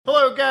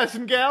guys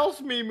and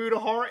gals, me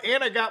Mutahar,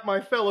 and I got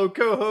my fellow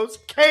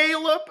co-host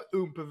Caleb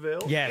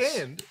Oompaville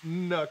and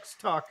Nux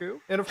Taku.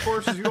 And of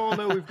course, as you all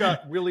know, we've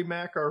got Willie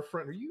Mac, our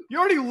friend. You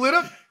already lit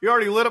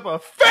up a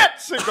fat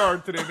cigar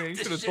today, man. You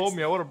should have told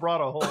me. I would have brought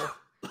a whole.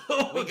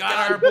 We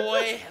got our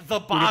boy,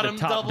 the bottom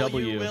W,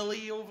 W.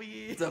 Willie over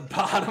here. The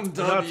bottom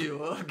W.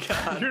 Oh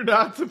God! You're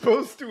not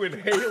supposed to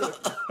inhale it.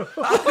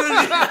 How do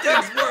these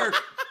things work?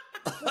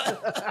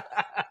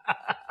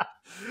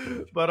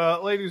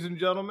 But ladies and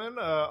gentlemen,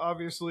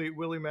 obviously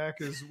Willie Mac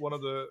is one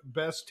of the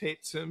best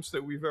Tate simps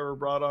that we've ever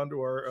brought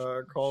onto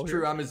our call.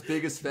 True, I'm his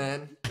biggest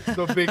fan.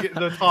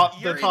 The top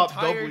Your entire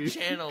W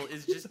channel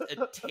is just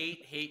a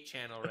Tate hate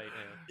channel right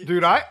now.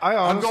 Dude, I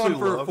honestly I'm going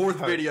for a fourth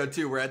how, video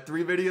too. We're at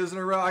 3 videos in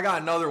a row. I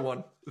got another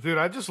one. Dude,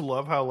 I just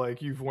love how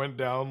like you've went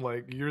down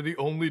like you're the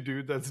only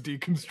dude that's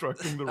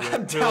deconstructing the rabbit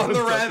I'm down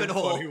the rabbit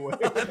hole.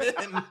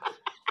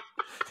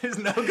 There's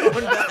no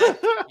going back.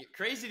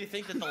 Crazy to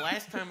think that the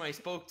last time I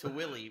spoke to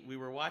Willie, we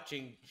were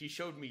watching, he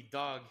showed me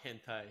dog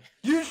hentai.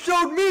 You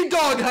showed me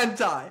dog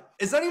hentai!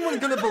 Is anyone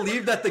gonna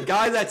believe that the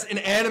guy that's an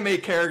anime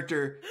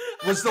character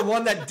was the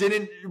one that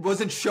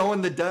wasn't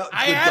showing the dog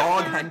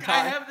hentai?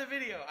 I have the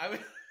video.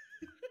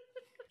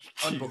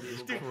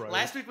 Unbelievable. Dude,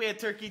 last week we had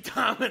Turkey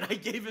Tom and I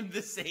gave him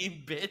the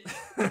same bit.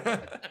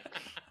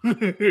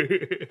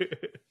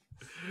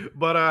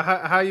 But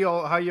how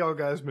y'all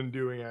guys been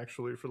doing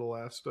actually for the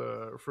last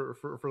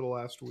for the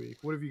last week?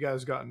 What have you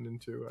guys gotten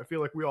into? I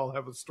feel like we all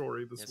have a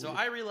story this week. So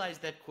I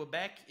realized that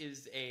Quebec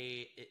is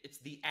it's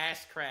the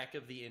ass crack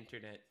of the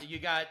internet. You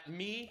got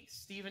me,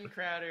 Steven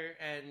Crowder,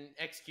 and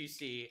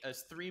XQC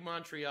as 3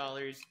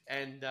 Montrealers,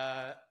 and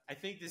I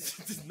think this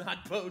does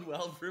not bode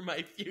well for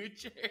my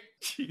future.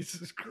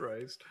 Jesus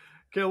Christ.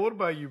 Okay, what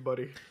about you,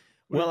 buddy?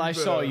 Well, I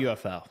saw a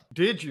UFO.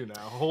 Did you now?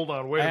 Hold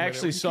on, wait a minute. I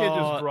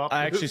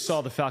actually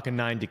saw the Falcon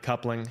 9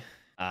 decoupling.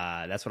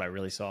 That's what I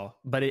really saw.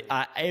 But it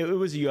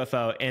was a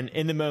UFO, and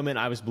in the moment,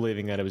 I was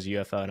believing that it was a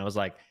UFO, and I was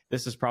like,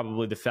 this is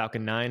probably the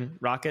Falcon 9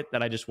 rocket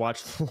that I just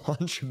watched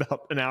launch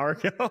about an hour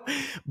ago.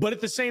 But at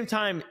the same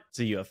time, it's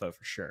a UFO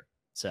for sure.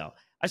 So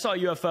I saw a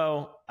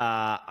UFO.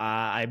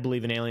 I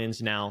believe in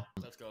aliens now.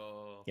 Let's go.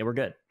 Yeah, we're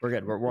good. We're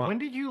good. We're when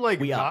did you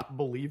not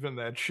believe in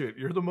that shit?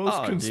 You're the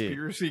most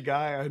conspiracy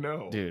guy I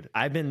know. Dude,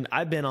 I've been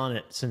on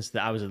it since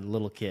I was a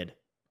little kid.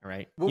 All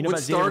right. What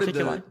started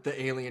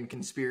the alien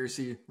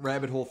conspiracy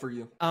rabbit hole for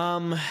you?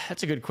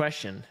 That's a good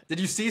question.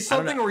 Did you see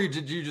something, or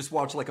did you just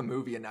watch like a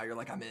movie and now you're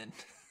like, I'm in?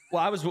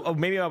 Well,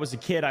 maybe I was a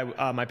kid.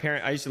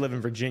 I used to live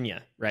in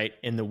Virginia, right,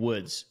 in the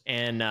woods,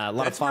 and a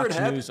lot of Fox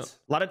News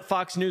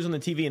on the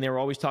TV, and they were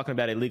always talking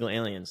about illegal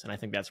aliens, and I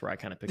think that's where I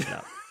kind of picked it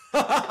up.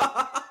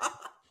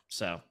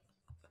 So,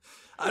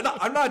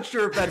 I'm not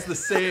sure if that's the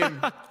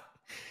same.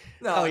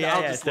 No, he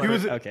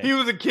was a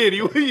kid.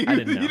 He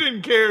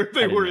didn't care if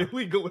they were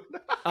illegal.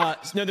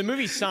 No, the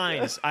movie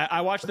Signs.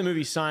 I watched the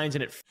movie Signs,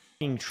 and it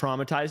fucking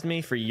traumatized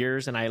me for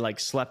years. And I like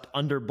slept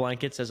under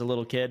blankets as a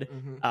little kid,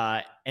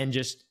 and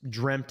just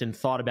dreamt and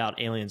thought about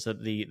aliens.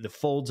 The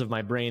folds of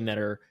my brain that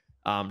are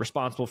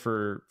responsible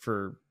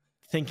for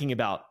thinking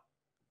about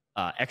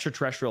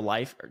extraterrestrial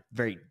life are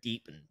very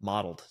deep and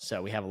modeled.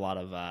 So we have a lot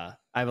of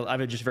I have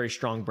a just very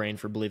strong brain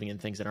for believing in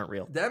things that aren't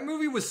real. That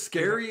movie was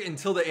scary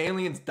until the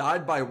aliens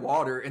died by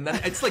water, and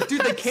then it's like,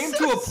 dude, they came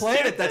to a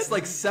planet that's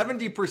like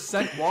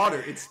 70%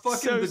 water. It's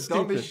fucking the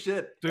dumbest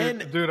shit.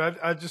 Dude,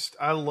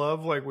 I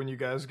love like when you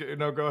guys get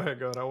go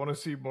ahead. I want to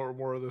see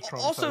more of this.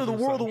 Also, the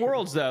War of the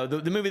Worlds though,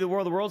 the movie The War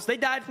of the Worlds, they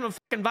died from a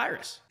fucking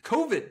virus.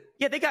 COVID.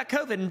 Yeah, they got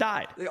COVID and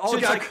died. They all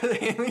got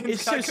the aliens.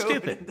 It's so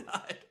stupid. And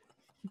died.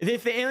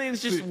 If the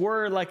aliens just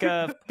were like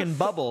a fucking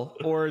bubble,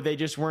 or they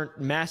just weren't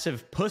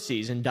massive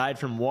pussies and died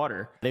from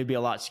water, they'd be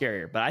a lot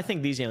scarier. But I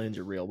think these aliens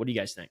are real. What do you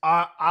guys think?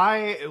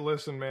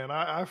 Listen, man.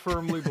 I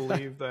firmly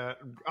believe that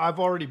I've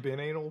already been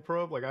anal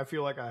probe. Like I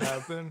feel like I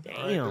have been.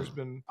 Damn.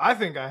 Right? I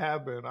think I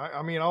have been.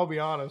 I mean, I'll be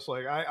honest.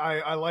 Like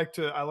I like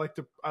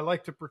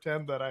to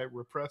pretend that I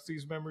repress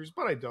these memories,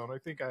 but I don't. I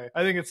think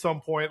at some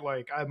point,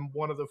 like I'm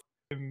one of the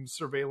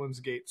surveillance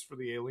gates for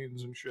the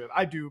aliens and shit.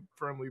 I do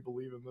firmly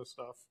believe in this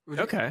stuff.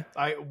 Okay.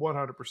 I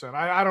 100%.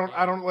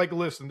 I don't like,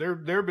 listen, there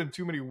have been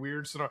too many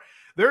weird scenarios.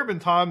 There have been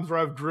times where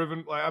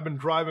I've been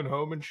driving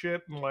home and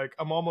shit, and like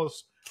I'm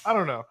almost, I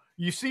don't know.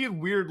 You see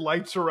weird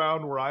lights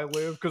around where I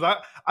live, because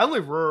I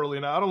live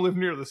rurally now. I don't live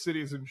near the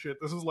cities and shit.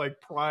 This is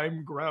like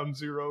prime ground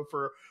zero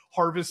for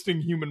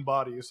harvesting human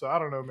bodies. So I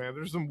don't know, man.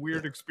 There's some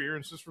weird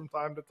experiences from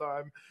time to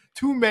time.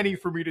 Too many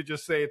for me to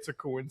just say it's a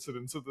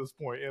coincidence at this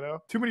point, you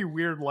know? Too many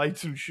weird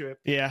lights and shit.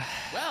 Yeah.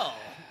 Well,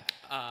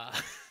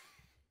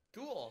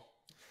 cool.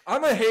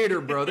 I'm a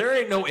hater, bro. There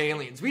ain't no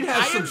aliens. We'd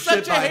have some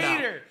shit by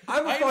now.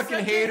 I'm a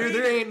fucking hater.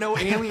 There ain't no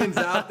aliens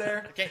out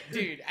there. Okay,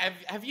 dude,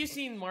 have you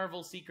seen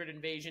Marvel Secret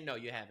Invasion? No,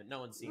 you haven't. No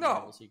one's seen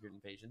Marvel Secret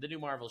Invasion, the new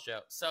Marvel show.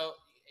 So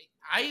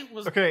I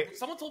was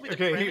someone told me the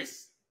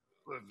premise.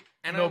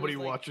 And nobody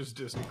watches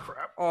Disney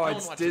crap. Oh,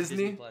 it's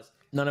Disney.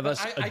 None of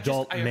us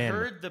adult I men.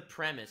 heard the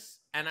premise,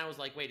 and I was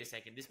like, wait a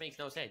second, this makes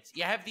no sense.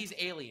 You have these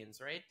aliens,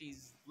 right?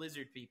 These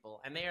lizard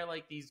people, and they are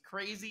like these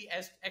crazy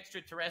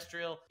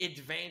extraterrestrial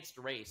advanced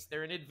race.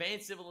 They're an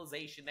advanced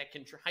civilization that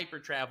can hyper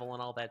travel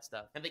and all that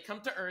stuff. And they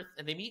come to Earth,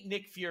 and they meet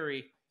Nick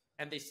Fury,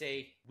 and they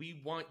say, we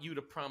want you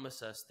to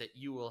promise us that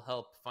you will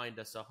help find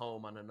us a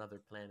home on another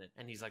planet.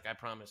 And he's like, I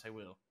promise I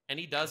will. And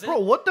he doesn't.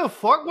 Bro, what the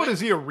fuck? What is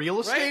he, a real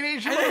estate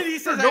agent? And then he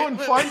says, go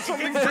and find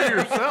something for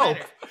yourself.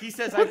 He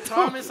says, I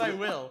promise I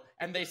will.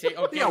 And they say,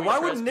 okay, Yeah, we why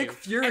would trust Nick you.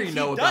 Fury And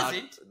know he about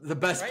doesn't, the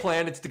best right?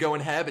 planets to go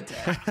inhabit?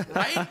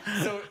 Right?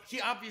 So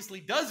he obviously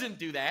doesn't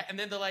do that. And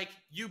then they're like,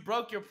 you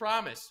broke your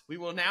promise. We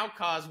will now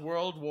cause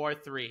World War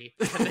III.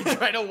 And they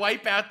try to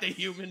wipe out the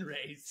human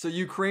race. So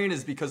Ukraine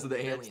is because of the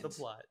aliens. That's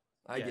the plot.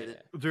 I get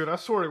it. Dude, I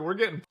swear, we're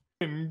getting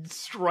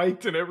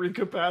striked in every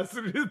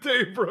capacity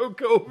today, bro.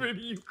 COVID,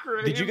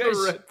 Ukraine, Did you guys?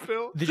 the red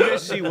pill. Did you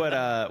guys see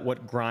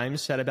what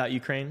Grimes said about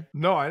Ukraine?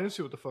 No, I didn't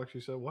see what the fuck she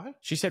said. What?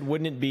 She said,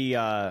 wouldn't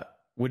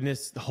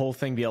this whole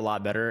thing be a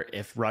lot better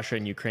if Russia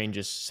and Ukraine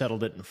just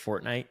settled it in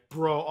Fortnite?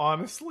 Bro,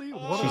 honestly,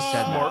 what She a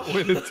said smart that.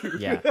 way to do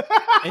Yeah. that.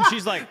 And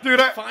she's like,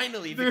 Dude,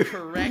 Finally, the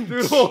correct.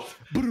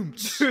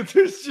 Dude,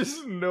 there's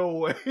just no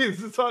way.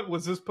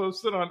 Was this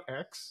posted on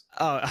X?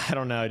 oh, I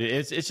don't know, dude.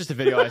 It's just a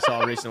video I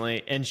saw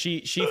recently, and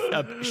she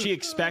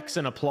expects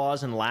an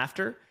applause and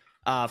laughter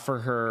for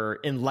her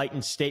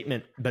enlightened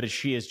statement, but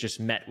she is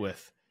just met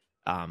with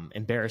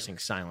embarrassing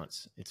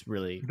silence. It's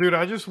really Dude,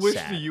 I just wish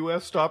sad. the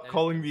U.S. stopped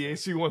calling the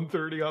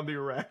AC-130 on the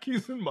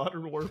Iraqis in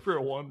Modern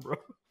Warfare 1, bro.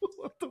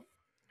 What the?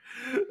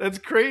 That's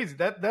crazy.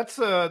 That's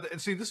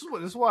see, this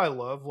is why I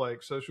love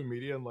like social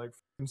media and like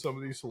some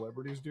of these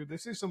celebrities, dude. They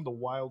say some of the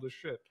wildest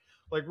shit.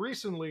 Like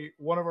recently,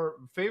 one of our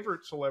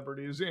favorite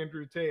celebrities,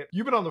 Andrew Tate.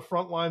 You've been on the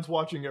front lines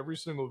watching every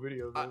single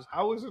video of this.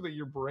 How is it that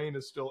your brain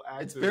is still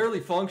active? It's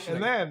barely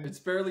functioning. And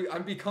then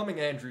I'm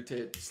becoming Andrew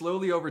Tate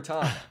slowly over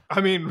time.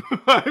 I mean,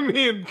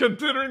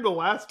 considering the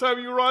last time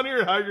you were on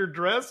here, how you're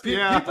dressed,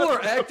 yeah. People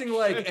are acting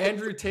like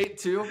Andrew Tate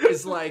too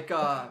is like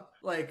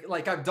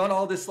I've done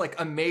all this like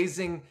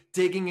amazing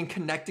digging and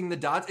connecting the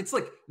dots. It's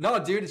like,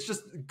 no, dude, it's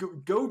just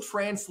go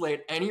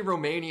translate any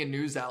Romanian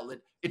news outlet.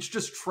 It's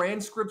just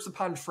transcripts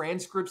upon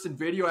transcripts and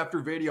video after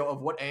video of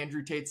what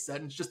Andrew Tate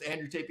said. And it's just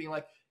Andrew Tate being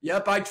like,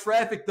 yep, I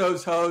trafficked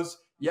those hoes.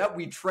 Yep,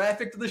 we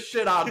trafficked the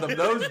shit out of them.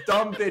 Those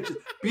dumb bitches.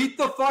 Beat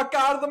the fuck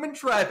out of them and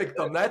trafficked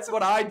them. That's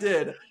what I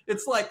did.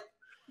 It's like,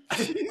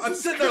 I'm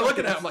sitting there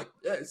looking at him like,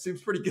 yeah, it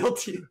seems pretty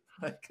guilty.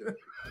 Like,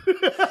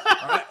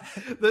 right.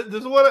 This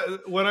is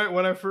what when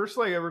I first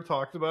like ever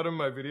talked about him in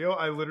my video,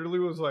 I literally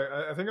was like,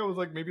 I think I was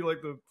like maybe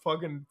like the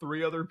fucking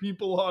 3 other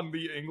people on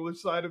the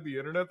English side of the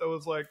internet that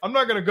was like, I'm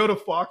not gonna go to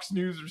Fox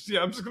News or see,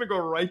 I'm just gonna go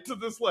right to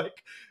this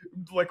like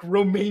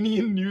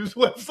Romanian news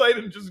website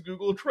and just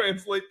Google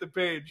translate the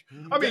page.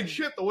 I mean,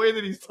 shit, the way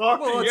that he's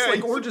talking, well, it's yeah,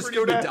 like, or just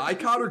go to bad.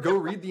 DICOT or go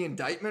read the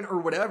indictment or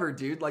whatever,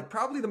 dude. Like,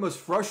 probably the most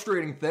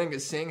frustrating thing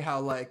is seeing how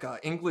like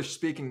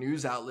English-speaking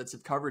news outlets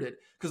have covered it,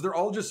 because they're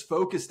all just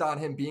focused on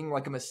him being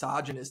like a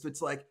misogynist.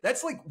 It's like,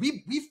 that's like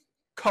we've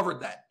covered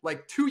that.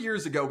 Like 2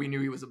 years ago, we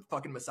knew he was a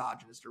fucking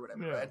misogynist or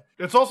whatever, right?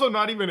 It's also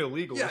not even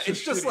illegal. Yeah,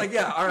 it's just shitty. like,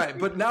 yeah, all right.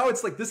 But now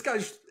it's like, this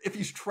guy's, if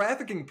he's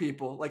trafficking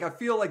people, like, I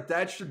feel like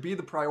that should be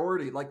the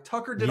priority. Like,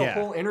 Tucker did a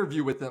whole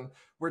interview with him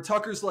where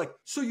Tucker's like,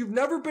 so you've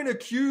never been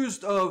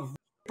accused of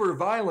or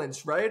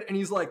violence, right? And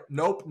he's like,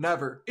 nope,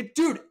 never.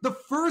 Dude, the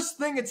first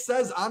thing it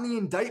says on the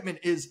indictment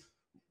is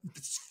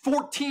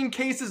 14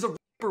 cases of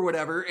or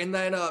whatever, and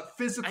then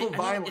physical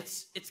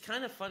violence. It's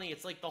kind of funny.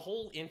 It's like the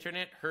whole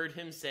internet heard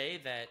him say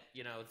that,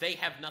 you know, they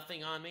have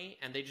nothing on me,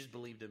 and they just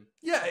believed him.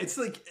 Yeah, it's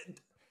like,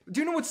 do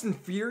you know what's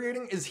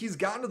infuriating is he's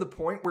gotten to the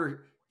point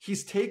where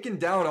he's taken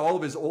down all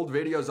of his old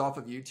videos off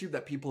of YouTube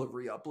that people have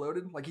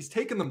re-uploaded. Like, he's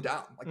taken them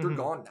down. Like, they're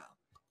gone now.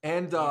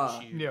 And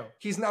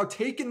he's now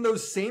taken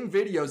those same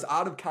videos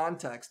out of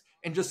context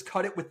and just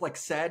cut it with like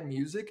sad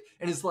music,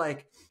 and is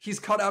like, he's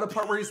cut out a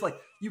part where he's like,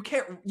 you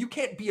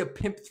can't be a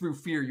pimp through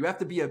fear. You have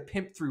to be a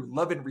pimp through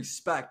love and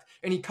respect.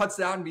 And he cuts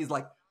it out and he's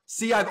like,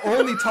 see, I've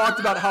only talked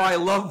about how I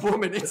love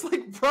women. It's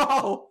like,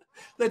 bro,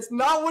 that's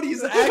not what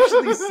he's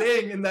actually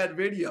saying in that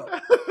video.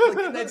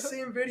 Like, in that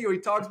same video, he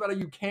talks about how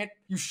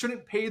you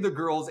shouldn't pay the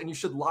girls, and you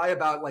should lie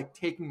about like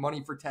taking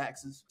money for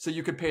taxes so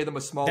you could pay them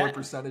a smaller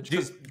percentage,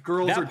 because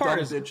girls are dumb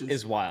bitches.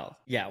 Is wild.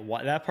 Yeah,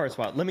 that part's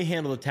wild. Let me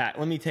handle the tax.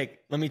 Let me take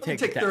the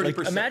tax. 30%.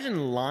 Like,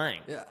 imagine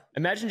lying. Yeah.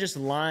 Imagine just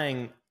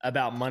lying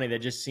about money that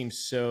just seems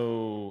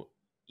so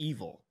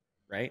evil.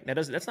 Right?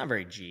 That's not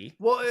very G.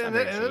 Well, and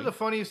then the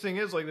funniest thing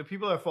is, like, the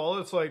people that follow,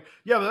 it's like,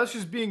 yeah, but that's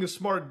just being a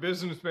smart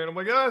businessman. I'm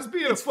like, oh, that's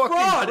being a fucking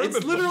fraud. criminal.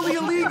 It's literally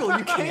illegal.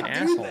 You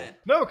can't do that.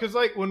 No, because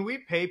like when we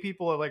pay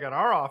people like at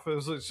our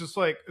office, it's just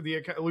like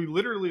we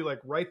literally like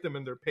write them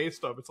in their pay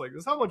stub. It's like,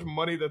 this is how much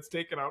money that's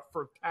taken out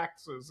for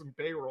taxes and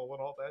payroll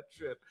and all that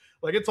shit.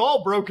 Like, it's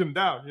all broken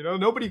down. You know,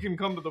 nobody can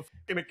come to the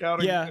fucking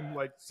accounting and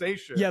like say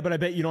shit. Yeah, but I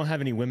bet you don't have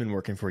any women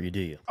working for you,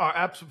 do you?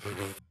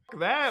 Absolutely.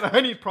 That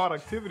I need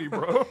productivity,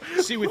 bro.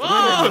 See, with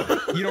women,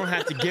 you don't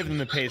have to give them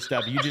the pay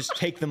stub. You just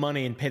take the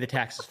money and pay the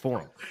taxes for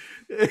them.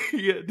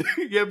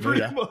 Yeah,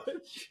 pretty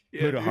much.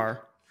 Yeah, Mudahar.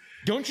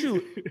 Don't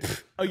you?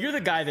 Oh, you're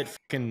the guy that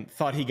fucking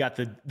thought he got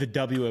the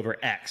W over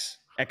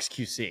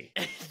XQC.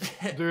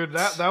 Dude,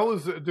 that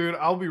was, dude,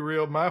 I'll be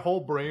real. My whole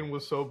brain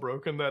was so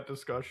broken that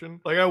discussion.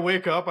 Like, I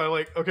wake up,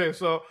 okay,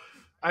 so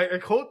I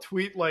quote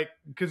tweet, like,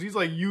 because he's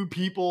like, you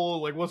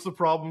people, like, what's the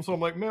problem? So I'm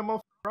like, man,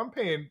 I'm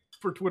paying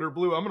for Twitter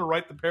Blue. I'm going to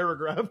write the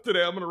paragraph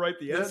today. I'm going to write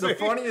the essay. The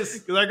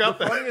funniest,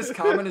 funniest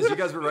comment is you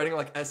guys were writing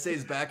like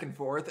essays back and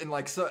forth. And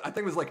like, so I think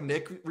it was like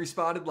Nick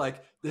responded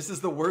like, this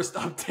is the worst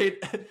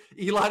update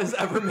Elon has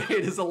ever made,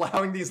 is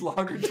allowing these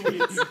longer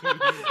tweets.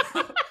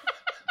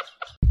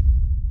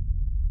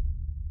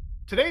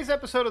 Today's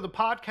episode of the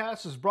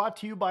podcast is brought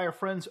to you by our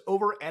friends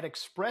over at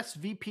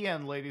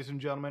ExpressVPN, ladies and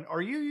gentlemen.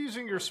 Are you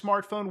using your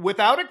smartphone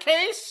without a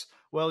case?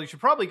 Well, you should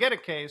probably get a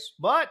case,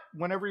 but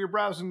whenever you're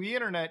browsing the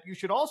internet, you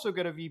should also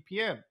get a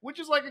VPN, which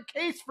is like a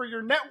case for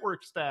your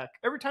network stack.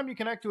 Every time you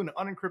connect to an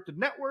unencrypted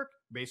network,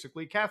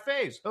 basically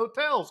cafes,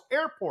 hotels,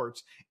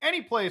 airports,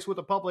 any place with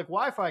a public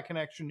Wi-Fi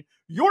connection,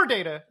 your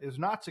data is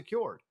not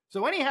secured.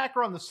 So any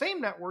hacker on the same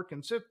network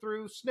can sift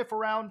through, sniff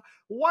around,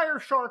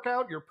 Wireshark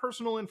out your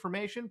personal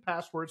information,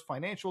 passwords,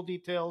 financial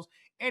details,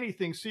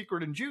 anything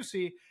secret and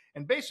juicy,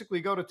 and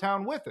basically go to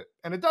town with it.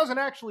 And it doesn't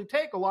actually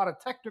take a lot of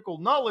technical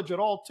knowledge at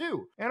all,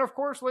 too. And of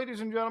course,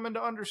 ladies and gentlemen,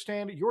 to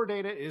understand your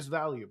data is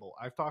valuable.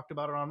 I've talked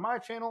about it on my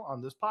channel,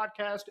 on this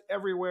podcast,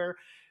 everywhere.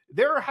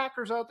 There are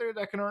hackers out there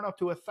that can earn up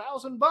to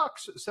 $1,000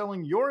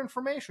 selling your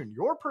information,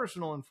 your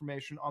personal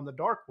information, on the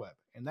dark web.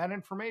 And that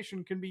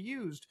information can be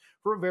used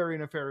for very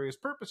nefarious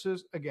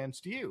purposes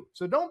against you.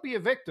 So don't be a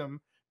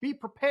victim, be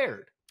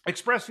prepared.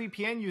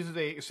 ExpressVPN uses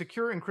a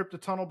secure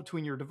encrypted tunnel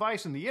between your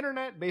device and the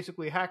internet.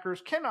 Basically,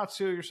 hackers cannot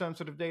steal your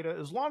sensitive data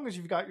as long as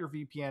you've got your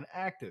VPN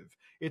active.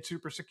 It's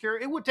super secure.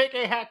 It would take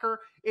a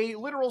hacker a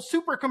literal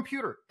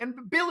supercomputer and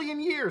a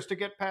billion years to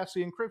get past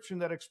the encryption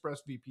that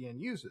ExpressVPN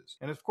uses.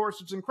 And of course,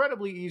 it's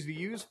incredibly easy to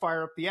use.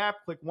 Fire up the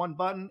app, click one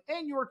button,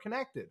 and you're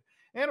connected.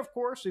 And of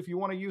course, if you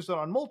want to use it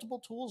on multiple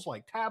tools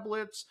like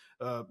tablets,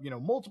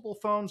 multiple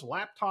phones,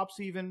 laptops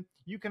even,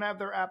 you can have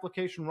their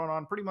application run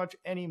on pretty much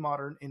any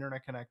modern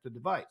internet-connected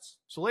device.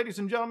 So ladies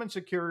and gentlemen,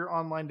 secure your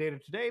online data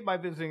today by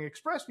visiting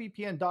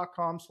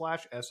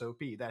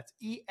expressvpn.com/SOP. That's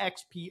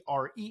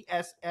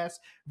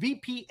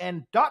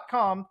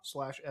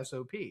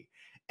expressvpn.com/SOP.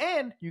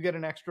 And you get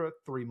an extra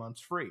 3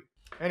 months free.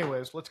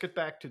 Anyways, let's get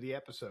back to the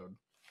episode.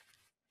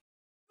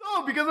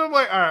 Oh, because I'm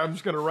like, all right, I'm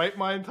just gonna write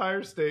my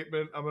entire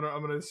statement. I'm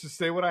gonna just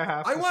say what I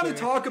have to say. I want to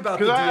talk about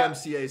the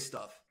DMCA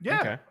stuff.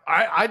 Yeah, okay.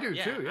 I do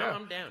too. Yeah,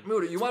 I'm down.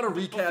 Muda, you want to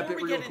recap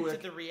it real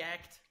quick?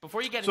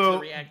 Before you get into the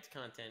React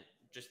content,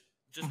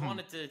 just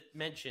wanted to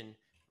mention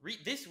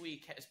this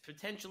week has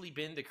potentially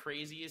been the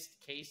craziest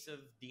case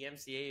of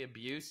DMCA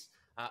abuse.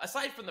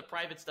 Aside from the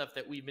private stuff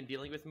that we've been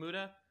dealing with,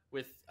 Muda,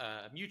 with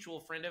a mutual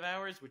friend of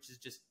ours, which is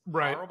just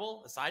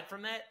horrible. Aside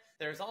from that,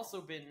 there's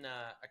also been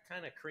a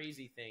kind of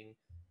crazy thing.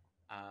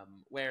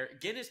 Where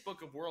Guinness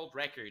Book of World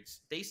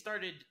Records, they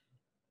started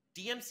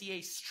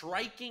DMCA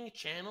striking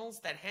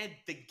channels that had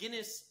the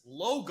Guinness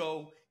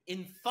logo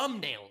in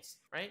thumbnails,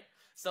 right?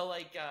 So,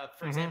 like,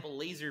 for example,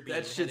 Laserbeam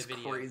had a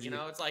video. Crazy. You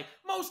know, it's like,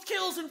 most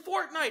kills in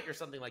Fortnite or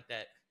something like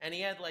that. And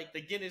he had, like,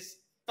 the Guinness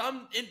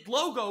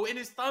logo in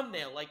his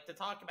thumbnail, like, to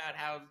talk about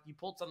how he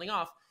pulled something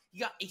off. He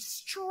got a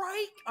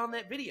strike on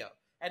that video.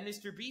 And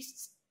Mr.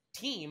 Beast's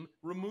team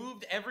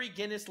removed every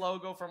Guinness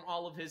logo from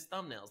all of his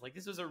thumbnails. Like,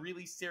 this was a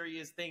really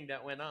serious thing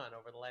that went on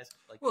over the last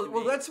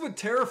well that's what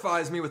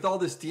terrifies me with all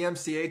this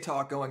DMCA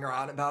talk going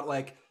around about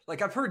like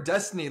I've heard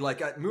Destiny,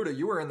 like Muda,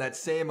 you were in that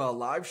same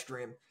live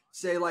stream,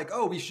 say like,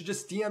 oh, we should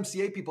just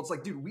DMCA people. It's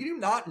like, dude, we do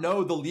not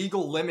know the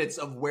legal limits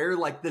of where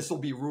like this will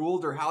be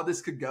ruled or how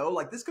this could go.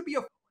 Like, this could be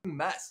a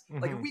mess.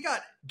 Like, if we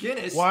got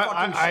Guinness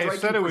I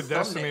said it with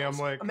Destiny. I'm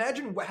like,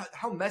 imagine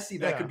how messy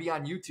that could be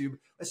on YouTube,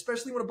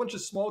 especially when a bunch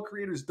of small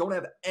creators don't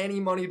have any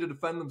money to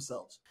defend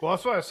themselves. Well,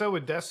 that's what I said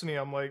with Destiny.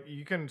 I'm like,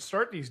 you can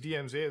start these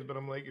DMCAs, but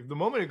I'm like, if the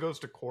moment it goes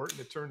to court and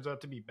it turns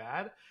out to be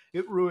bad,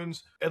 it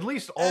ruins at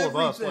least all of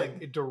us,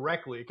 like,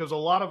 directly, because a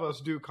lot of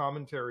us do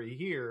commentary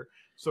here,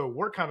 so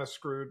we're kind of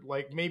screwed.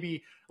 Like,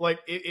 maybe,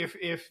 like,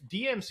 if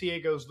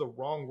DMCA goes the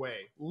wrong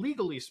way,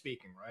 legally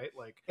speaking, right?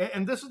 Like,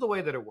 and this is the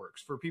way that it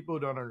works for people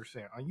who don't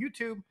understand. On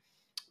YouTube,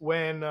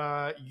 when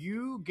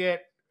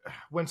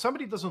when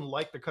somebody doesn't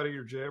like the cut of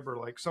your jib, or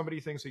like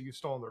somebody thinks that you've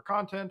stolen their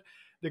content,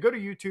 they go to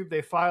YouTube,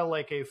 they file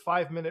like a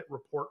 5-minute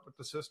report with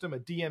the system, a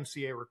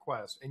DMCA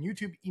request, and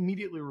YouTube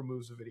immediately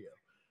removes the video.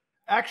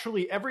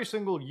 Actually, every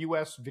single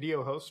US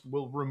video host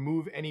will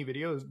remove any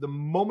videos the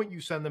moment you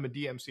send them a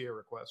DMCA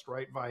request,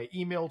 right? Via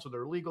email to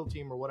their legal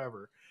team or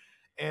whatever.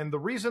 And the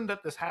reason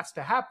that this has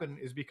to happen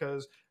is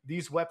because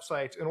these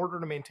websites, in order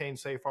to maintain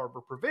safe harbor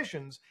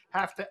provisions,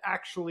 have to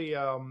actually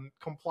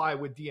comply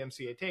with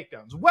DMCA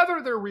takedowns,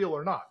 whether they're real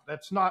or not.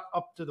 That's not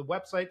up to the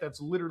website.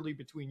 That's literally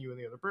between you and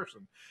the other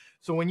person.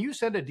 So when you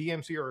send a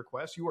DMCA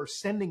request, you are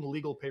sending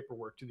legal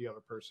paperwork to the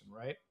other person,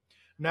 right?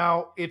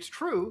 Now, it's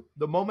true,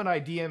 the moment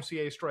I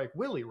DMCA strike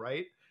Willy,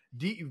 right,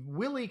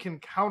 Willy can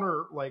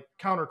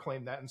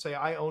counterclaim that and say,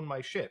 I own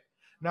my shit.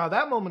 Now,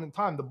 that moment in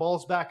time, the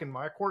ball's back in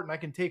my court, and I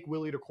can take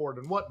Willy to court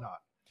and whatnot.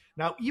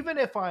 Now, even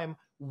if I'm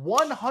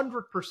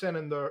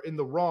 100% in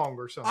the wrong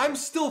or something, I'm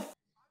still,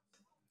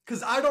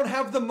 because I don't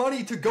have the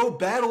money to go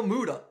battle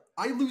Muda.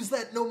 I lose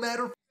that no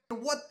matter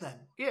what then.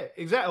 Yeah,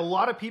 exactly. A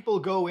lot of people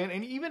go in,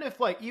 and even if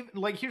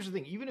here's the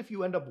thing, even if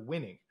you end up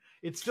winning,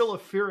 it's still a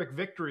Pyrrhic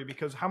victory,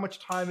 because how much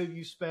time have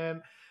you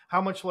spent?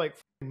 How much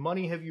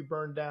money have you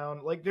burned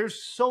down? Like,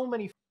 there's so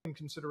many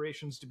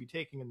considerations to be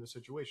taken in this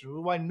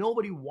situation. Why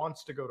nobody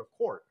wants to go to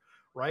court,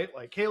 right?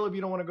 Like, Caleb,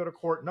 you don't want to go to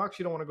court. Nux,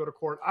 you don't want to go to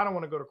court. I don't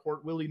want to go to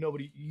court. Willie,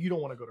 you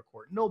don't want to go to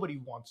court.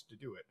 Nobody wants to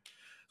do it.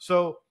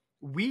 So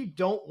we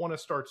don't want to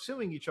start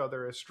suing each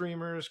other as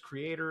streamers,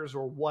 creators,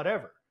 or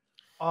whatever.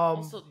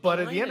 Also, but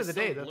at the end of the so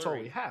day, that's all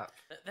blurry. we have.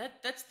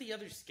 That's the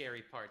other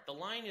scary part. The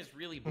line is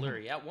really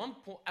blurry. At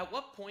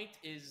what point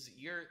is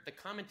the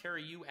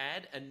commentary you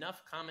add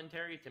enough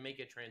commentary to make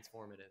it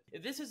transformative?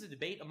 If this is a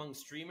debate among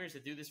streamers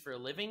that do this for a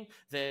living,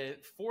 the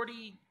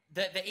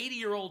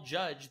 80-year-old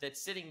judge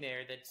that's sitting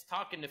there that's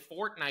talking to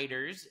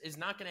Fortniters is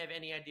not going to have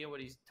any idea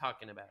what he's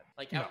talking about.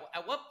 Like, No.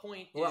 at what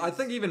point? Well, I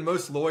think even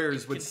most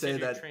lawyers is would say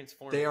that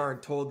transformative? they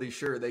aren't totally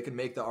sure. They can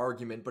make the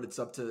argument, but it's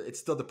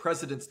still the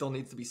precedent still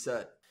needs to be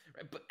set.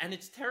 And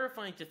it's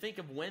terrifying to think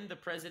of when the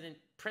precedent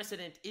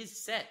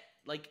is set.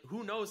 Like,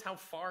 who knows how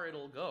far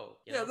it'll go?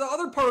 You know? The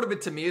other part of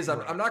it to me is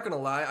I'm not gonna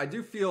lie. I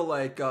do feel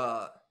like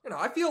I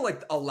feel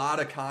like a lot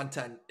of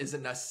content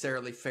isn't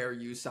necessarily fair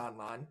use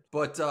online,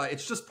 but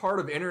it's just part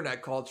of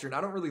internet culture, and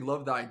I don't really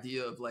love the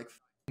idea of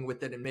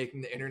with it and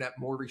making the internet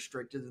more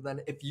restricted. And then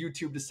if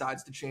YouTube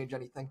decides to change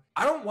anything,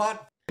 I don't want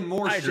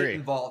more shit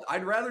involved.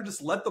 I'd rather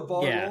just let the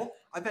ball roll.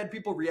 I've had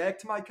people react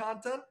to my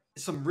content,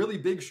 some really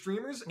big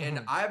streamers,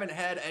 and I haven't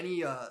had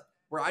any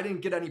where I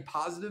didn't get any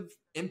positive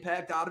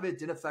impact out of it.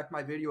 Didn't affect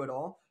my video at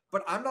all.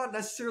 But I'm not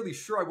necessarily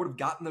sure I would have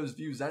gotten those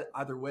views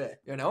either way,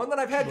 And then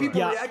I've had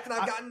people react, and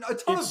I've gotten a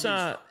ton of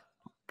views.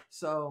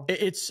 So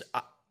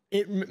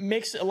it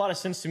makes a lot of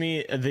sense to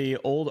me, the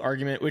old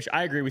argument, which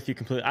I agree with you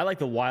completely. I like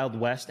the Wild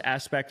West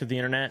aspect of the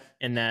internet,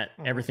 in that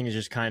everything is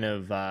just kind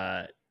of,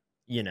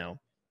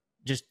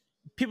 just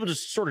people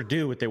just sort of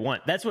do what they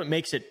want. That's what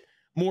makes it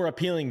more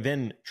appealing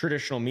than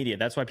traditional media.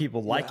 That's why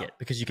people like it,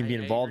 because you can be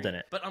involved in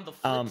it. But on the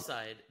flip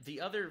side,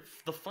 the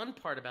fun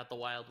part about the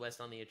Wild West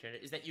on the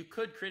internet is that you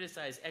could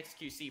criticize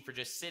XQC for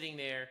just sitting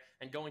there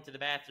and going to the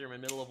bathroom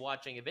in the middle of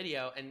watching a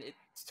video, and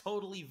it's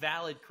totally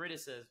valid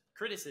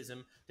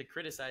criticism to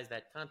criticize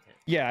that content.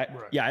 Yeah,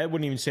 I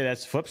wouldn't even say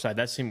that's the flip side.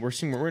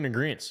 We're in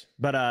agreement.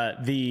 But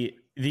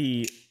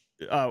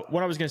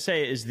what I was going to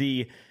say is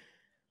the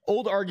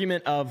old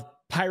argument of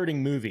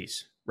pirating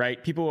movies.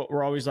 Right? People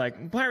were always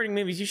like, pirating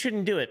movies, you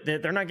shouldn't do it.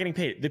 They're not getting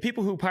paid. The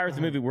people who pirate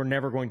the movie were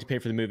never going to pay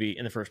for the movie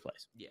in the first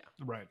place. Yeah.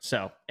 Right.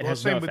 So it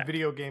has same no with effect.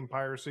 video game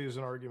piracy is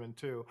an argument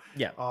too.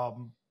 Yeah.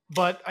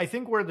 But I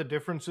think where the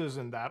differences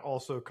in that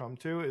also come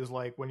to is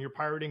when you're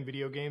pirating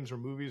video games or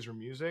movies or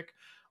music,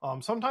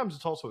 sometimes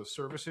it's also a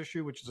service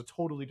issue, which is a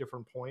totally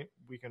different point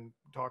we can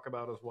talk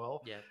about as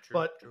well. Yeah, true.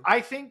 But true.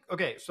 I think,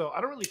 so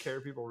I don't really care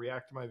if people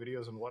react to my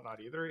videos and whatnot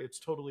either. It's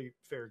totally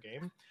fair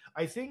game.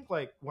 I think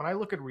when I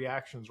look at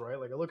reactions, right?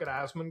 I look at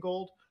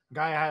Asmongold,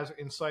 guy has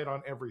insight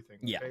on everything.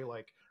 Okay? Yeah.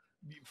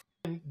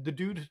 The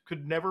dude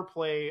could never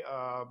play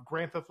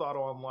Grand Theft Auto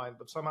Online,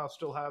 but somehow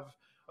still have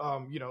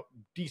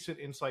decent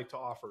insight to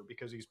offer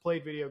because he's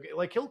played video game.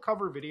 He'll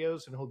cover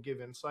videos and he'll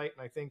give insight.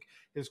 And I think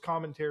his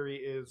commentary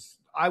is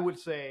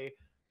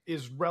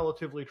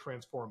relatively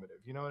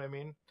transformative. You know what I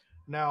mean?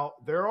 Now,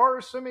 there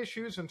are some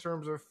issues in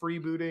terms of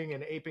freebooting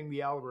and aping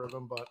the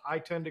algorithm, but I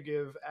tend to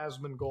give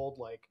Asmongold,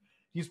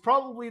 he's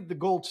probably the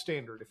gold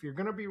standard. If you're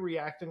going to be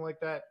reacting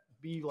like that,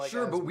 be like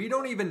sure, Asmon. But we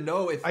don't even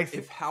know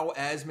if how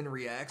Asmon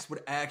reacts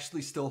would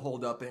actually still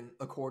hold up in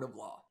a court of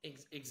law.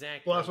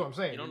 Exactly. Well, that's what I'm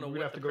saying. You don't know We'd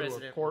what have to the go to a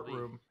president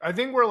courtroom. I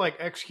think where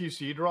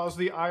XQC draws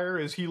the ire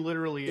is he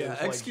literally is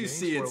XQC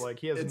Jinx, where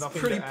he has it's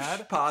nothing pretty to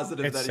add.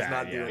 Positive It's that he's sad,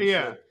 not doing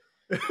Yeah. shit.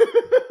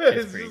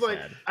 It's pretty just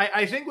sad.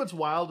 I think what's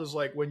wild is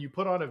when you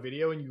put on a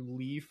video and you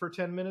leave for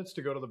 10 minutes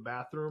to go to the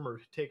bathroom or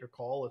take a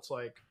call, it's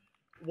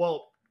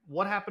well,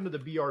 what happened to the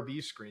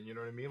BRB screen? You know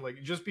what I mean?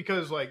 Just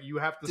because you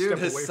have to step away from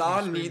the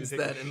Hassan screen needs to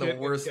take that a in shit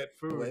the worst and get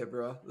food. way,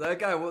 bro.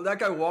 That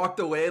guy walked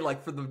away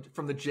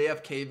from the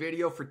JFK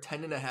video for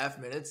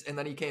 10.5 minutes, and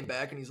then he came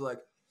back and he's like,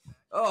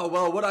 "Oh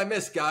well, what I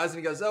missed, guys?" And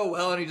he goes, "Oh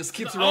well," and he just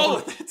keeps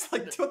rolling with it.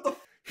 It's what the?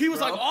 He was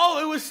bro?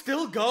 "Oh, it was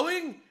still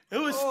going. It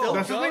was still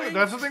That's going." the thing.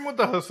 That's the thing with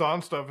the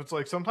Hassan stuff. It's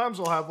sometimes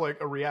he'll have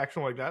a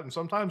reaction like that, and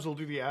sometimes he'll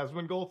do the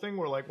Asmongold thing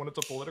where when it's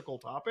a political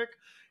topic,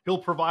 he'll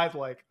provide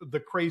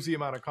the crazy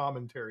amount of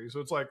commentary. So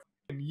it's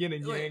yin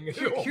and yang.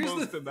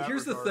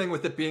 Here's the thing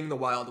with it being the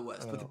Wild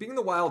West. With it being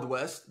the Wild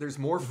West, there's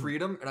more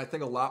freedom and I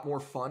think a lot more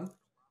fun.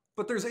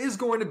 But there is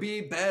going to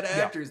be bad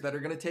actors that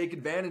are going to take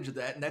advantage of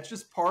that, and that's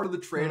just part of the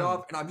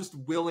trade-off. And I'm just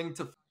willing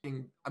to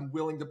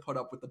put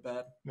up with the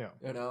bad. Yeah,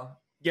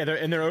 Yeah,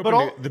 they're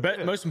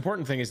open. Most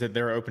important thing is that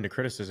they're open to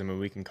criticism, and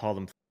we can call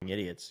them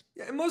idiots.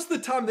 Yeah, and most of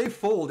the time they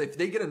fold if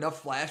they get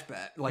enough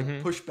flashback,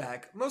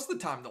 pushback. Most of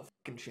the time they'll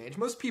change.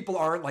 Most people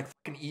aren't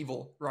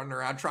evil running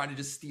around trying to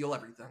just steal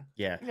everything.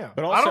 Yeah.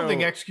 But also, I don't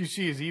think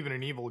XQC is even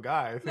an evil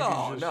guy. I think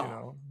he's just,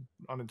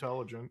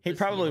 unintelligent. He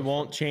probably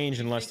won't change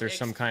unless there's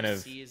some kind of.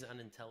 XQC is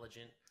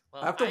unintelligent.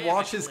 Well, I have to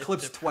watch his clip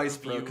clips to twice,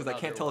 prove bro, you because I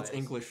can't tell it's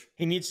otherwise. English.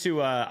 He needs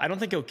to. I don't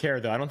think he'll care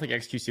though. I don't think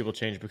XQC will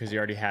change because he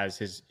already has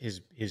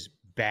his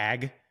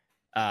bag.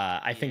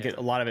 I think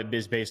a lot of it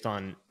is based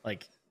on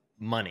like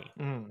money,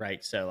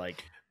 right? So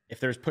like if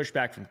there's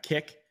pushback from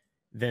Kick,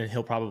 then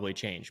he'll probably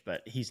change,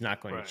 but he's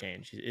not going to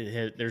change.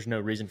 There's no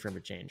reason for him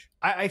to change.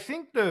 I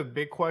think the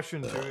big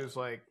question too is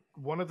like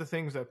one of the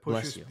things that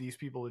pushes these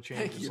people to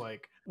change is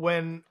like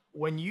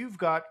when you've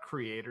got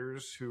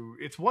creators who,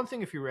 it's one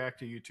thing if you react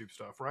to YouTube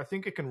stuff, where I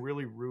think it can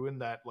really ruin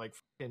that like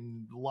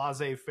fucking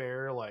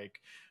laissez-faire, like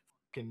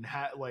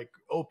like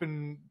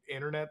open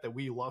internet that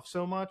we love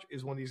so much,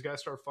 is when these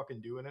guys start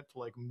fucking doing it to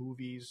like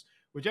movies,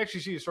 which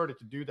actually started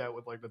to do that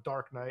with like The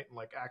Dark Knight and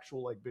like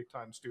actual like big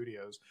time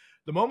studios.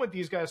 The moment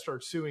these guys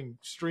start suing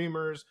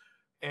streamers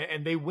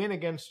and they win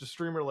against a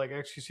streamer like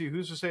XQC,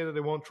 who's to say that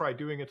they won't try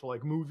doing it to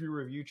like movie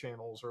review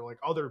channels or like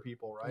other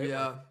people, right?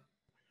 Yeah.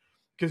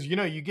 Because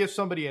you give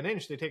somebody an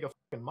inch, they take a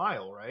fucking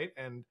mile, right?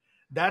 And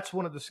that's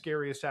one of the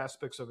scariest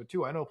aspects of it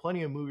too. I know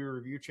plenty of movie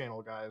review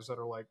channel guys that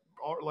are like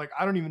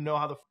I don't even know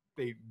how the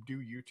they do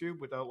YouTube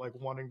without like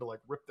wanting to like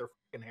rip their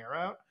fucking hair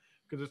out,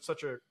 because it's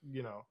such a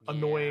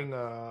annoying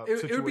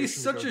it would be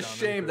such a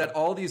shame that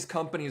all these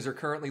companies are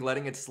currently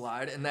letting it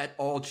slide, and that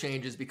all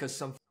changes because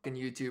some fucking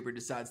YouTuber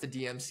decides to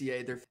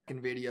DMCA their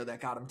fucking video that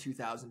got him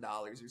 $2,000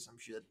 or some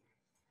shit.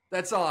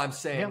 That's all I'm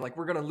saying. Like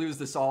we're gonna lose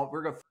this all.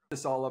 We're gonna fuck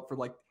this all up for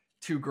like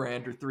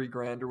 $2,000 or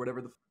 $3,000 or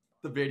whatever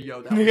the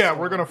video. That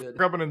we're gonna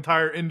fuck up an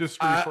entire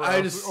industry for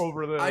us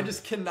over there. I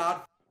just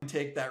cannot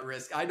take that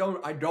risk. I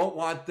don't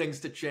want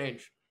things to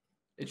change.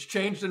 It's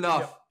changed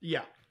enough.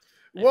 Yeah.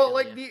 Well,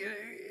 like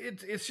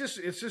it's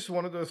just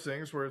one of those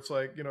things where it's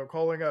like,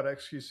 calling out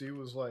XQC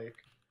was like,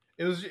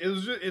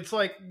 it's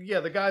like,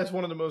 the guy is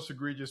one of the most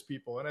egregious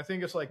people. And I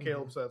think it's like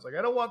Caleb says, like,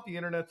 I don't want the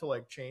internet to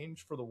like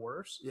change for the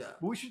worse. Yeah.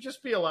 But we should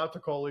just be allowed to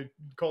call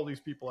these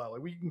people out.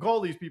 Like we can call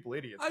these people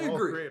idiots. I We're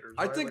agree. Creators,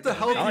 I right? think like, the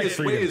healthiest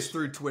way is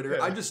through Twitter.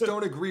 Yeah. I just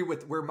don't agree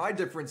with where my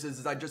difference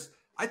is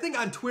I think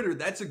on Twitter,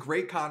 that's a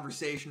great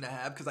conversation to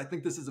have, because I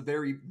think this is a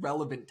very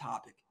relevant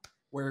topic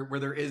where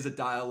there is a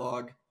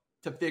dialogue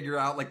to figure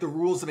out like the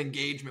rules of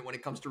engagement when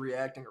it comes to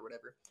reacting or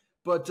whatever.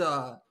 But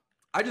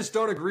I just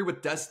don't agree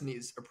with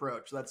Destiny's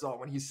approach. That's all,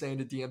 when he's saying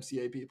to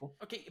DMCA people.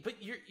 Okay, but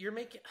you're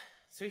making.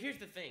 So here's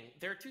the thing: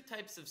 there are two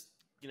types of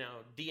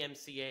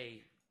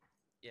DMCA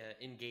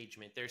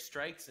engagement. There's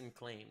strikes and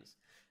claims.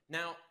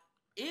 Now,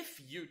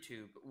 if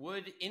YouTube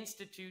would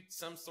institute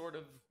some sort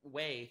of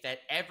way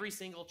that every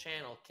single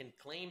channel can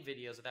claim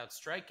videos without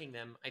striking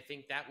them, I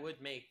think that would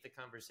make the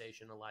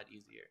conversation a lot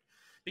easier.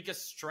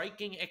 Because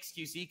striking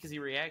XQC because he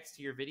reacts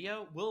to your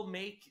video will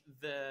make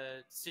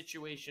the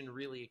situation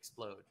really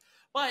explode.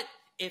 But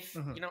if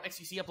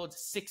XQC uploads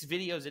 6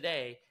 videos a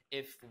day,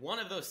 if one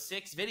of those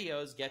 6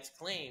 videos gets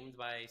claimed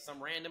by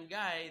some random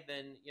guy,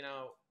 then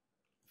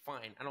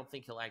fine. I don't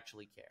think he'll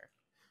actually care.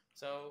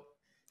 So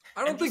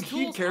I don't think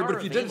he'd care, but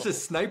if you did it to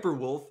Sniper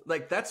Wolf,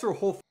 like that's her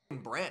whole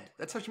brand.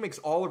 That's how she makes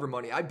all of her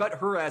money. I bet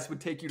her ass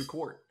would take you to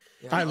court.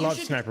 Yeah. I love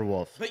Sniper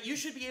Wolf. But you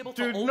should be able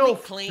to only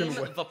claim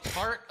the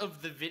part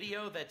of the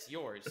video that's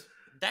yours.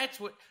 That's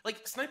what,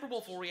 like, Sniper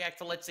Wolf will react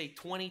to, let's say,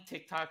 20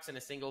 TikToks in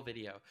a single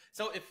video.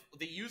 So if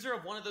the user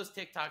of one of those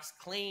TikToks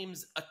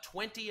claims a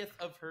 20th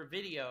of her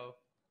video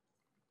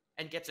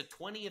and gets a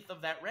 20th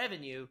of that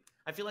revenue,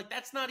 I feel like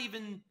that's not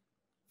even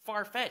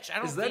far-fetched.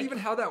 Is that even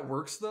how that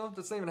works, though?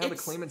 That's not even how the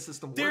claimant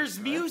system works. There's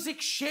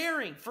music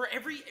sharing for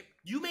every.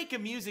 You make a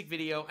music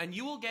video and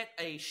you will get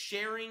a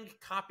sharing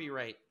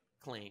copyright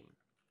claim.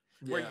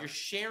 Where you're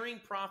sharing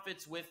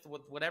profits with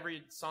whatever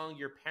song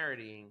you're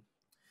parodying.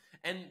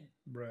 And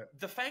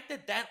the fact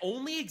that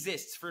only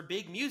exists for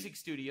big music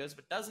studios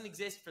but doesn't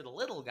exist for the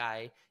little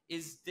guy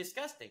is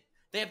disgusting.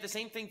 They have the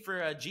same thing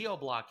for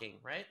geo-blocking,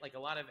 right? Like a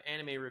lot of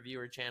anime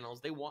reviewer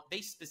channels,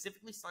 they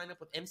specifically sign up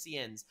with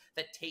MCNs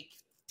that take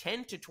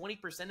 10 to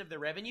 20% of their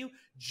revenue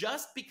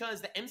just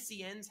because the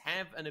MCNs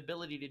have an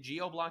ability to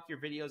geo-block your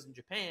videos in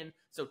Japan,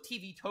 so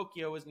TV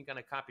Tokyo isn't going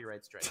to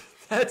copyright strike.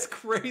 That's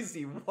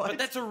crazy. What? But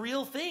that's a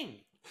real thing.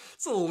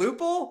 It's a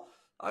loophole?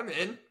 I'm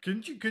in.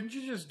 Couldn't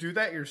you just do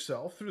that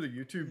yourself through the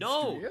YouTube studio?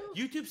 No,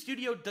 YouTube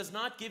Studio does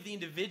not give the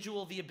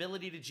individual the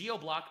ability to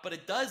geo-block, but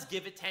it does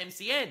give it to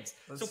MCNs.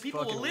 So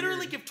people will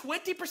literally give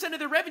 20% of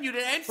their revenue to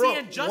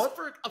MCN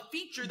for a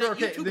feature that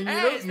YouTube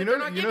has that they're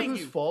not giving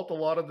you. Whose fault a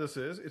lot of this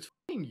is? It's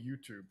fucking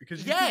YouTube,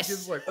 because YouTube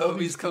gives like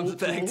always comes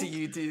back to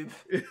YouTube.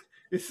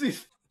 It's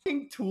these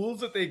fucking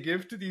tools that they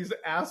give to these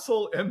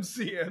asshole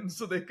MCNs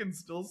so they can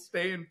still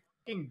stay in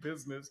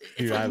business.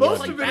 It's like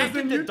most of it back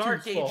in the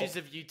dark ages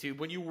of YouTube,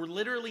 when you were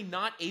literally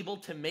not able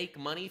to make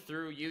money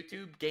through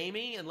YouTube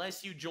gaming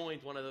unless you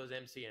joined one of those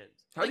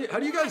MCNs. How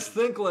do you guys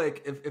think,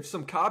 like, if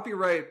some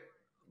copyright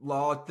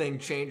law thing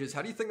changes,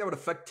 how do you think that would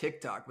affect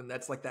TikTok when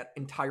that's like that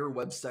entire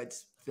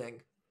website's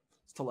thing?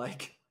 It's to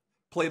like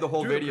play the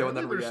whole Dude, video and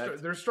then apparently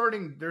react. they're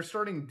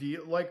starting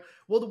like,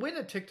 well, the way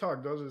that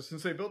TikTok does it,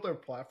 since they built their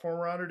platform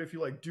around it, if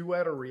you like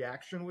duet a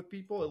reaction with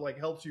people, it like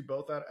helps you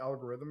both out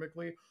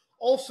algorithmically.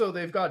 Also,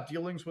 they've got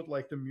dealings with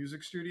like the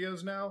music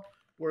studios now,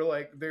 where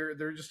like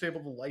they're just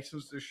able to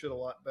license this shit a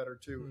lot better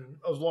too,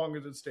 as long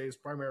as it stays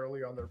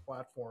primarily on their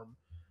platform.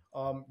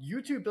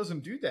 YouTube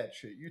doesn't do that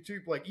shit.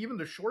 YouTube, like, even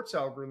the Shorts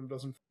algorithm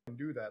doesn't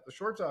do that. The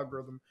Shorts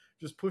algorithm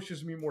just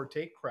pushes me more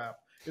take crap.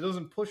 It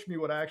doesn't push me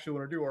what I actually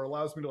want to do, or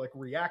allows me to like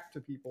react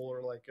to people,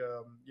 or like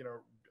you know,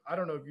 I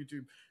don't know if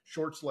YouTube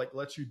Shorts like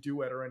lets you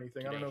duet or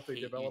anything. I don't know if they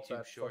developed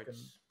that fucking.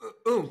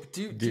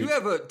 Do you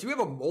have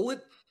a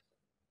mullet?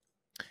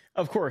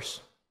 Of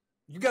course.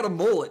 You got a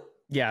mullet.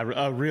 Yeah,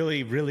 a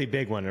really, really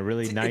big one, a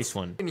really nice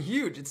one. And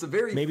huge. It's a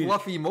very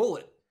fluffy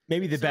mullet.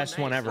 Maybe the best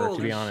one ever,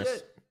 to be honest.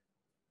 Shit.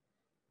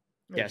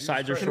 Yeah,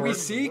 sides are short. Can we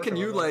see? Can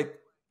you like?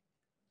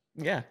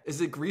 Yeah. Is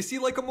it greasy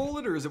like a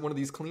mullet, or is it one of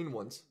these clean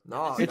ones?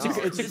 No, it's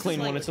a clean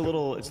one. It's a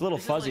little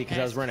fuzzy because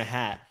I was wearing a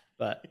hat.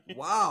 But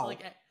wow,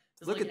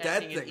 look at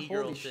that thing!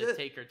 Holy shit!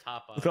 Take her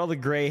top off. Look at all the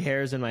gray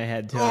hairs in my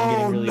head too. I'm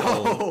getting really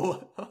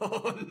old.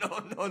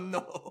 Oh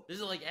no! This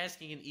is like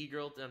asking an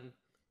e-girl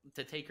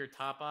to take her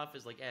top off.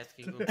 Is like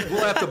asking.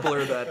 We'll have to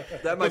blur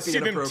that. That might be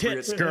inappropriate.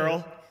 Tits,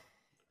 girl.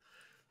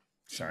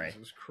 Sorry,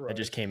 that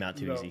just came out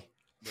too easy.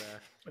 Yeah.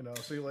 I know.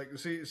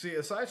 See,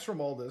 aside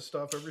from all this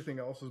stuff, everything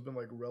else has been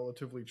like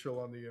relatively chill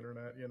on the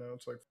internet. You know,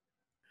 it's like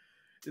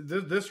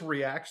this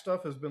React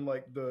stuff has been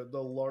like the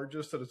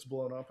largest that it's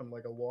blown up in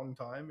like a long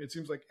time. It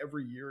seems like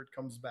every year it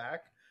comes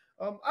back.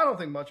 I don't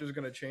think much is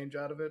going to change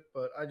out of it,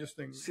 but I just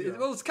think.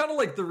 Well, it's kind of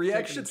like the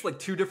React shit's like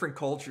two different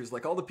cultures.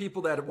 Like all the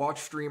people that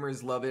watch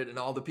streamers love it, and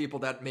all the people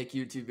that make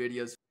YouTube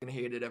videos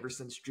hate it ever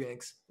since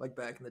Jinx, like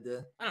back in the day.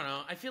 I don't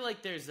know. I feel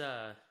like there is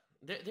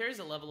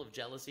a level of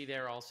jealousy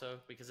there also,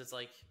 because it's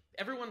like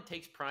everyone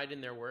takes pride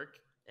in their work,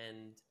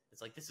 and it's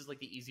like this is like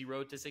the easy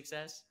road to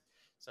success.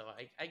 So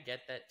I get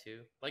that too.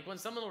 Like when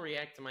someone will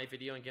react to my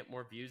video and get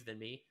more views than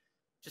me,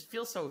 just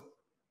feels so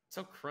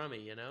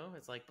crummy, you know?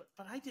 It's like,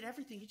 but I did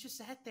everything. You just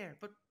sat there.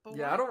 But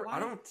yeah, why? I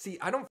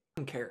don't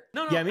fucking care.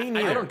 No, yeah, me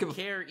neither. I don't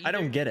care either. I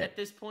don't get it at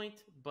this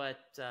point. But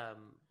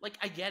like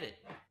I get it.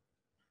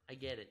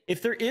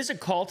 If there is a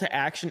call to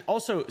action,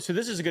 also, so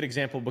this is a good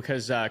example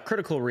because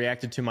Critical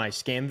reacted to my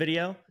scam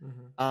video,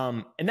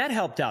 and that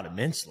helped out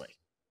immensely.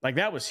 Like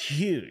that was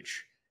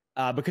huge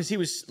because he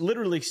was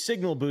literally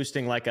signal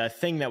boosting like a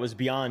thing that was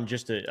beyond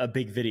just a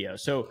big video.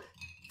 So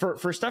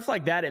for stuff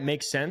like that, it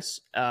makes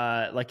sense.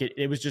 Like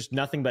it was just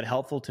nothing but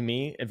helpful to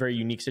me, a very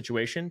unique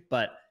situation.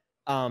 But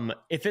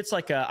if it's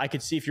like I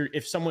could see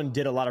if someone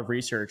did a lot of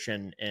research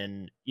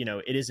and you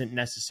know it isn't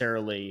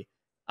necessarily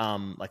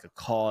like a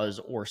cause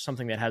or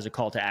something that has a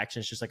call to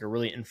action. It's just like a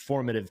really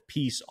informative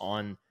piece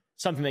on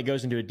something that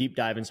goes into a deep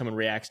dive and someone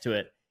reacts to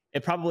it.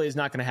 It probably is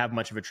not going to have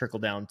much of a trickle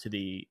down to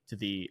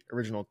the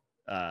original,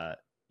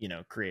 you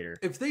know, creator.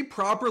 If they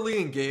properly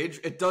engage,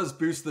 it does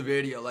boost the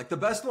video. Like the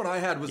best one I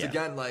had was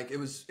again, like it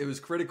was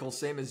Critical,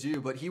 same as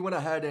you, but he went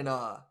ahead and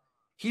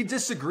he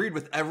disagreed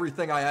with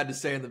everything I had to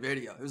say in the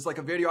video. It was like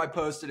a video I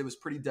posted. It was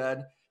pretty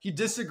dead. He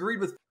disagreed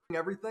with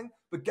everything,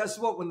 but guess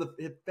what? When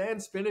the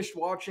fans finished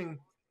watching,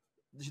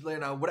 you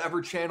know,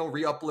 whatever channel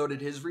re-uploaded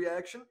his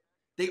reaction,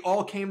 they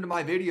all came to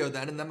my video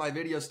then, and then my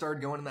video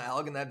started going in the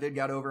alg, and that vid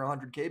got over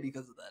 100K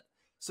because of that.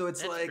 So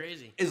it's like,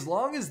 crazy. As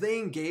long as they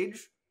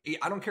engage,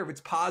 I don't care if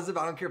it's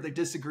positive, I don't care if they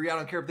disagree, I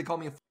don't care if they call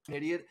me a fucking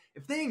idiot.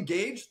 If they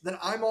engage, then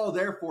I'm all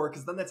there for it,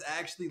 because then that's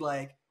actually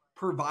like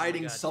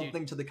providing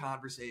something to the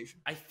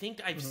conversation. I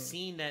think I've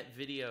seen that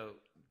video,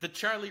 the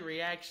Charlie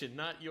reaction,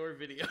 not your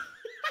video.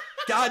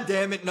 God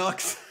damn it,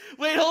 Nux.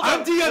 Wait, hold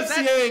on. I'm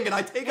DMCAing and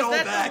I take it all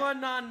back. Was that the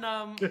one on,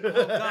 oh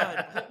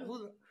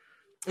God.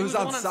 It was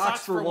on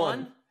Socks for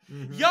One.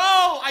 Yo,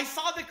 I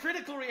saw the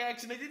Critical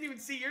reaction. I didn't even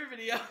see your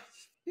video.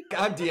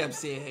 I'm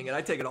DMCAing and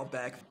I take it all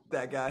back.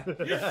 That guy.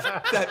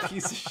 That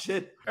piece of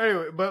shit.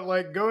 Anyway, but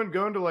like going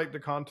to like the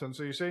content.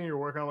 So you're saying you're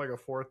working on like a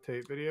fourth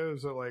Tate video.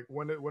 Is it like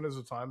when is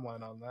the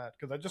timeline on that?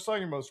 Because I just saw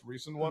your most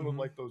recent one with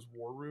like those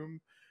War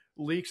Room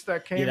leaks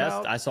that came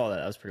out. I saw that.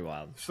 That was pretty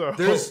wild. So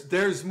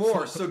there's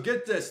more. So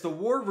get this. The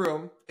War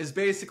Room is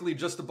basically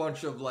just a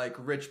bunch of like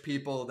rich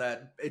people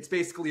that it's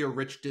basically a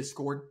rich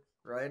Discord,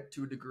 right?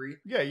 To a degree.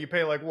 Yeah, you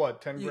pay like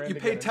what, 10 grand? You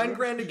pay 10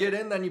 grand to get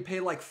in, then you pay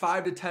like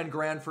 5 to 10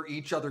 grand for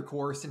each other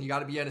course, and you got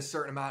to be in a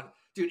certain amount.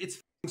 Dude,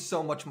 it's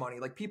so much money.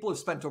 Like people have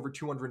spent over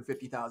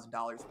 $250,000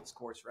 on this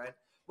course, right?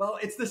 Well,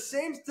 it's the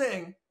same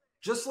thing.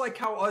 Just like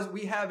how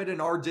we have it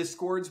in our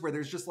Discords where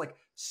there's just like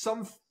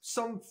some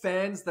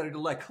fans that are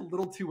like a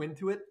little too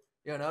into it.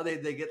 You know, they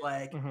get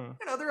like, you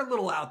know, they're a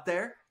little out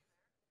there.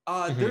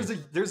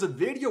 There's a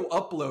video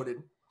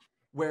uploaded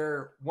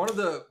where one of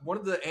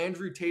the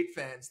Andrew Tate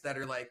fans that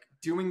are like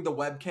doing the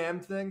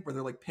webcam thing where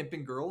they're like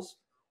pimping girls,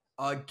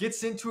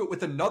 gets into it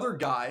with another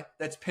guy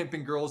that's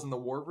pimping girls in the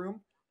War Room.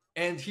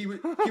 And he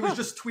was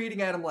just tweeting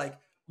at him like,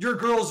 your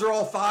girls are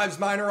all 5s,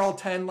 mine are all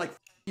 10, like,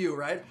 you,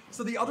 right?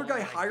 So the other guy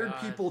hired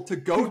people to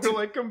go to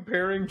like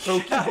comparing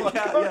Pokemon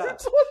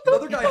cards. The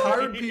other guy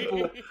hired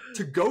people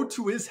to go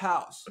to his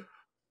house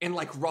and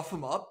like rough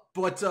him up,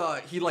 but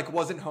he like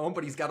wasn't home,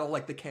 but he's got all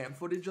like the cam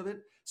footage of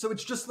it. So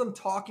it's just them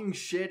talking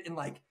shit and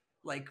like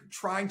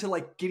trying to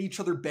like get each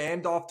other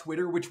banned off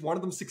Twitter, which one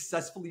of them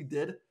successfully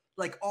did.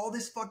 Like all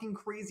this fucking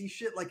crazy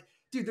shit. Like,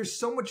 dude, there's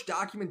so much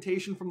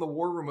documentation from the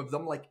war room of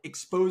them like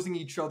exposing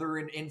each other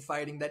and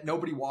infighting that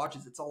nobody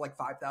watches. It's all like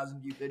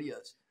 5,000 view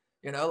videos,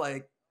 you know,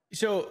 like.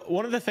 So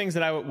one of the things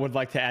that I would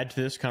like to add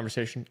to this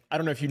conversation, I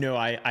don't know if you know,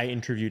 I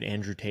interviewed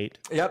Andrew Tate.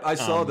 Yep, I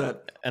saw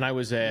that, and I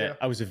was a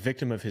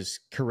victim of his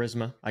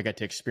charisma. I got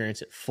to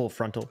experience it full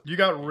frontal. You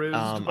got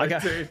rizzed by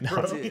Tate,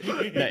 bro.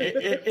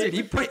 Dude,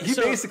 he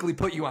basically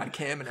put you on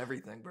cam and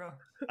everything, bro.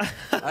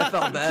 I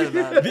felt bad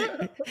about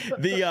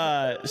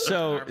it.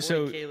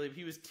 So Caleb,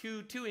 he was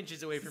two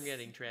inches away from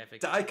getting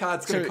traffic.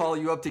 Dicot's gonna call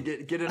you up to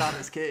get it on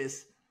his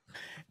case.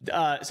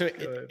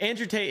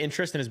 Andrew Tate and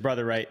Tristan, his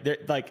brother, right?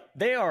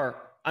 They are.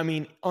 I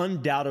mean,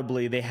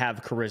 undoubtedly, they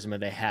have charisma.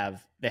 They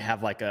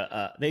have like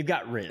they've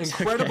got riz.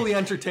 Incredibly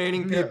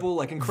entertaining people,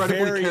 like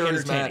incredibly very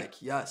charismatic.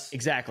 Yes,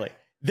 exactly.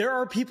 There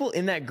are people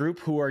in that group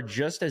who are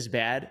just as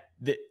bad.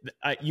 That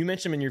you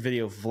mentioned him in your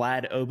video,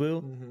 Vlad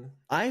Obu. Mm-hmm.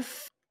 I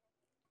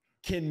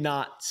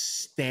cannot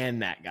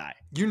stand that guy.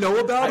 You know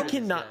about him? I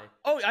cannot.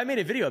 Oh, I made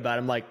a video about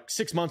him like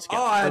 6 months ago.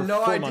 Oh, I had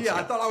no idea.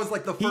 I thought I was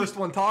like the first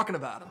one talking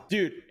about him.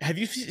 Dude, have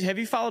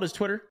you followed his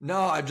Twitter?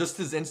 No, just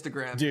his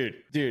Instagram. Dude,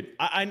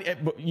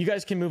 you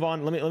guys can move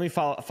on. Let me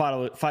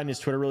find his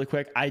Twitter really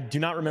quick. I do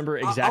not remember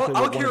exactly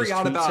I'll what one of his carry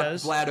on tweets about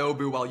says. Vlad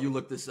Obu while you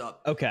look this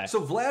up. Okay.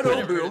 So Vlad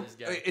Obu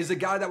is a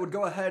guy that would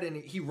go ahead and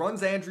he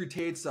runs Andrew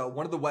Tate's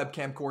one of the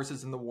webcam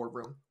courses in the war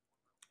room.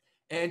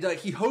 And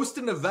he hosted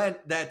an event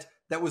that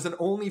was an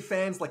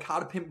OnlyFans, like How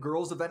to Pimp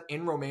Girls event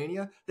in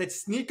Romania that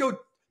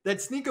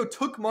Sneeko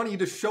took money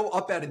to show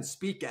up at and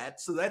speak at.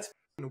 So that's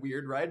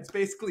weird, right? It's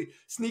basically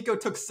Sneeko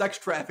took sex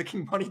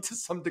trafficking money to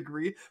some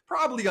degree,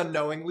 probably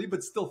unknowingly,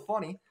 but still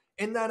funny.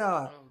 And then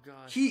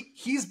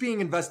he's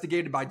being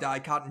investigated by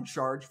Dicot in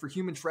charge for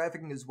human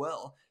trafficking as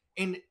well.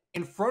 In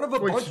front of a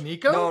bunch.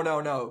 Sneeko?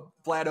 No,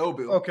 Vlad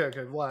Obu. Okay,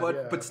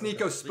 Vlad. But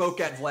Sneeko spoke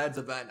at Vlad's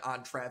event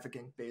on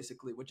trafficking,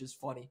 basically, which is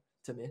funny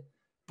to me.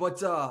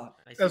 But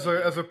as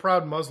a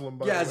proud Muslim,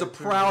 as a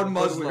proud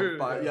Muslim,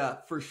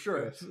 for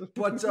sure. Yes.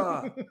 But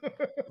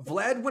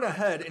Vlad went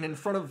ahead and in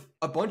front of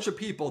a bunch of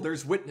people,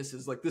 there's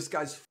witnesses. Like this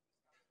guy's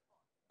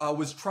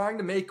was trying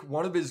to make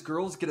one of his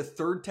girls get a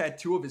third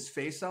tattoo of his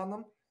face on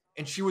them,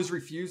 and she was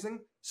refusing.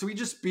 So he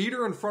just beat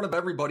her in front of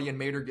everybody and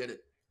made her get it.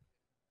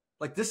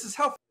 Like this is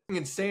how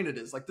insane it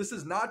is. Like this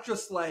is not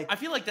just like I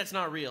feel like that's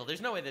not real.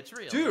 There's no way that's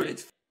real, dude.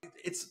 Right?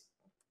 It's.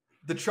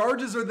 The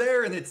charges are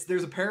there, and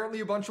there's apparently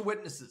a bunch of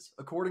witnesses,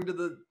 according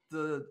to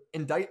the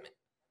indictment.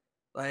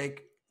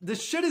 Like,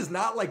 this shit is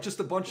not like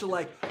just a bunch of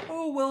like,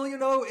 oh, well, you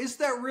know, is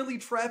that really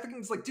trafficking?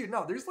 It's like, dude,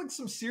 no, there's like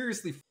some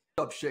seriously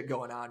up shit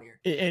going on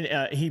here.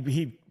 And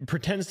he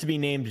pretends to be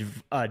named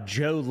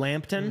Joe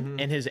Lampton,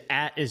 and his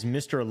 @ is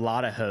Mr.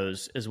 Lotta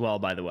Hose as well,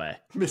 by the way.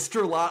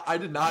 Mr. Lot, I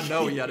did not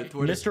know he had a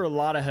Twitter. Mr.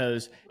 Lotta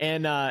Hose.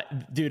 And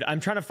dude, I'm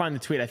trying to find the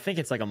tweet. I think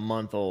it's like a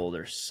month old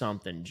or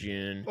something,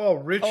 June.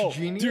 Oh,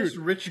 Genius, dude.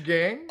 Rich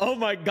Gang. Oh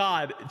my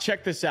God,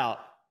 check this out.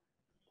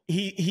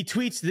 He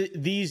tweets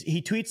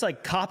he tweets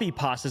like copy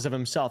pastas of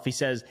himself. He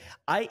says,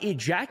 "I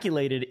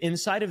ejaculated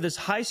inside of this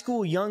high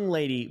school young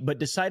lady, but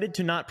decided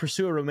to not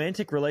pursue a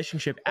romantic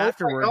relationship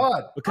afterward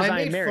because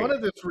I am married." I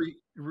made fun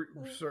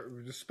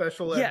of this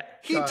special. Yeah,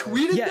 he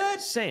tweeted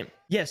that. Same.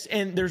 Yes,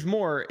 and there's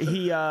more.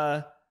 He's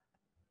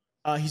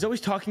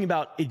always talking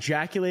about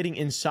ejaculating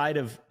inside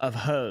of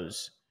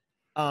hose.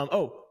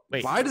 Oh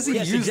wait, why does he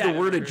use the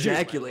word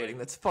ejaculating?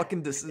 That's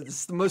fucking.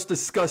 It's the most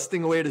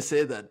disgusting way to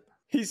say that.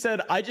 He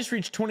said, "I just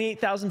reached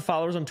 28,000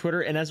 followers on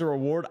Twitter, and as a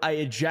reward, I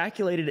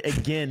ejaculated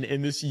again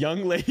in this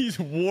young lady's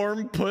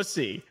warm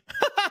pussy."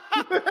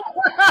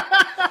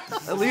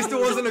 At least it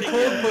wasn't a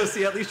cold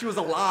pussy. At least she was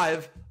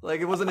alive.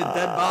 Like it wasn't a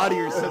dead body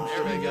or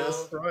something. I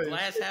guess.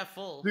 Glass half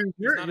full. Dude,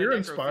 you're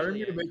inspiring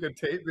me to make a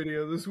Tate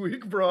video this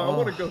week, bro. I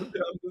want to go down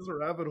this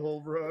rabbit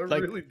hole, bro. I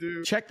really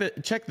do. Check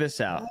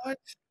this out. What?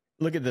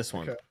 Look at this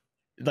one. Okay.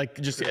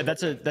 Like just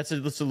that's a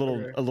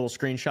little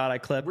screenshot I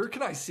clipped. Where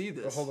can I see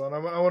this? Hold on,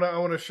 I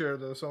want to share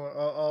this.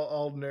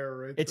 I'll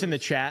narrate. It's in the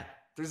chat.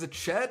 There's a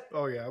chat.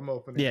 Oh yeah, I'm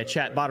opening. Yeah,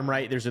 chat bottom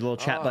right. There's a little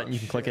chat button. You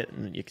can click it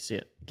and you can see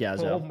it.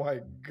 Gazzo. Oh my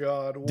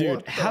God,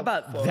 dude! How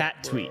about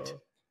that bro? Tweet?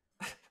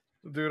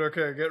 Dude,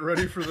 okay, get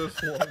ready for this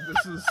one.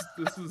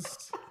 This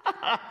is.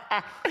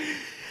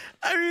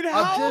 I mean,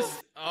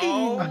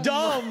 how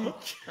dumb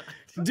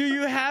do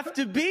you have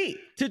to be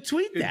to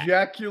tweet that?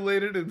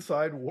 Ejaculated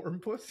inside warm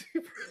pussy.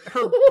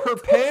 her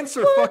pants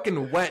are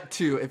fucking wet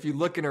too. If you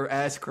look in her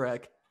ass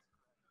crack.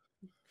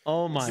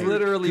 Oh my! It's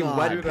literally God.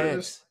 wet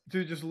pants.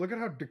 Dude, just look at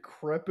how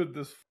decrepit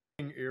this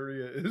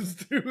area is,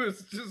 dude.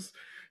 It's just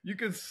you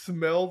can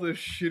smell this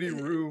shitty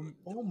room.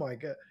 Oh my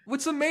God!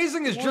 What's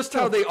amazing is just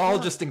how they all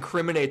just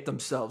incriminate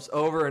themselves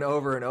over and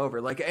over and over.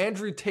 Like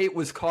Andrew Tate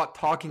was caught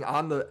talking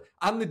on the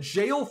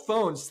jail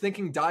phones,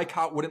 thinking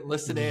Dicot wouldn't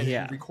listen in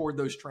and record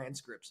those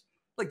transcripts.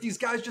 Like these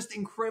guys just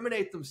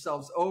incriminate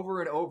themselves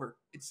over and over.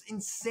 It's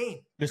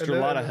insane. Mr.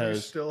 Lotta You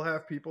Hose. still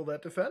have people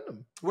that defend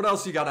him. What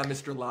else you got on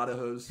Mr. Lotta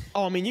Hose?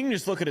 Oh, I mean, you can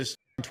just look at his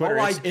Twitter.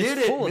 Oh, I It's get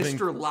it, full of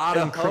Mr.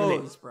 Lotta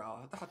Hose, bro.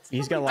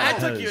 He's got a lot That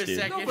of took hose, you a dude.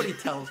 second. Nobody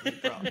tells me,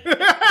 bro.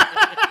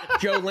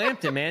 Joe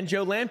Lampton, man,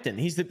 Joe Lampton.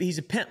 He's a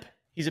pimp.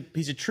 He's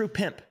a true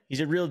pimp. He's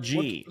a real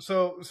G.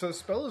 So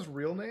spell his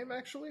real name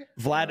actually.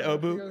 Vlad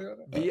Obu.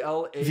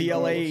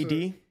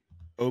 VLAD.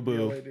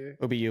 Obu.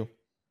 OBU.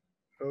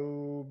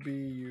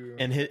 OBU.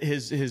 And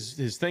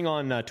his thing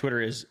on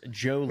Twitter is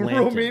Joe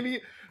Lampton.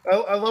 Romanian.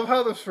 I love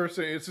how this first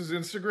thing. It's his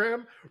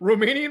Instagram.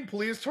 Romanian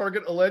police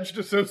target alleged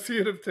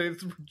associate of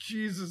Tate's.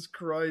 Jesus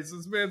Christ,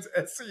 this man's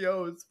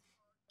SEO is,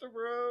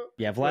 bro.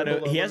 Yeah,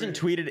 Vlad. He hasn't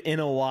tweeted in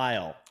a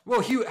while.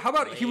 Well, how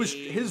about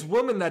his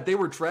woman that they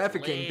were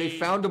trafficking? They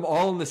found them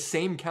all in the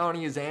same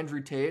county as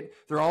Andrew Tate.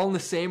 They're all in the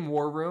same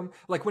war room.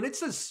 Like when it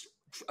says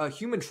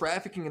human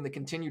trafficking in the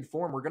continued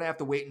form, we're gonna have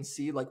to wait and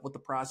see like what the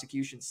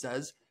prosecution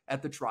says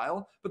at the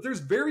trial. But there's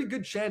very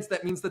good chance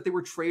that means that they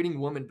were trading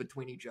women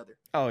between each other.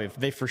 Oh, if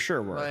they for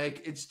sure were.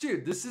 Like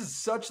dude, this is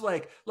such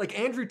like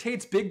Andrew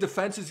Tate's big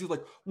defense is he's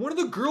like, one of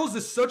the girls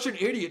is such an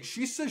idiot.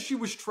 She says she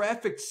was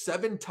trafficked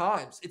 7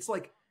 times. It's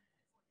like,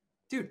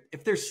 dude,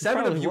 if there's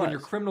 7 of you in your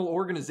criminal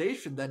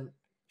organization, then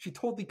she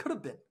totally could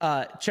have been.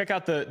 Check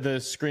out the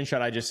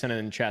screenshot I just sent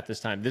in chat this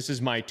time. This is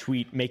my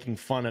tweet making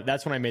fun of.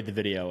 That's when I made the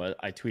video.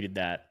 I tweeted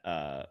that.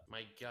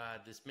 My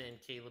God, this man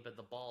Caleb had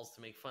the balls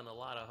to make fun of a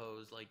lot of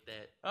hoes like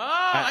that. Oh,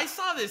 I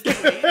saw this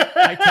tweet.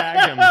 I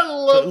tagged him. I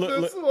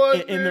love this one.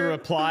 In the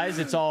replies,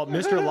 it's all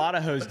Mr. Lotta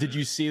Hose. Did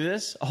you see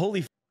this? Holy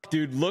f***,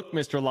 dude! Look,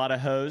 Mr. Lotta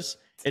Hose.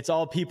 It's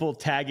all people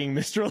tagging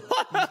Mr.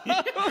 Lotta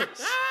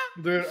Hose.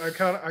 Dude, I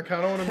kind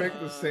of want to make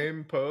the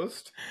same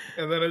post,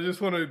 and then I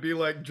just want to be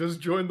like, just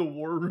join the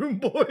war room,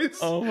 boys.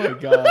 Oh my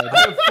God! I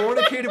have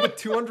fornicated with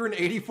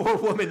 284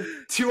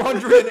 women,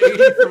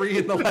 283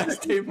 in the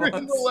last 8 months.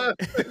 In the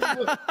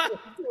last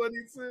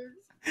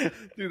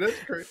 26. Dude, that's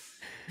crazy.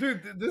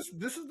 Dude, this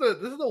is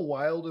the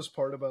wildest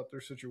part about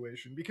their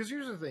situation, because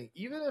here's the thing: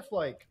 even if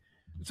like,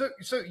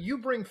 so you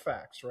bring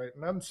facts, right?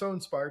 And I'm so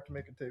inspired to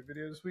make a tape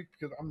video this week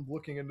because I'm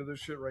looking into this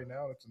shit right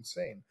now, and it's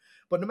insane.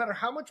 But no matter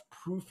how much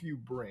proof you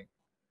bring,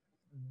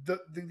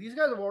 these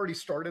guys have already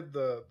started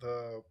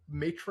the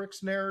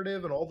Matrix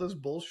narrative and all this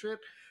bullshit.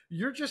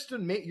 You're just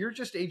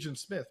Agent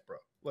Smith, bro.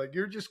 Like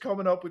you're just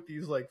coming up with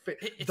these like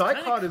it's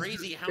kind of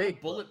crazy how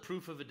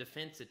bulletproof of a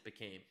defense it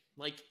became.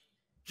 Like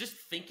just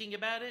thinking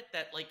about it,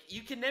 that like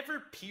you can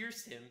never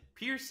pierce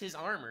his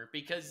armor,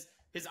 because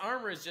his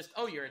armor is just,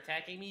 oh, you're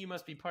attacking me, you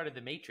must be part of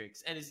the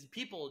Matrix. And his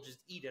people just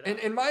eat it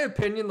up. In my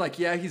opinion, like,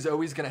 yeah, he's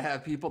always going to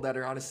have people that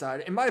are on his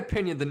side. In my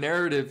opinion, the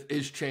narrative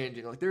is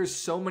changing. Like, there's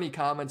so many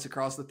comments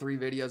across the 3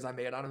 videos I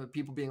made on him of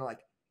people being like,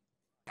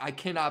 I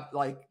cannot,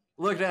 like,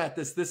 look at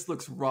this. This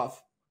looks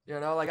rough. You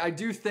know, like, I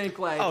do think,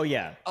 like, oh,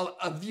 yeah,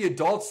 of the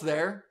adults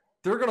there,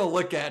 they're going to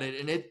look at it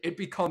and it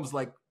becomes,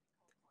 like,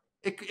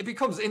 it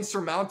becomes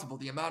insurmountable.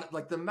 The amount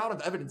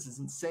of evidence is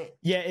insane.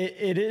 Yeah,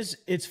 it is.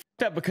 It's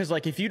fucked up because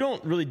like if you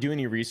don't really do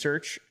any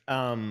research,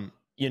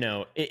 you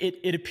know,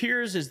 it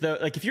appears as though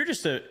like if you're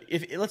just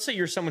let's say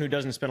you're someone who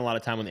doesn't spend a lot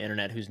of time on the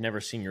internet, who's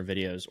never seen your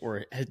videos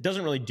or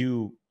doesn't really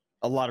do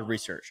a lot of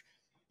research.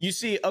 You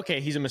see,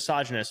 okay, he's a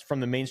misogynist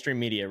from the mainstream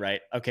media,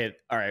 right? Okay,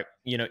 all right,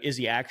 you know, is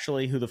he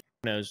actually? Who the f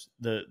knows?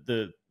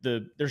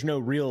 There's no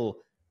real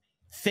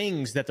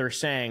things that they're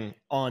saying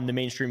on the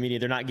mainstream media.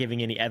 They're not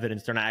giving any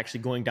evidence. They're not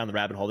actually going down the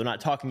rabbit hole. They're not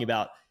talking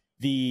about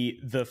the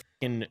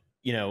fucking,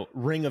 you know,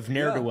 ring of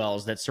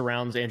ne'er-do-wells that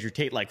surrounds Andrew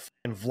Tate, like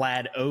fucking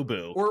Vlad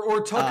Obu.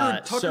 Or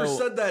Tucker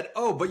said that,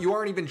 oh, but you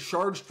aren't even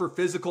charged for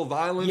physical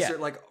violence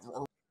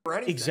or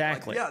anything.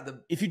 Exactly. Like, yeah,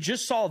 if you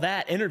just saw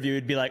that interview,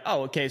 it'd be like,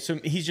 oh, okay, so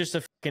he's just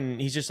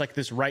like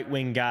this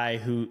right-wing guy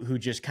who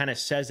just kind of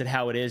says it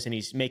how it is, and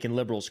he's making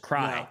liberals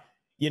cry. Yeah.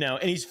 You know,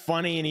 and he's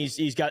funny, and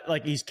he's got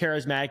like, he's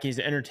charismatic, he's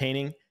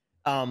entertaining.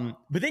 But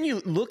then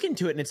you look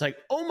into it and it's like,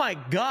 oh my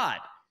God,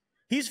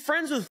 he's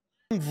friends with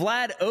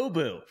Vlad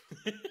Obu.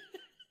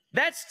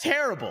 That's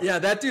terrible. Yeah,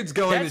 that dude's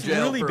going to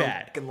jail really for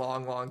bad. a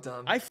long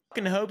time. I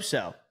fucking hope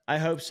so. I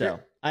hope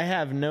so. I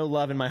have no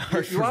love in my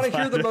heart. You want to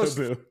hear the most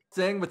Obu.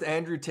 thing with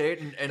Andrew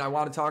Tate, and I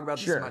want to talk about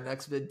this Sure. in my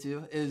next vid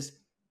too, is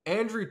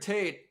Andrew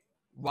Tate,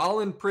 while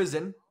in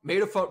prison,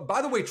 made a phone.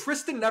 By the way,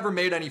 Tristan never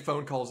made any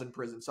phone calls in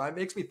prison, so it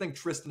makes me think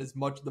Tristan is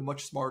the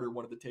much smarter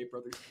one of the Tate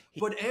brothers.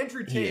 But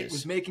Andrew Tate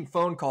was making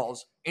phone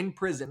calls in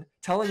prison,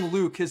 telling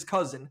Luke, his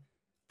cousin,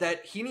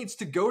 that he needs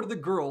to go to the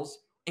girls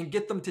and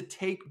get them to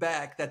take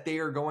back that they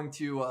are going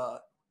to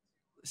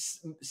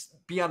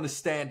be on the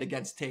stand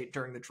against Tate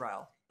during the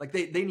trial. Like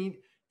they need.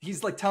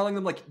 He's like telling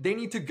them like they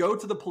need to go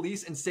to the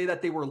police and say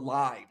that they were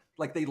lied,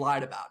 like they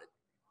lied about it.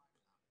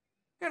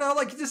 You know,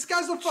 like this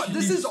guy's a fun.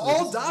 This is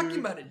all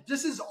documented.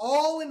 This is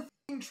all in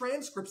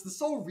transcripts. This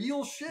is all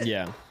real shit.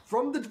 Yeah.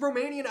 From the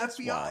Romanian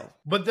FBI.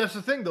 But that's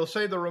the thing. They'll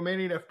say the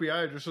Romanian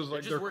FBI just is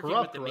like they're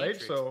corrupt, right?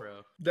 Matrix, so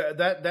bro.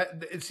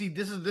 see,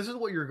 this is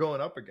what you're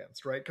going up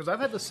against, right? Because I've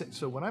had this.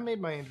 So when I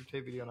made my Andrew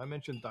Tate video and I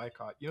mentioned Tate,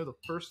 you know, the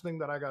first thing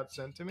that I got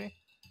sent to me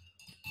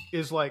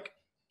is like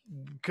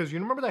because you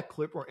remember that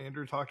clip where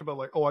Andrew talked about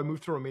like, oh, I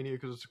moved to Romania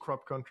because it's a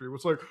corrupt country. It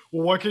was like,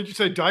 well, why can't you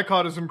say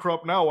Dicot isn't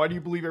corrupt now? Why do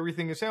you believe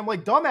everything is? I'm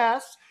like,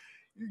 dumbass.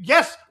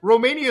 Yes,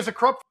 Romania is a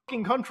corrupt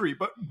fucking country,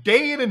 but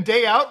day in and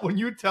day out, when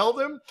you tell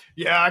them,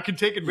 yeah, I can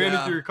take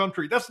advantage of your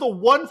country, that's the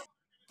one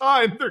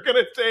time they're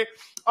gonna say,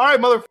 all right,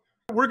 motherfucker,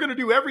 we're gonna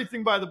do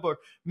everything by the book.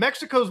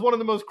 Mexico is one of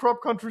the most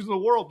corrupt countries in the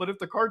world, but if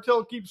the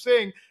cartel keeps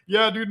saying,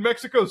 yeah, dude,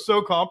 Mexico's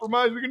so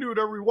compromised, we can do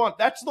whatever we want,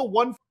 that's the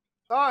one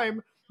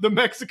time the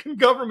Mexican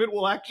government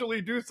will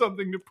actually do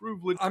something to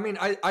prove legit. I mean,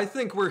 I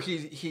think where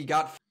he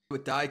got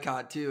with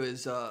Dicot too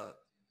is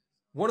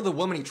one of the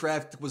women he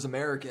trafficked was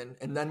American,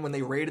 and then when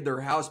they raided their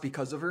house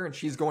because of her, and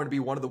she's going to be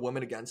one of the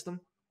women against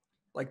him.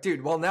 Like,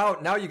 dude, well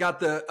now you got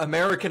the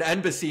American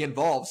embassy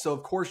involved, so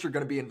of course you're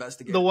going to be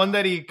investigated. The one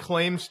that he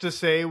claims to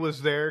say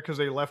was there because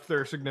they left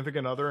their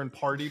significant other and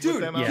partied with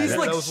them. He's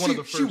like,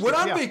 she went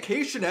on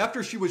vacation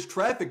after she was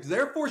trafficked,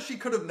 therefore she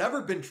could have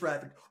never been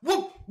trafficked.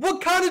 What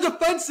kind of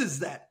defense is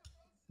that?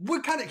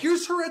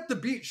 Here's her at the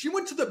beach. She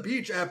went to the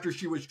beach after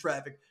she was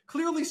trafficked.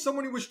 Clearly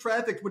someone who was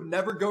trafficked would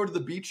never go to the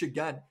beach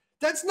again.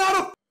 That's not a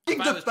fucking defense.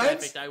 If I was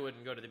trafficked, I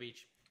wouldn't go to the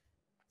beach.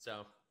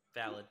 So,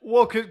 valid.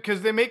 Well,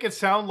 because they make it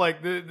sound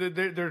like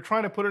they're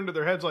trying to put into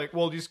their heads like,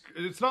 well,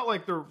 it's not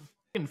like they're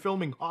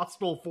filming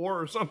Hostel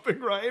 4 or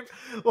something, right?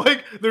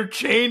 Like, they're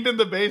chained in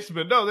the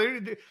basement. No,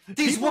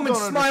 these women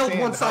smiled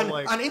once on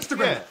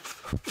Instagram.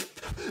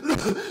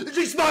 Yeah.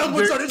 She smiled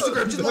once on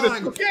Instagram. She's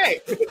lying. Okay.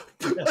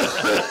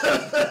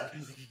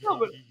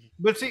 No,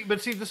 but see,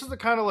 this is the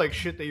kind of like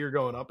shit that you're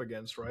going up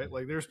against, right?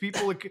 Like, there's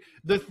people like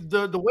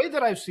the way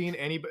that I've seen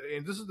anybody,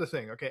 and this is the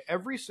thing, okay?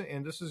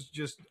 And this is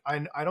just,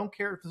 I don't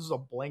care if this is a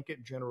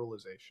blanket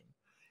generalization.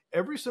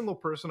 Every single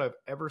person I've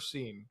ever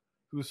seen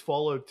who's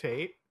followed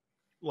Tate,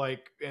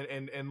 like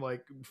and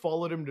like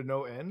followed him to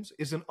no ends,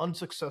 is an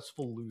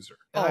unsuccessful loser.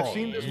 And I've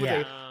seen this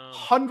with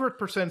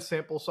 100%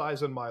 sample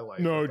size in my life.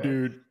 No,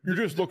 dude, you're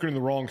just looking in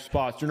the wrong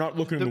spots. You're not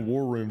looking in the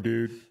war room,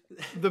 dude.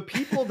 The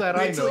people that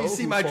I know, until you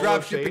see my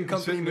dropshipping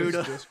company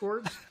Muda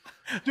Discords,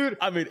 dude.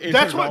 I mean,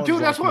 that's what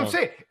I'm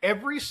saying.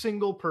 Every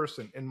single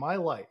person in my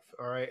life,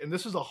 all right, and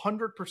this is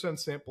 100%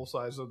 sample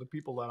size of the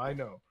people that I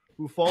know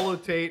who follow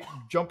Tate,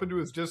 jump into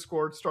his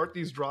Discord, start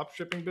these drop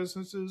shipping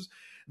businesses.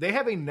 They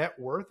have a net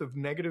worth of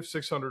negative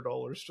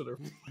 $600 to their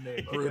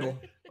name. Brutal.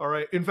 All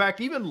right. In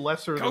fact, even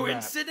lesser than that.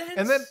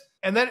 Coincidence?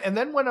 And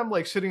then when I'm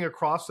like sitting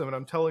across them and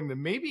I'm telling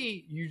them,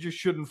 maybe you just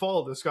shouldn't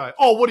follow this guy.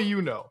 Oh, what do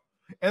you know?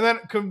 And then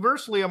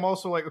conversely, I'm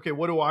also like, okay,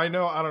 what do I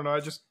know? I don't know.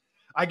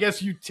 I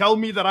guess you tell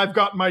me that I've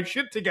got my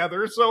shit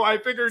together, so I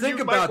figured you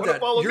might want to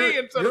follow me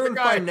instead of the guy. You're in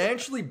a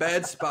financially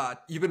bad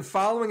spot. You've been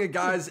following a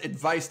guy's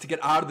advice to get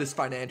out of this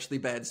financially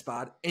bad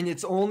spot, and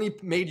it's only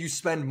made you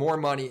spend more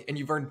money, and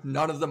you've earned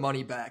none of the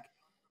money back.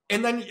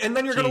 And then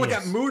you're going to look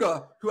at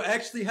Muda, who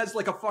actually has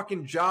like a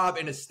fucking job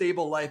and a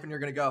stable life, and you're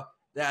going to go,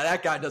 yeah,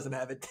 that guy doesn't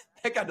have it.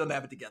 That guy doesn't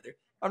have it together.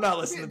 I'm not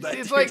listening to that.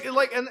 It's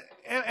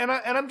and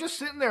I'm just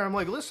sitting there. I'm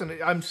like, listen,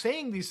 I'm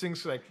saying these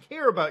things because I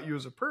care about you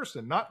as a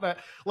person, not that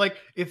like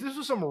if this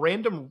was some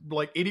random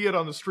like idiot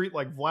on the street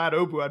like Vlad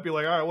Obu, I'd be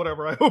like, all right,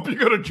 whatever. I hope you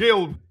go to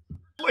jail.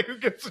 Like, who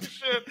gives a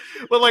shit?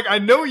 But like, I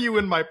know you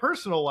in my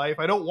personal life.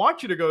 I don't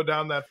want you to go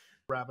down that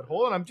rabbit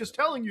hole, and I'm just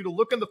telling you to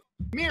look in the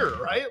mirror,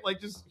 right? Like,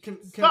 just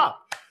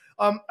stop.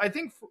 I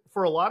think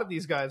for a lot of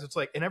these guys, it's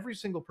like, and every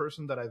single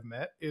person that I've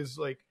met is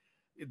like,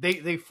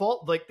 they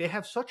fall, like they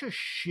have such a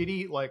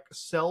shitty like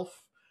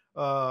self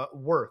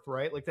worth,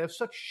 right? Like they have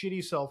such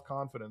shitty self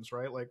confidence,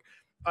 right? Like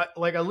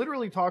I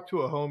literally talked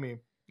to a homie,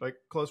 like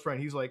close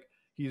friend. He's like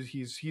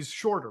he's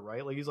shorter,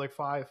 right? Like he's like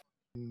 5'6"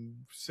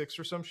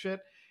 or some shit,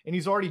 and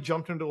he's already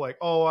jumped into like,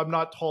 oh, I'm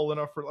not tall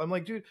enough for. I'm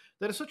like, dude,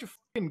 that is such a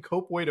fucking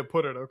cope way to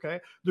put it.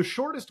 Okay, the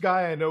shortest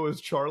guy I know is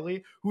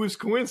Charlie, who is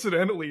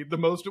coincidentally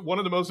one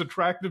of the most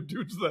attractive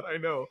dudes that I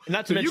know. And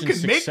not to mention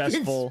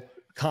successful.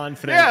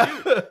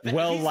 Confident,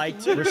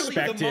 well-liked,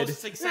 respected. The most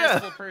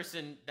successful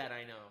person that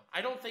I know. I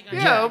don't think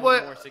I'm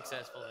more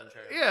successful than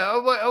Charlie. Yeah,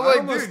 I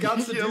almost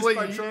got seduced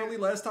by Charlie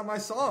last time I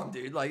saw him,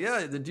 dude. Like,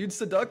 yeah, the dude's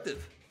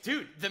seductive.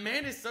 Dude, the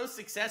man is so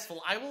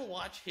successful. I will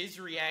watch his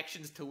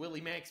reactions to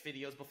WillyMax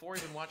videos before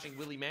even watching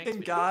WillyMax videos.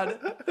 Thank God.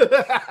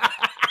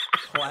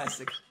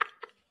 Classic.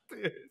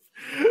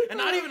 And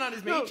not even on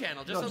his main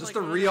channel, just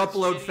a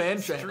re-upload fan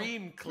channel.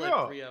 Stream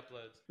clip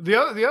re-uploads. The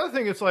other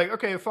thing, it's like,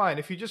 okay, fine.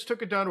 If you just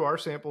took it down to our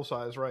sample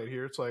size right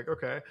here, it's like,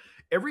 okay,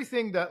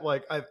 everything that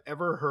like I've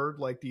ever heard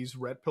like these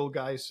red pill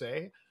guys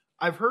say,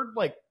 I've heard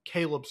like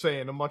Caleb say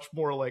in a much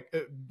more like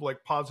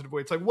positive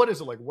way. It's like, what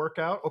is it, like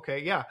workout?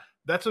 Okay, yeah,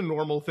 that's a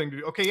normal thing to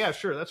do. Okay, yeah,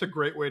 sure, that's a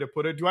great way to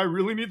put it. Do I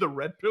really need the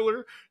red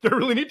pillar? Do I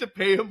really need to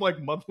pay him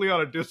like monthly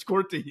on a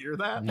Discord to hear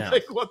that? No.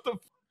 Like, what the?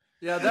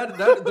 Yeah, that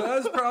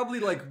is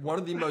probably like one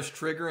of the most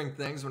triggering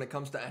things when it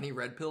comes to any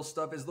red pill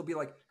stuff is they'll be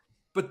like,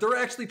 but they're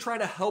actually trying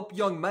to help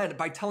young men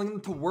by telling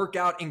them to work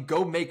out and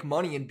go make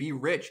money and be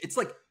rich. It's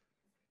like,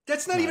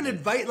 that's not even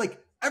advice. Like,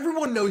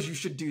 Everyone knows you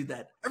should do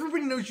that.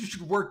 Everybody knows you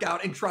should work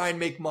out and try and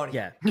make money.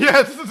 Yeah.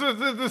 Yeah,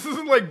 this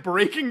isn't like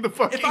breaking the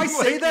fucking. If I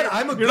say that,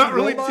 I'm a good not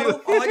role really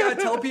model. All I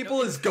gotta tell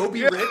people is go be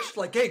Yeah. rich.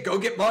 Like, hey, go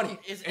get money,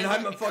 and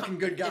I'm a fucking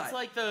good guy. It's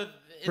like the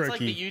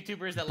Perky.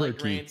 YouTubers that like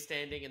Perky.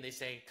 grandstanding and they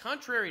say,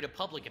 contrary to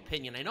public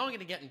opinion, I know I'm going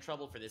to get in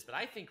trouble for this, but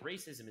I think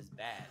racism is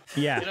bad.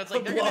 Yeah. You know, it's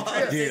like they're going to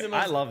try to say Dude, the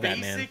most I love that,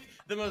 man.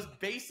 the most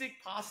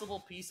basic possible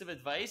piece of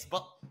advice,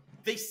 but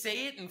they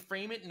say it and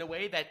frame it in a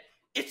way that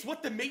it's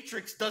what the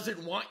Matrix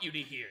doesn't want you to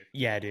hear.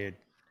 Yeah, dude.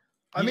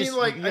 I You mean, just-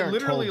 like, you I aren't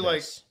literally, told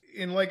like, this.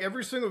 in like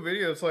every single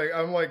video, it's like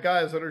I'm like,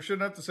 guys, I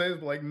shouldn't have to say this,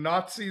 but like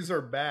Nazis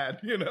are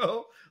bad, you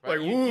know? Right?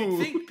 Like, You'd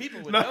woo. think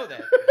people would No- know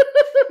that.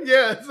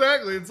 Yeah,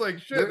 exactly. It's like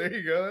shit. There- There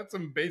you go. That's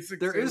some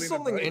basic. There is salient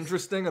something advice.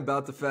 interesting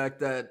about the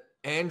fact that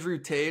Andrew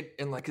Tate,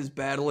 in like his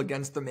battle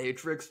against the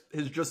Matrix,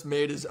 has just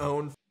made his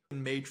own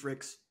f***ing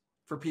Matrix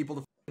for people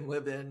to f***ing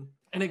live in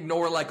and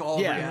ignore like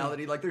all Yeah.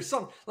 reality. Like there's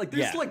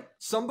like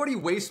somebody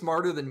way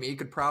smarter than me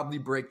could probably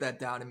break that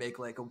down and make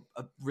like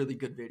a really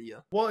good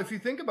video. Well, if you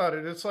think about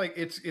it, it's like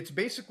it's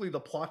basically the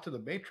plot to the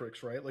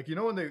Matrix, right? Like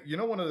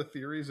one of the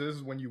theories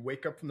is when you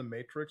wake up from the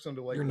Matrix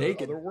into like You're the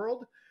naked. other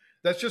world.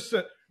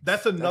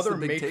 That's another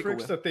the big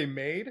Matrix takeaway. that they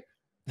made.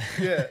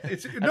 Yeah,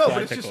 it's what no, I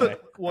but it's took just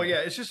away.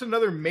 it's just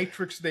another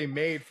Matrix they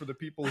made for the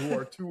people who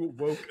are too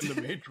woke in the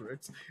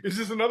Matrix. It's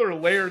just another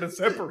layer to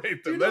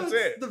separate them. You know That's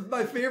what's it.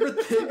 my favorite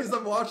thing is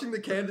I'm watching the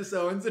Candace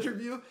Owens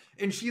interview,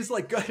 and she's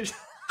like,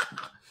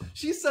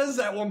 she says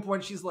at one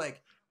point, she's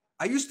like,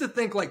 I used to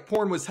think like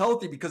porn was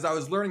healthy because I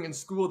was learning in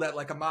school that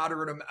like a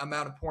moderate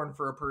amount of porn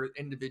for a per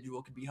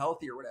individual could be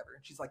healthy or whatever.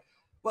 And she's like,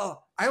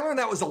 well, I learned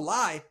that was a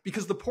lie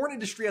because the porn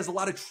industry has a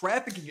lot of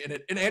trafficking in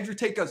it. And Andrew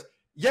Tate goes,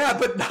 yeah,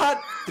 but not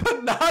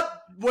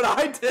what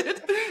I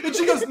did. And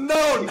she goes,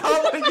 no, not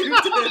what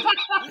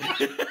you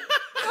did.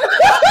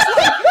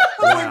 I'm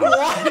like,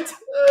 what?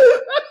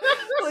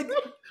 Like,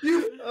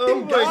 you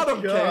Oh my got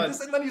him, God. Candace.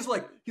 And then he's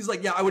like,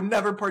 yeah, I would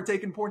never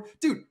partake in porn.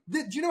 Dude,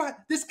 do you know what?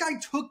 This guy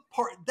took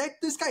part,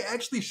 this guy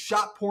actually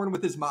shot porn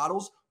with his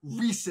models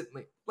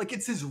recently. Like,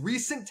 it's his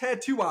recent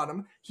tattoo on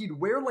him. He'd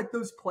wear, like,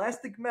 those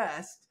plastic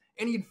masks,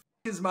 and he'd f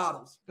his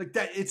models. Like,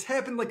 that, it's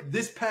happened, like,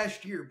 this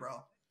past year,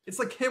 bro. It's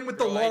like him with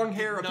the Bro, I long did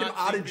hair of not him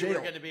out of think we were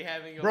jail. gonna be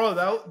having a Bro,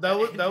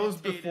 that was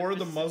Tate before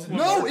the episode. Muslim.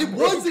 No, March. it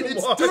wasn't.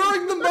 It's What?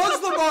 during the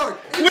Muslim March.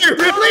 It's Wait, during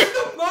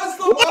really? the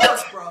Muslim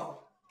March, bro.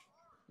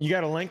 You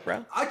got a link,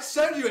 bro? I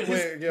send you it.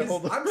 Wait, yeah,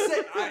 hold on. I'm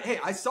saying, hey,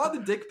 I saw the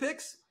dick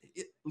pics.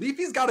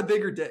 Leafy's got a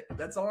bigger dick.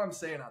 That's all I'm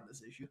saying on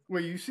this issue.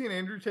 Wait, you seen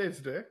Andrew Tate's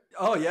dick?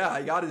 Oh yeah,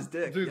 I got his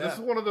dick. Dude, yeah. this is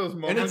one of those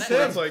moments it's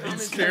where him. it's like you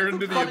stare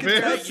into the Fucking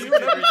abyss. tattoo.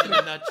 YouTubers in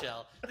a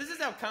nutshell. This is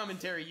how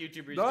commentary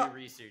YouTubers No. do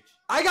research.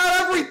 I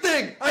got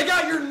everything. I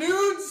got your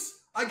nudes.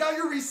 I got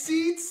your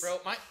receipts.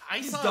 Bro, I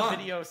He's saw done. a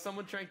video of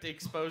someone trying to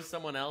expose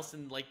someone else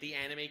in like the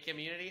anime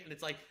community, and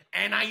it's like,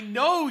 and I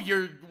know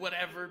you're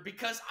whatever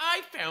because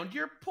I found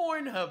your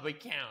Pornhub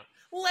account.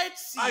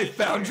 Let's see. I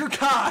found here." your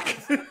cock.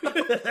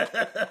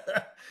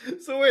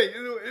 So wait,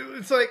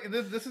 it's like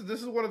this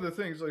is one of the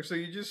things. Like, so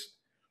you just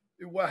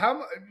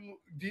how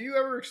do you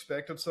ever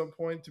expect at some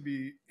point to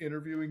be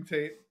interviewing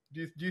Tate?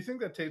 Do you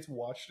think that Tate's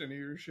watched any of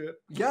your shit?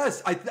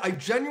 Yes, I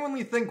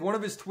genuinely think one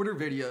of his Twitter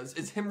videos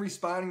is him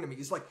responding to me.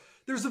 He's like,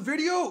 there's a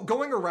video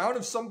going around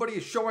of somebody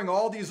showing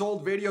all these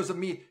old videos of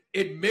me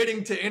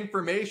admitting to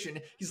information.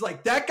 He's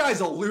like, that guy's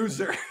a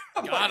loser.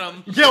 I'm like, Got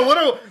him. Yeah, what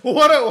a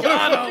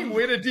Got fucking him.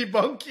 way to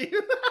debunk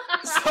you.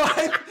 So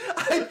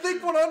I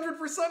think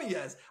 100% he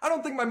has. I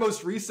don't think my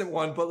most recent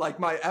one, but like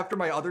after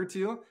my other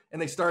two,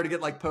 and they started to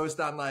get like post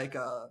on like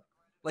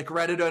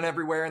Reddit and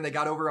everywhere, and they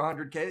got over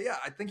 100K. Yeah,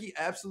 I think he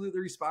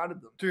absolutely responded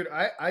to them. Dude,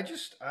 I'm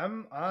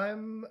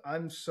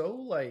so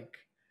like,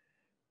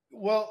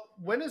 well,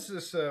 when is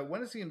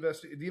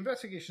the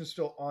investigation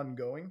still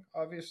ongoing,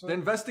 obviously? The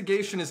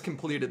investigation is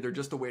completed. They're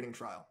just awaiting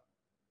trial.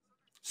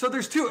 So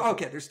there's two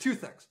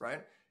things,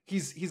 right?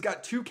 He's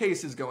got two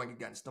cases going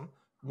against him.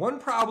 One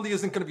probably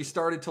isn't going to be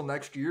started till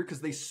next year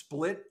because they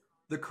split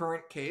the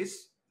current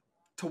case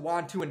to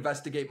want to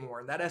investigate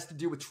more. And that has to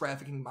do with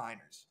trafficking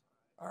minors.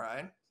 All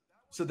right.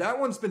 So that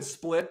one's been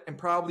split and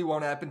probably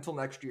won't happen till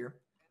next year.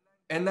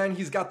 And then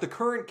he's got the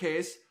current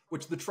case,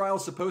 which the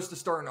trial's supposed to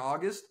start in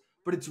August,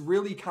 but it's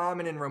really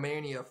common in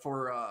Romania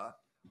for,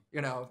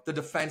 the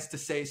defense to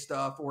say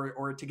stuff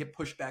or to get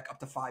pushed back up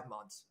to 5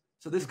 months.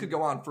 So this could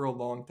go on for a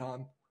long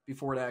time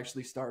before it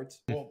actually starts.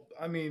 Well,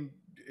 I mean,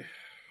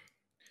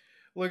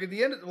 look, at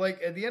the end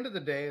of the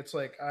day, it's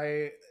like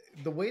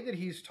the way that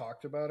he's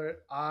talked about it,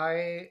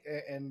 I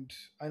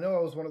know I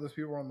was one of those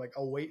people where I'm like,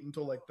 I'll wait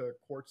until like the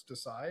courts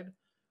decide.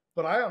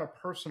 But I, on a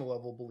personal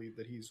level, believe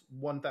that he's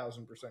 1,000%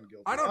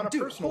 guilty. On a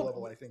personal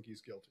level, I think he's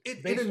guilty.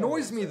 It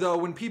annoys me though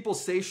when people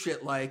say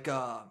shit like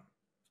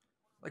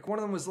one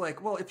of them was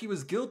like, well, if he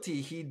was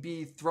guilty, he'd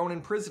be thrown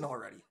in prison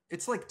already.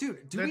 It's like,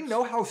 dude, do we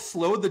know how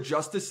slow the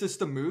justice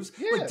system moves?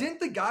 Yeah. Like, didn't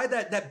the guy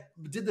that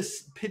did the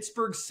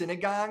Pittsburgh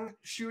synagogue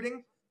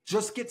shooting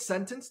just get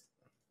sentenced?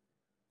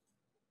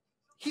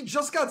 He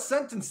just got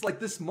sentenced like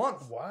this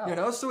month. Wow. You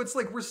know, so it's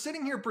like we're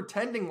sitting here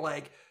pretending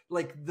like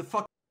the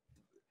fuck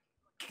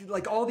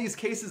like all these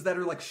cases that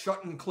are like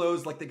shut and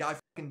closed, like the guy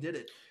fucking did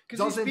it.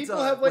 Because these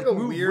people have like a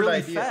move weird really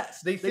idea.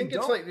 fast. They think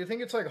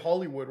it's like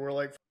Hollywood, where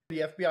like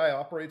the FBI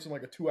operates in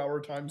like a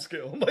 2-hour time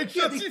scale. Like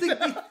yeah,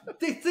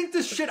 they think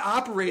this shit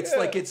operates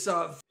like it's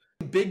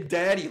Big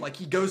Daddy. Like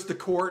he goes to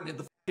court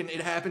and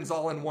it happens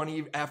all in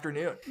one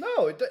afternoon.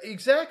 No,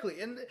 exactly.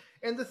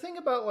 And the thing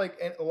about like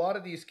a lot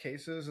of these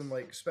cases and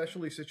like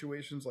especially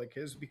situations like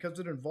his, because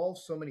it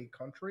involves so many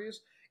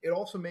countries, it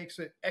also makes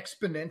it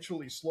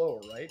exponentially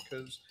slower, right?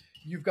 Because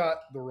you've got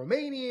the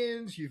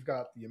Romanians, you've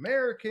got the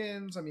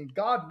Americans. I mean,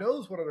 God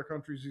knows what other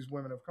countries these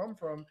women have come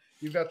from.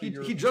 You've got the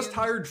he just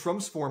hired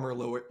Trump's former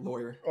lawyer.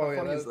 Oh, How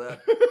funny is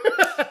that?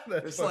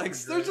 It's like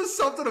great. there's just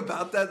something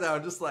about that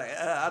I'm just like,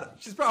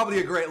 she's probably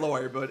a great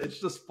lawyer, but it's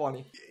just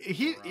funny.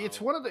 It's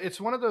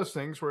one of those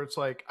things where it's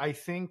like, I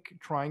think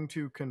trying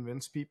to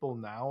convince people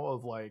now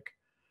of like,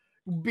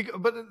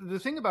 but the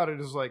thing about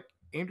it is like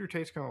Andrew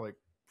Tate's kind of like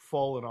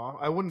fallen off.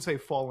 I wouldn't say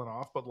fallen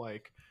off, but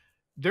like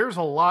there's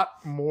a lot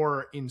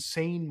more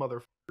insane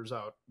motherfuckers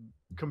out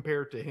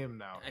compared to him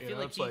now. I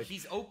feel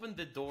he's opened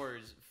the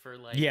doors for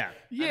like an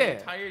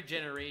entire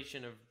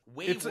generation of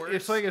way worse.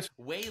 It's like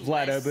way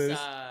Vlad less.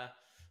 Obus.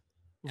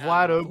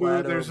 Vlad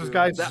Obu. There's this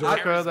guy That-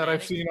 Zerka that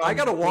I've seen. I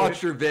gotta watch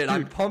Twitch. your vid.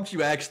 I'm pumped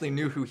you actually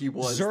knew who he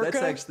was. Zerka? That's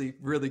actually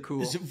really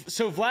cool.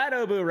 So Vlad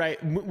Obu, right?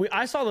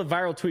 I saw the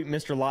viral tweet,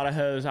 Mr. Lotta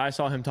Hose. I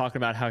saw him talking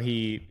about how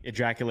he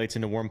ejaculates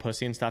into warm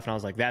pussy and stuff, and I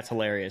was like, that's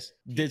hilarious.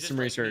 Did just some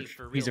like me, research.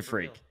 for real, He's a for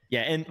freak. real.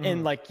 Yeah,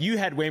 and like you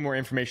had way more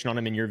information on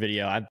him in your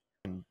video.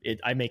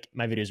 I make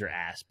my videos are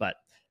ass, but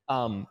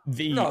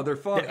No, they're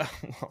fun. well,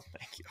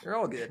 thank you. They're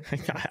all good.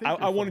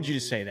 I wanted you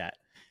to say that.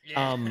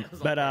 Yeah,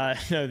 But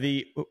no,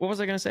 what was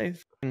I gonna say?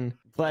 Vlad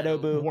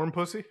Obu, Warm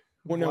pussy.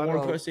 warm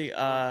Obu. pussy.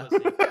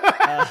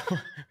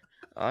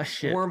 Oh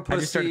shit! Warm I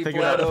just started pussy,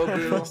 thinking about Vlad warm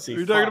Obu. pussy.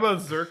 You're talking Fuck. about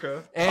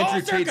Zerka.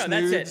 Andrew Zerka, Tate's that's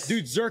nudes. it,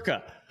 dude.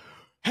 Zerka.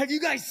 Have you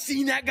guys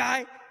seen that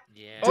guy?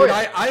 Yeah. Dude,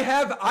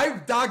 yeah.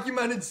 I've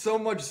documented so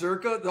much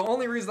Zerka. The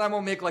only reason I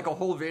won't make like a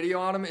whole video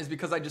on him is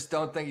because I just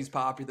don't think he's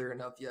popular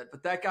enough yet.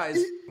 But that guy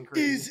is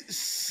crazy. Is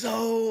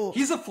so.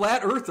 He's a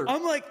flat earther.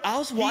 I'm like,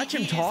 I'll watch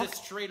him talk. He's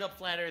a straight up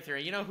flat earther.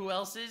 You know who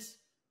else is?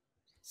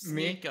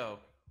 Me? Sneeko.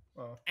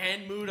 Oh.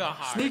 And Mudahar.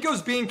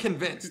 Sneeko's being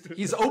convinced.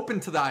 He's open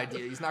to the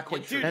idea. He's not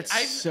quite sure. Dude,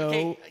 That's so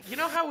okay, you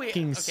know how we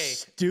fucking on our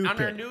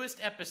stupid. newest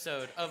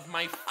episode of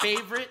my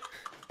favorite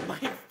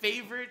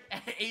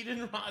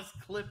Aiden Ross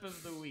clip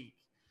of the week.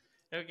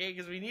 Okay,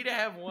 because we need to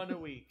have one a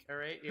week. All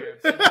right, here.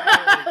 So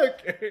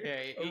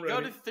Okay. you I'm go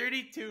ready. to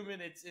 32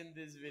 minutes in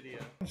this video.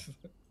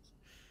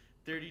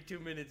 32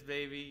 minutes,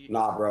 baby.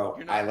 Nah, bro.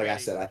 You're not Like I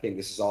ready. said, I think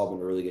this has all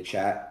been a really good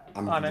chat.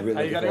 I'm Hi, man. really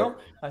How you looking gotta forward-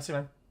 go? I see,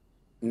 man.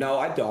 No,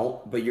 I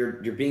don't. But you're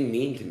being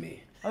mean to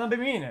me. I'm not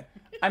being mean.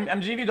 I'm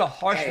giving you the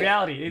harsh Hey,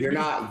 reality. You're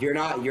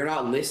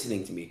not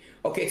listening to me.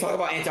 Okay, talk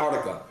about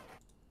Antarctica.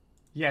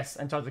 Yes,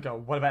 Antarctica.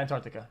 What about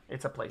Antarctica?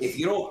 It's a place. If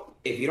you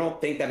don't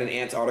think that in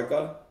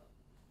Antarctica,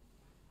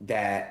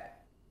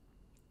 that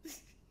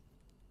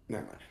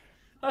never mind.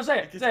 No, say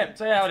it.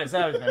 Say how it is. Say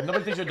how it is, man.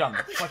 Nobody thinks you're dumb.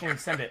 Fucking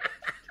send it.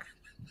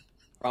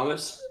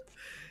 Promise.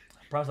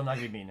 Promise I'm not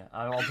gonna be mean.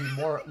 I'll be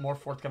more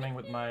forthcoming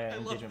with my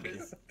engagement video.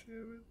 this.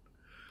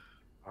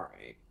 All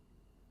right.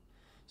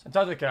 So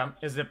Antarctica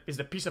is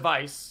the piece of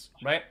ice,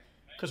 right?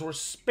 Because we're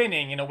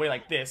spinning in a way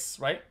like this,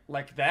 right?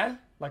 Like that.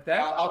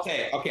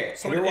 Okay. Have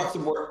you ever watched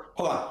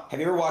Hold on. Have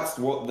you ever watched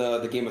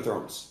the Game of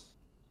Thrones?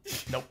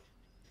 Nope.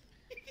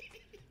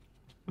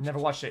 Never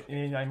watched it.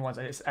 Not even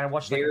once. I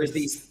watched like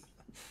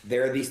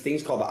There are these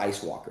things called the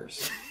Ice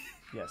Walkers.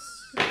 Yes.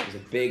 There's a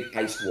big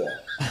ice wall.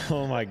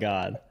 Oh my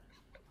god.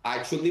 I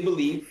truly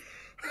believe,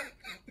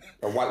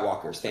 or White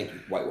Walkers, thank you,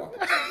 White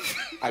Walkers.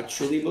 I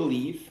truly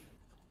believe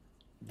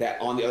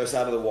that on the other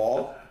side of the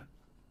wall,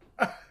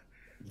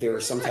 there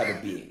is some type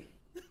of being.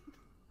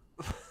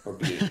 Or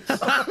beings.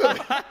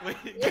 Wait,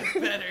 it gets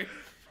better.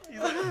 He's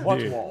like, What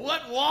Dude. wall?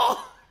 what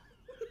wall?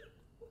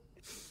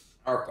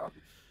 Arca.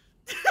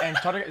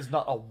 Antarctica is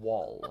not a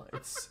wall.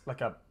 It's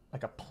like a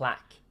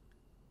plaque.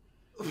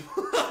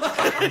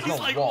 There's He's no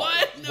like, wall.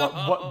 what?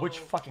 No. Which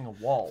fucking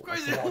wall? Of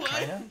course Like the it wall of was.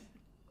 China?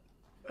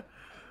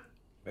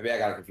 Maybe I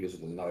got it confused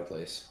with another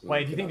place.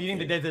 Wait, do you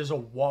think that there's a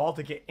wall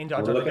to get into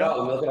Let me look it up.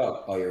 Antarctica? Let me look it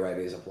up. Oh, you're right.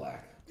 It is a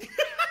plaque.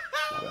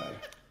 My bad.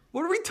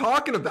 What are we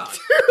talking about?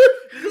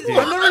 I've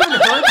never even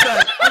heard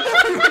that. I've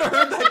never even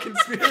heard that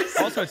conspiracy.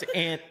 Also, it's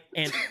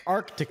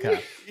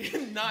Antarctica.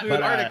 Not Dude,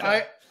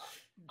 Antarctica.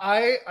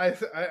 I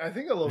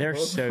think I love They're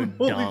both. so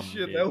Holy dumb,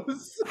 shit, dude. that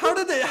was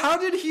How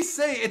did he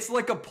say it's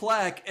like a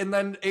plaque? And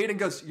then Aiden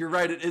goes, "You're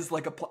right. It is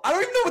like a plaque." I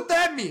don't even know what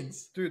that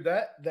means. dude.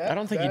 That I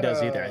don't think he that,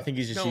 does either. I think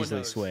he's just no one easily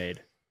knows.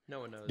 swayed. No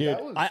one knows. Dude,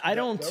 that was, I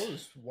don't. That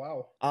was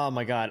wow. Oh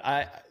my god.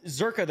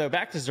 Zerka though.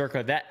 Back to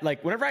Zerka. That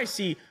like whenever I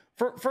see.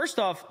 First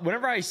off,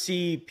 whenever I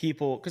see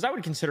people, because I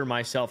would consider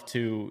myself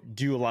to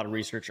do a lot of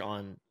research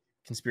on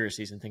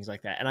conspiracies and things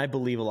like that, and I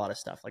believe a lot of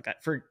stuff. Like,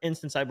 for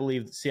instance, I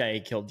believe the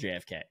CIA killed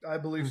JFK. I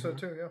believe so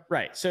too. Yeah.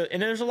 Right. So,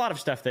 and there's a lot of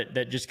stuff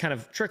that just kind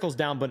of trickles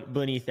down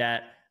beneath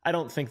that. I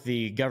don't think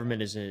the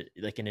government is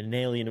like an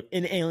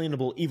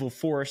inalienable evil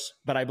force,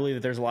 but I believe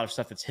that there's a lot of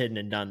stuff that's hidden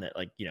and done that,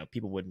 like, you know,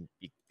 people wouldn't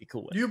be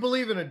cool with. You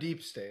believe in a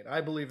deep state.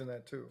 I believe in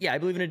that too. Yeah, I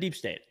believe in a deep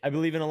state. I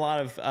believe in a lot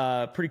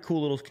of pretty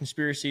cool little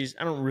conspiracies.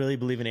 I don't really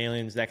believe in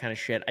aliens, that kind of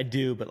shit. I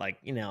do, but like,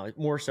 you know,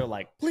 more so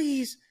like,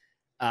 please.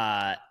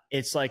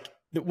 It's like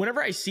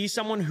whenever I see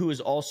someone who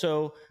is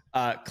also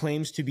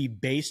claims to be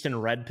based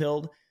and red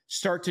pilled,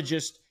 start to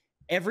just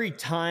every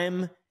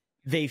time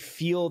they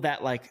feel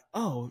that like,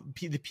 oh,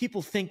 the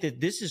people think that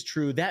this is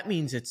true, that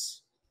means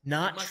it's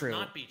not true.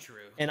 Not be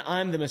true. And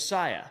I'm the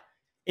Messiah.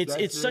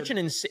 It's such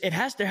an there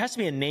has to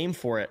be a name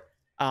for it.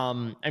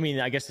 I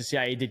mean, I guess the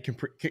CIA did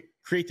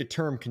create the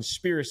term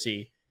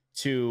conspiracy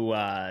to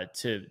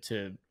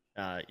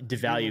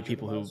devalue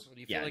people who do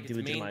you feel like it's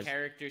main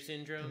character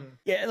syndrome?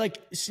 Yeah,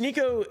 like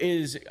Sneeko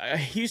is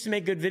he used to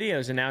make good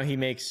videos, and now he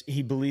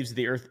believes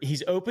the earth,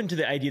 he's open to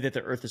the idea that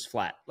the earth is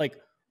flat. Like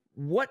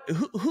what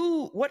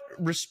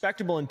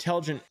respectable,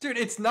 intelligent dude,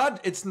 it's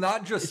not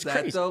just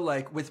that crazy. though.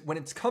 Like when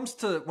it comes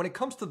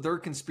to their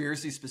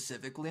conspiracy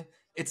specifically,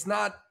 it's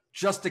not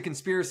just a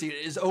conspiracy.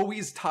 It is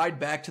always tied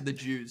back to the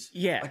Jews.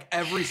 Yeah. Like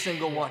every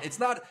single one. It's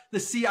not the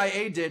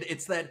CIA did,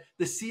 it's that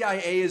the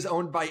CIA is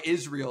owned by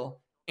Israel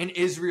and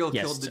Israel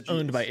killed the Jews.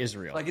 Owned by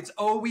Israel. Like it's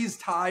always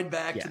tied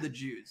back to the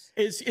Jews.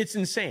 It's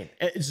insane.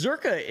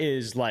 Zerka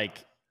is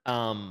like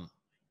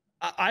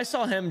I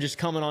saw him just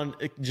coming on,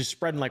 just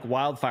spreading like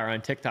wildfire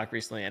on TikTok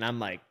recently, and I'm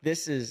like,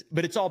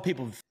 but it's all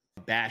people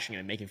bashing him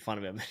and making fun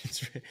of him.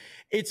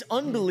 It's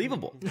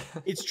unbelievable.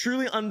 It's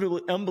truly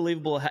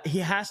unbelievable. He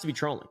has to be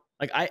trolling.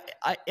 Like I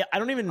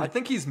don't even. I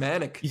think he's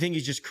manic. You think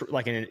he's just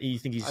like you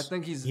think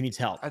he's? He needs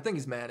help. I think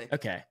he's manic.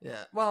 Okay.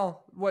 Yeah.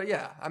 Well,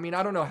 yeah. I mean,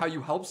 I don't know how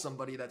you help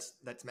somebody that's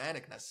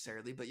manic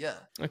necessarily, but yeah.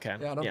 Okay.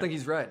 Yeah, I don't think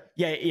he's right.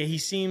 Yeah. He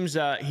seems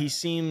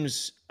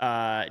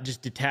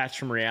just detached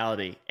from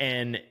reality,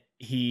 and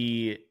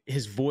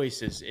his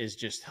voice is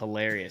just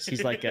hilarious.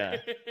 He's like I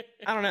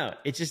don't know.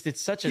 It's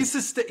such a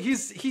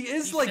he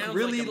is like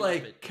really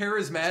like Muppet.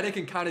 charismatic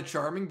and kind of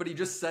charming, but he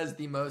just says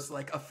the most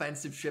like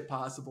offensive shit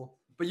possible.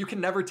 But you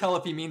can never tell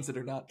if he means it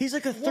or not. He's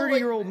like a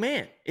 30-year-old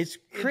man. It's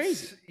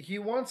crazy. He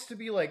wants to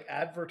be like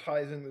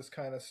advertising this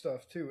kind of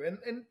stuff too.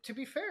 And to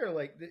be fair,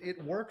 like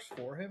it works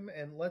for him.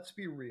 And let's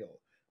be real.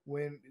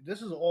 When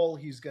this is all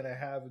he's going to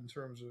have in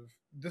terms of,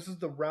 this is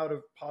the route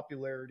of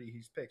popularity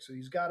he's picked. So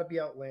he's got to be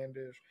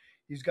outlandish.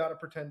 He's got to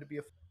pretend to be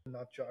a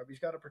nut job. He's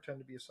got to pretend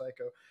to be a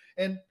psycho.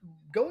 And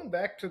going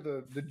back to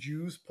the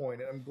Jews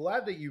point, I'm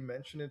glad that you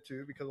mentioned it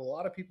too, because a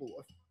lot of people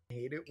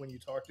hate it when you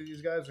talk to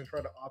these guys and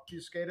try to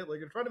obfuscate it,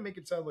 like, and try to make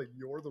it sound like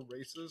you're the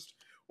racist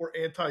or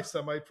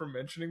anti-Semite for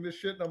mentioning this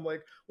shit. And I'm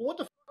like, well, what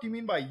the fuck do you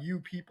mean by you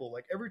people?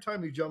 Like every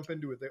time you jump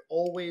into it, they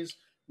always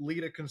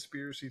lead a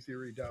conspiracy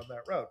theory down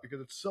that route,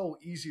 because it's so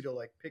easy to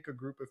like pick a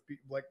group of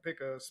people, like pick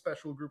a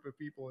special group of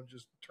people and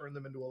just turn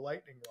them into a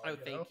lightning rod. Oh,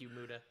 thank you,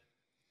 Muda.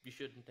 You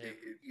shouldn't have.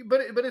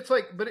 But it's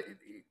like,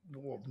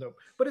 well, no.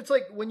 But it's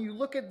like when you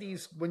look at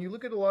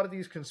a lot of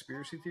these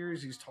conspiracy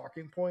theories, these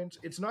talking points,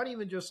 it's not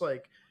even just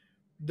like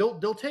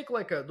they'll take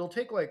like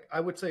I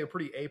would say a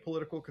pretty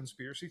apolitical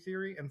conspiracy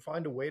theory and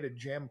find a way to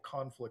jam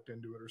conflict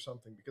into it or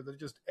something, because it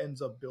just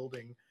ends up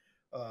building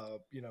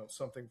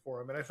something for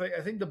them. And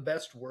I think the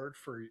best word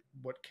for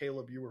what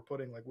Caleb you were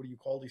putting, like, what do you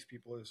call these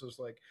people, is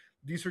like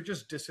these are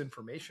just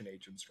disinformation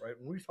agents, right?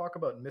 When we talk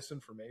about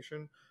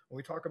misinformation, when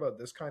we talk about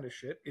this kind of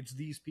shit, it's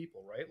these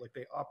people, right? Like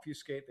they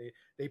obfuscate,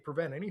 they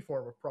prevent any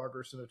form of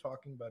progress into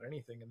talking about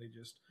anything, and they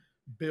just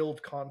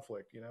build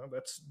conflict.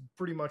 That's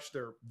pretty much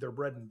their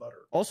bread and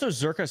butter. Also,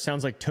 Zerka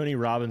sounds like Tony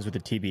Robbins with a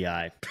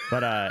TBI,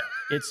 but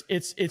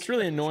it's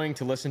really annoying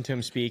to listen to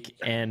him speak.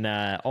 And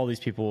all these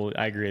people,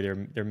 I agree,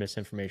 they're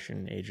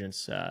misinformation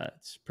agents.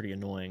 It's pretty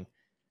annoying.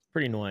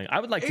 I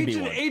would like to be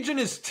one. Agent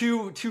is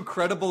too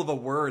credible of a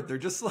word. They're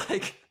just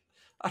like,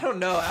 I don't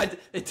know.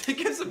 It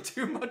gives them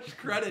too much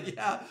credit.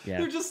 Yeah.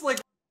 They're just like,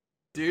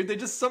 dude, they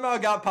just somehow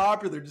got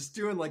popular, just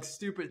doing like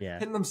stupid,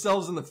 hitting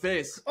themselves in the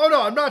face. Oh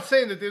no, I'm not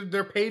saying that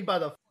they're paid by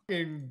the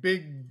fucking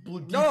big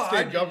deep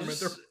state government.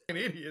 They're fucking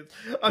idiots.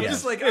 I'm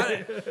just like,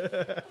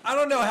 I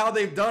don't know how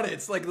they've done it.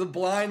 It's like the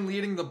blind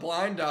leading the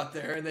blind out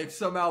there, and they've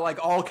somehow like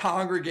all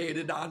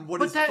congregated on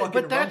what is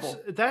fucking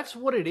Rumble. That's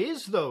what it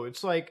is, though.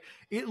 It's like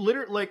it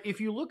literally, like if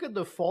you look at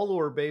the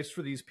follower base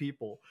for these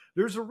people,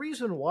 there's a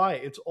reason why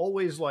it's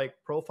always like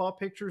profile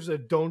pictures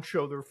that don't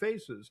show their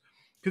faces.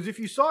 Because if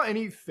you saw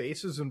any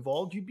faces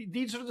involved,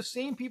 these are the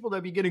same people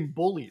that be getting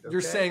bullied. Okay?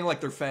 You're saying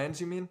like they're fans,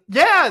 you mean?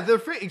 Yeah,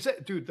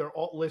 dude, they're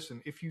all,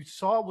 listen, if you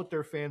saw what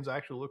their fans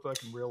actually look like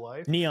in real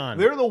life, Neon.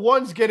 They're the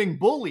ones getting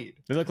bullied.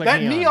 They look like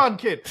that neon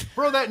kid.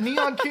 Bro, that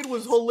neon kid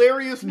was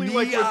hilariously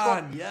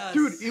neon, yes.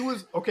 Dude, it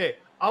was, okay,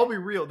 I'll be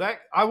real. That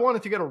I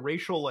wanted to get a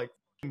racial like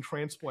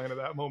transplant at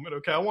that moment.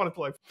 Okay, I wanted to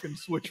like fucking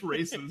switch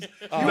races.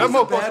 That was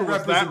a bad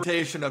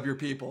representation of your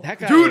people. That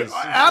guy dude, is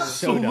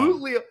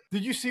absolutely. so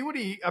did you see what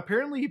he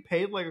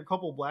paid like a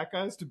couple black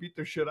guys to beat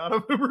the shit out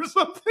of him or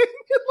something?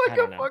 In like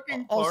a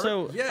fucking park.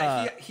 Also,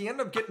 yeah, he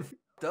ended up getting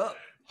fucked up.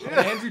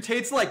 Yeah. Andrew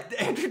Tate's like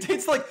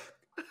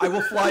I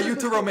will fly you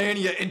to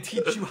Romania and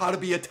teach you how to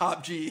be a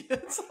top G.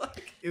 It's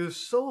like It was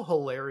so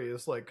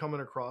hilarious, like coming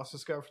across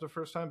this guy for the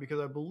first time, because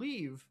I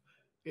believe,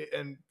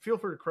 and feel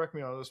free to correct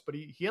me on this, but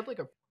he had like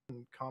a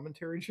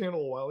commentary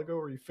channel a while ago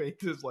where he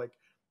faked his like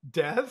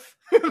death.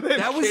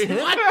 That was him?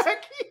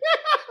 Back.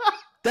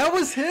 that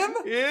was him?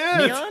 Yeah,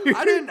 Neon?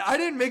 dude. I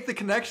didn't make the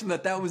connection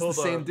that was Hold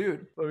the same on.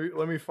 dude.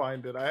 Let me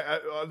find it.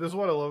 This is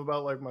what I love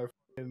about like my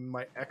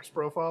X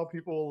profile.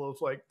 People will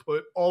like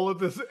put all of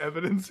this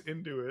evidence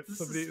into it. This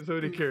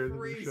Somebody is cares if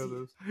we show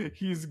crazy. this.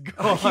 He's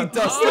gone. He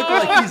does look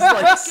like he's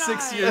like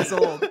 6 years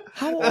old.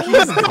 How old He's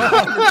is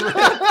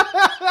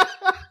gone.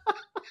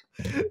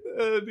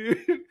 Dude.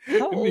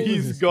 How old is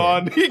He's this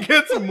gone. He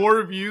gets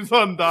more views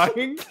on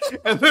dying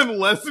and then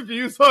less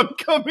views on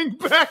coming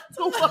back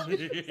to life.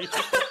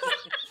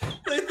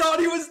 They thought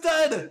he was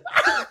dead.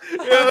 Yeah.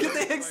 How could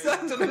they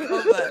expect him to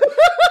come back?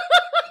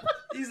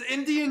 He's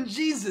Indian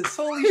Jesus.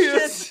 Holy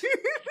Yes. shit.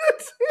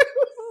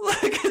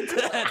 Look at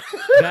that.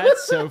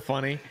 That's so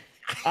funny.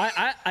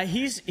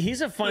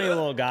 He's a funny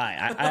little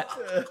guy.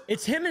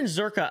 It's him and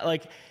Zerka.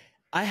 Like,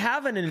 I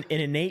have an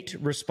innate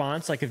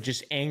response, like of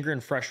just anger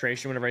and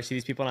frustration whenever I see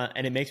these people,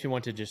 and it makes me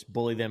want to just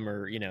bully them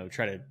or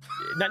try to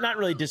not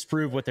really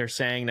disprove what they're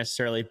saying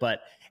necessarily,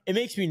 but it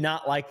makes me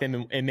not like them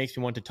and it makes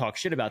me want to talk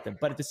shit about them.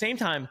 But at the same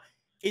time,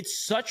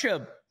 it's such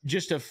a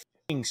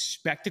fucking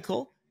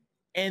spectacle,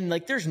 and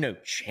like there's no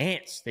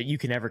chance that you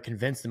can ever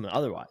convince them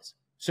otherwise.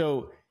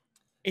 So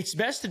it's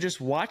best to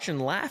just watch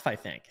and laugh. I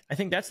think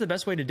that's the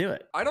best way to do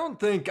it. I don't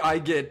think I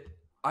get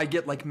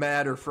like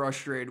mad or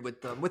frustrated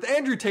with them. With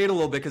Andrew Tate a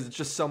little bit because it's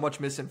just so much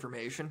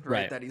misinformation,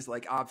 right? That he's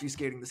like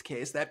obfuscating this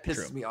case. That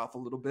pisses me off a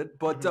little bit.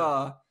 But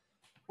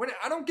when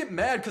I don't get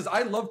mad because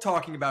I love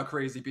talking about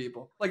crazy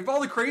people. Like if all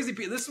the crazy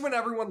people, this is when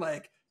everyone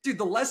like, dude,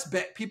 the less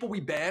people we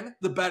ban,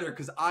 the better.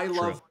 Because I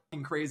love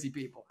fucking crazy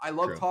people. I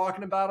love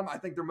talking about them. I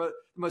think they're the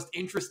most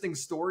interesting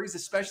stories,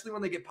 especially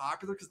when they get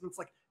popular. Because it's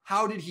like,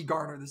 how did he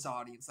garner this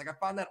audience? Like I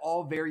find that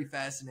all very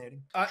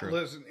fascinating.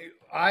 Listen,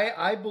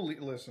 I believe.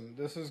 Listen,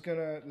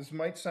 this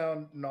might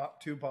sound not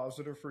too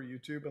positive for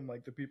YouTube and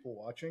like the people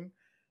watching.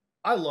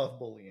 I love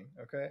bullying.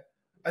 Okay,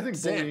 I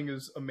think bullying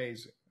is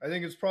amazing. I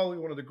think it's probably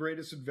one of the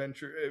greatest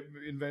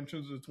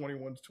inventions of the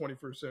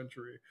 21st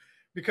century.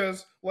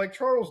 Because, like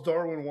Charles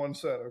Darwin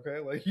once said, okay,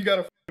 like you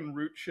gotta fucking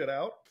root shit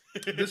out.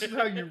 This is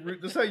how you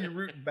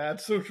root bad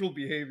social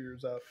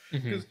behaviors out.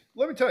 Because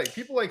let me tell you,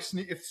 people like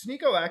if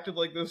Sneeko acted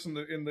like this in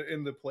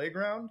the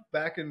playground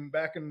back in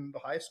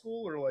high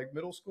school or like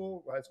middle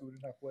school, high school we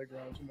didn't have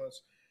playgrounds unless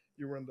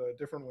you were in the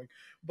different wing.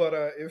 But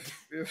if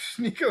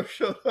Sneeko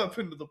showed up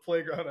into the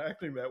playground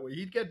acting that way,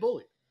 he'd get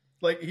bullied.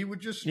 Like he would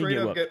just straight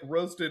up get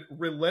roasted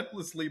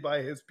relentlessly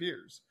by his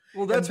peers.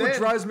 Well, that's what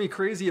drives me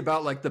crazy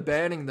about like the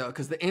banning though,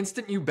 because the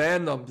instant you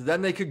ban them,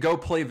 then they could go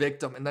play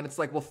victim, and then it's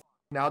like, well,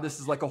 now this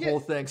is like a whole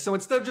thing. So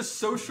instead of just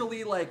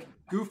socially like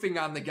goofing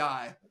on the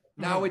guy,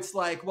 now it's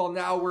like, well,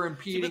 now we're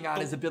impeding on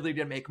his ability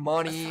to make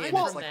money.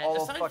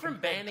 Aside from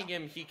banning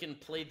him, he can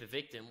play the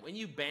victim. When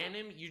you ban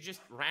him, you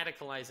just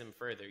radicalize him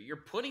further. You're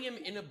putting him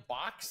in a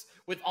box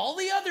with all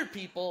the other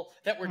people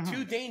that were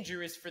too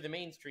dangerous for the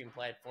mainstream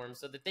platform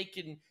so that they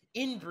can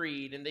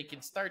inbreed and they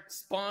can start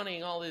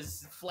spawning all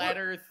this flat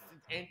earth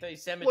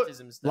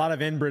anti-Semitism stuff. A lot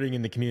of inbreeding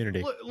in the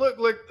community.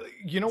 Look,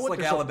 you know It's what?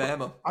 like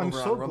Alabama. I'm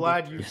so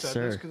glad you Yes, said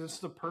sir. this because it's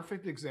the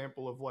perfect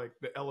example of like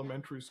the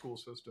elementary school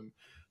system.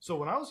 So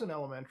when I was in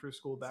elementary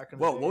school back in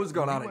the Whoa, day, what was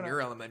going we on in went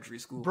your out- elementary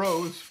school?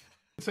 Bro, it's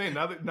insane.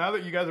 Now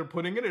that you guys are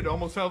putting it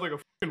almost sounds like a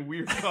fucking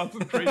weird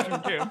concentration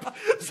camp.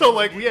 So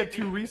like we had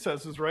 2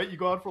 recesses, right? You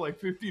go out for like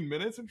 15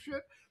 minutes and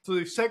shit. So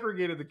they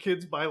segregated the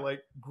kids by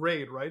like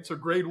grade, right? So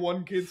grade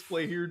 1 kids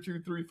play here,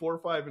 2, 3, 4,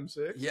 5, and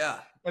 6. Yeah.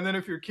 And then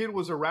if your kid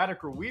was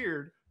erratic or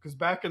weird, because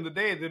back in the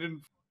day they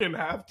didn't fucking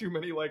have too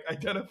many like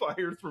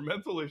identifiers for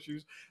mental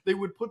issues, they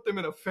would put them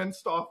in a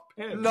fenced off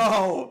pen.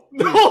 No,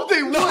 They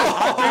would.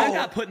 I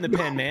got put in the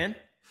pen, man.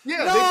 Yeah,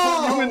 No!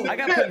 they put you in the I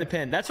got put in the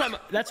pen. That's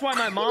why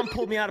my mom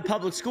pulled me out of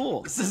public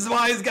school. this is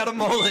why he's got a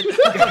mullet.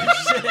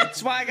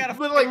 That's why I got a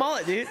But, fucking like-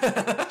 mullet, dude.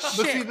 But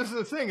see, this is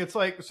the thing. It's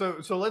like so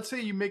let's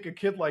say you make a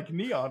kid like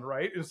Neon,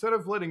 right? Instead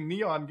of letting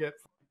Neon get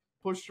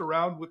pushed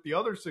around with the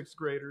other 6th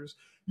graders,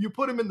 you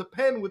put him in the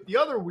pen with the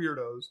other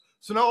weirdos.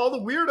 So now all the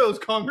weirdos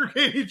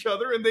congregate each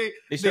other and they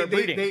start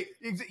breeding.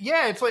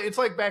 Yeah, it's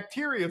like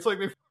bacteria. It's like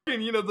they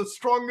fucking, the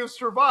strongest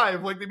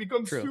survive. Like they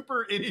become True.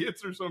 super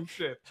idiots or some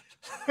shit.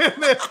 And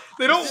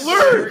they don't This is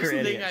learn. the worst thing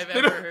idiots. I've They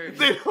ever don't, heard.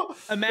 they don't,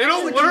 they Imagine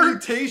don't It's like a learn.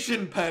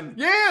 mutation pen.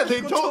 Yeah,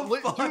 they What don't. the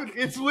fuck? Dude,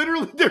 it's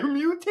literally they're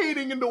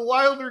mutating into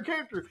wilder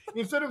characters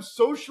instead of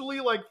socially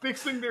like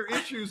fixing their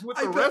issues with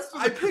the rest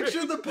of the I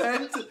picture the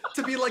pen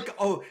to be like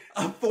a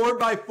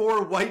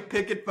 4x4 white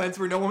picket fence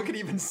where no one can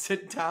even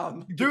sit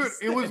down. Dude,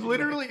 Just it was stand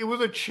literally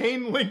a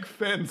chain link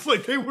fence.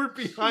 Like they were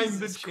behind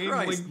Jesus the chain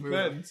Christ, link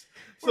Muda. fence.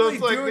 What are it's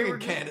they like doing they were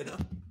in Canada?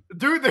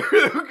 Dude,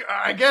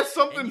 I guess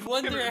something. And you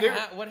wonder they're-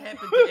 what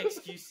happened to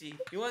XQC.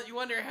 You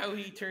wonder how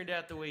he turned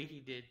out the way he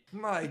did.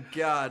 My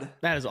God.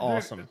 That is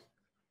awesome.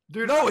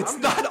 Dude, No, it's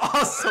not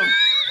awesome.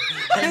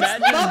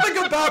 It's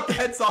nothing about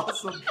that's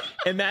awesome.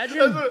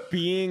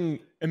 Imagine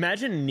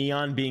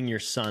Neon being your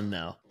son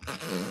though.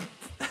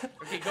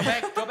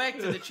 Okay, go back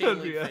to the chain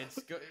link fence.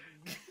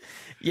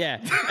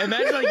 Yeah,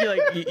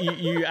 imagine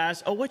you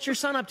ask, "Oh, what's your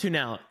son up to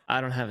now?"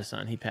 I don't have a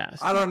son. He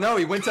passed. I don't know.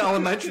 He went to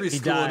elementary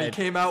school and he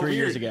came out 3 weird.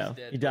 years ago.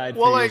 He died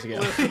 3 Well, years like,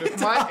 ago. listen, if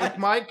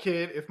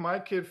my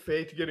kid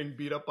faked getting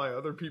beat up by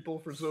other people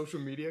for social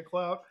media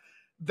clout,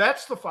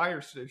 that's the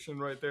fire station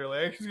right there.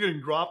 Like, he's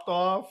getting dropped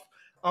off.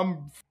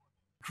 I'm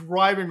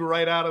driving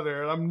right out of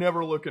there, and I'm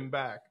never looking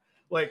back.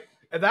 Like,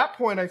 at that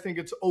point, I think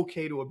it's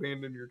okay to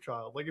abandon your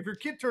child. Like, if your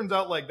kid turns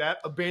out like that,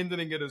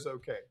 abandoning it is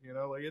okay. You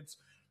know, like, it's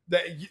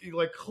that,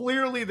 like,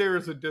 clearly there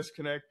is a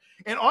disconnect.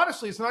 And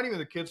honestly, it's not even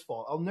the kid's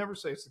fault. I'll never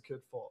say it's the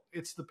kid's fault.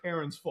 It's the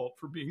parents' fault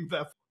for being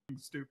that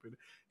fucking stupid.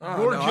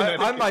 Oh, no,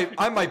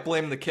 I might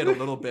blame the kid a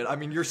little bit. I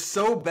mean, you're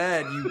so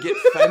bad you get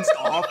fenced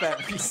off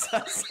at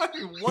recess. I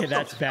mean, what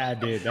that's bad,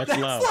 dude. That's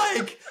low.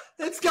 Like,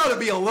 that's got to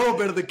be a little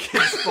bit of the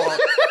kid's fault.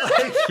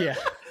 Like, yeah.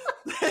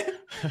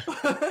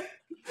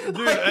 Dude,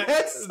 like,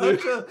 that's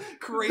such a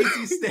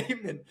crazy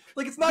statement.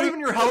 Like, it's not even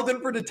you're held in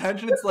for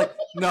detention. It's like,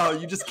 no,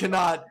 you just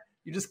cannot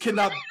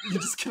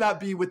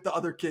be with the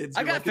other kids. I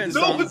You're got like, fenced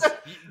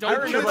Don't I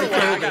remember like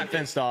when I got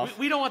fenced off.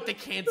 We don't want the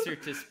cancer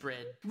to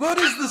spread. What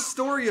is the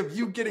story of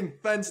you getting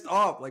fenced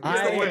off? Like, what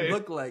does that one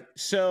look like?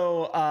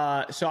 So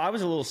I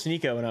was a little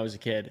sneako when I was a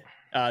kid.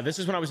 This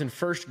is when I was in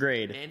first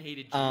grade. Man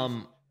hated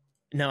Jews.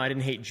 No, I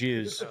didn't hate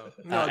Jews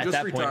No, at just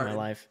that point in my retarded.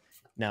 life.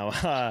 No,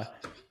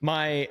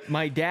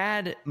 my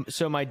dad.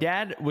 So my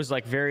dad was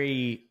like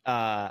very.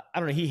 I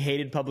don't know. He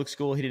hated public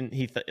school. He didn't.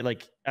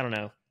 I don't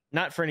know.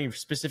 Not for any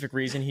specific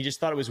reason. He just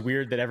thought it was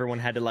weird that everyone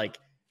had to like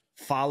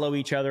follow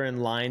each other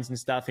in lines and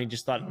stuff. And he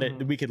just thought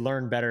that we could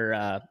learn better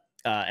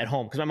at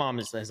home because my mom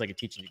has like a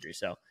teaching degree.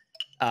 So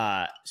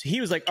he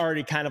was like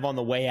already kind of on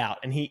the way out,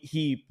 and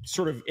he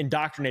sort of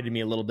indoctrinated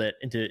me a little bit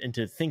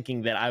into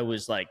thinking that I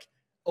was like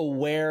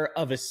aware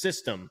of a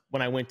system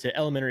when I went to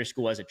elementary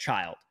school as a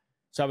child.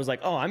 So I was like,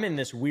 oh, I'm in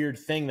this weird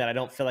thing that I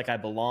don't feel like I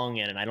belong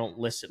in, and I don't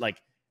listen.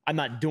 Like I'm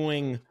not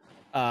doing.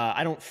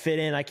 I don't fit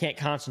in. I can't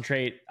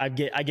concentrate. I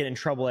get in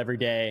trouble every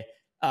day.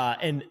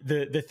 And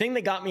the thing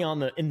that got me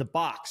in the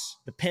box,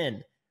 the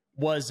pin,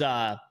 was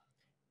I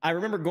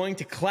remember going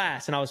to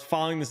class and I was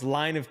following this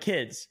line of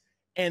kids,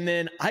 and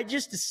then I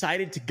just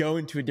decided to go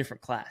into a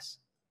different class.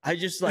 I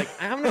just like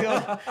I'm gonna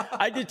go.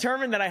 I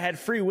determined that I had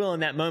free will in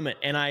that moment,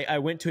 and I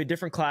went to a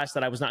different class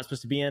that I was not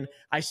supposed to be in.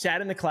 I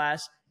sat in the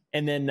class,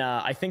 and then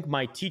I think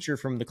my teacher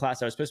from the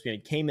class I was supposed to be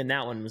in came in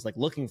that one and was like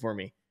looking for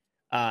me.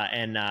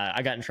 And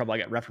I got in trouble. I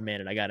got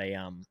reprimanded. I got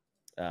a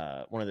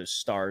one of those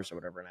stars or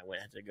whatever, and I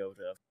had to go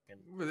to.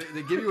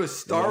 They give you a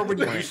star when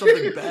you do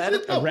something bad.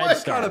 A red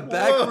star. Kind of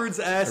backwards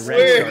ass. A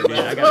red star. Dude.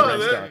 I got a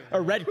red star.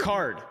 A red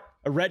card.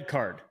 A red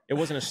card. It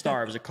wasn't a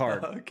star. It was a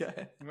card.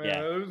 Okay. Man,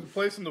 Yeah. there was a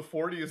place in the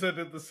 40s that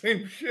did the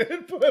same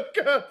shit, but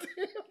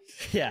goddamn.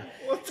 Yeah.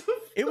 What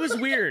the It was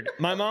weird.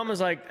 My mom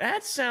was like,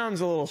 "That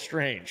sounds a little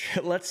strange.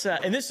 Let's."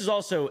 And this is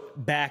also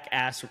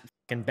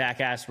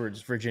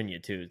back-asswards Virginia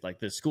too. Like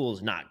the school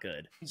is not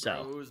good.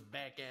 So Bros,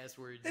 back ass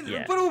words.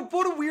 Yeah.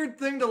 What a weird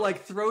thing to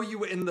like throw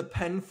you in the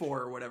pen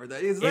for or whatever.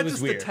 Is that was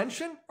just weird.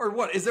 detention or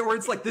what? Is it where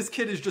it's like this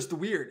kid is just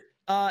weird?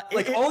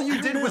 Like I all you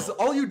don't know.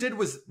 did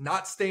was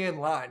not stay in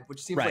line,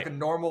 which seems Right. like a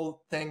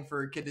normal thing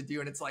for a kid to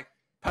do, and it's like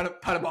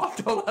put him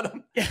off. Don't let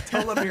him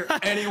hear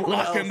anyone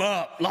Lock else. him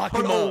up. Lock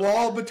Put him a up.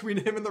 wall between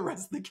him and the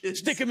rest of the kids.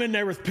 Stick him in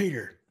there with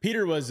Peter.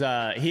 Peter was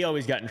he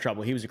always got in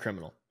trouble. He was a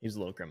criminal. He was a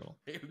little criminal.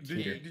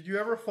 Did you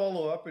ever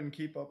follow up and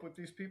keep up with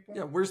these people?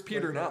 Yeah, where's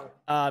Peter now?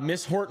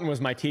 Miss Horton was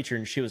my teacher,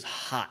 and she was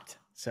hot.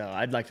 So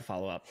I'd like to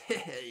follow up,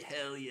 Hey,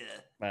 hell yeah,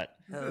 but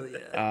hell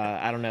yeah.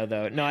 I don't know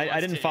though. No,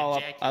 I didn't follow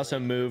up. I also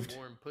moved.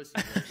 Warm pussy.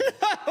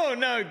 Oh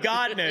no,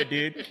 God no,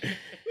 dude.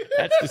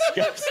 That's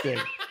disgusting.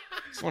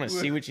 Just want to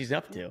see what she's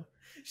up to.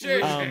 Sure.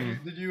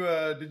 Did you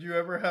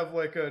ever have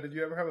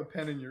a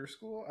pen in your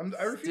school?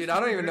 Dude, I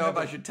don't even know if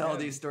I should tell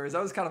these stories. I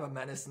was kind of a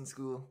menace in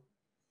school.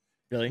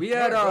 Really? We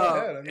had go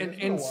ahead. I mean, it's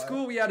been a in while.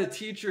 school we had a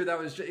teacher that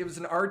was it was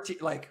an art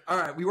like all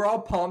right, we were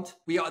all pumped.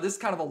 This is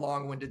kind of a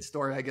long-winded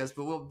story, I guess,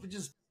 but we'll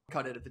just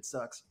cut it if it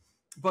sucks.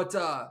 But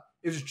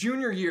it was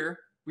junior year.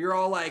 We were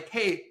all like,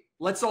 hey,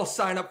 let's all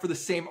sign up for the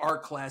same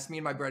art class, me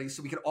and my buddies,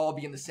 so we could all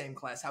be in the same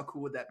class. How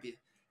cool would that be?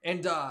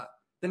 And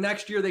the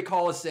next year they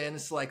call us in.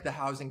 It's like the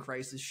housing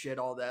crisis shit,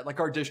 all that. Like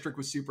our district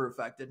was super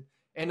affected.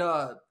 And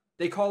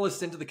they call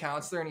us into the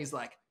counselor and he's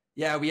like,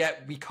 yeah,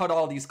 we cut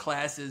all these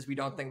classes. We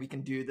don't think we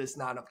can do this.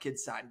 Not enough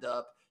kids signed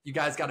up. You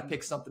guys got to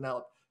pick something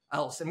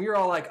else. And we were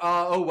all like,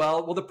 oh,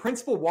 well. Well, the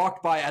principal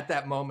walked by at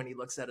that moment. He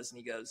looks at us and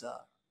he goes, you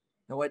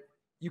know what?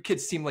 You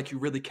kids seem like you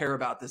really care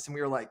about this. And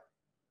we were like,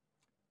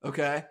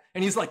 okay.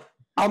 And he's like,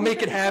 I'll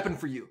make it happen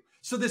for you.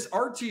 So this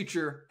art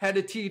teacher had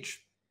to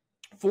teach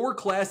 4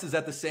 classes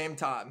at the same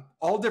time,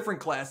 all different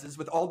classes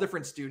with all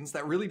different students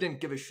that really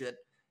didn't give a shit.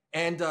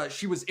 And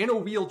she was in a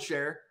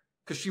wheelchair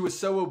because she was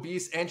so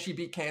obese and she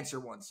beat cancer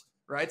once,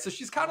 right? So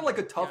she's kind of like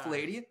a tough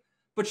lady,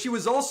 but she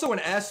was also an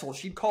asshole.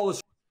 She'd call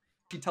us,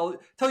 she'd tell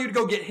you to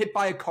go get hit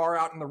by a car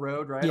out in the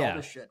road, right? Yeah. All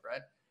this shit,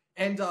 right?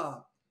 And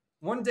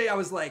one day I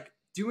was like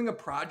doing a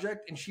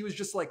project and she was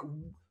just like,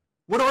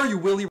 what are you,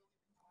 Willie?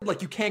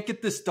 Like, you can't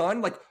get this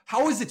done? Like,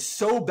 how is it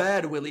so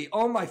bad, Willie?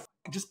 Oh my,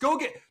 just go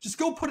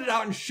put it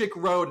out in Schick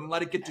Road and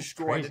let it get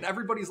destroyed. And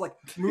everybody's like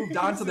moved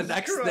on to the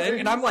next thing.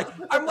 And I'm like,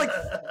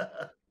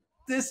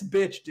 this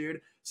bitch,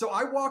 dude. So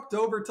I walked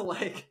over to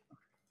like,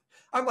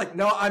 I'm like,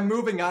 no, I'm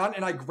moving on.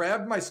 And I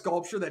grabbed my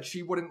sculpture that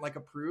she wouldn't like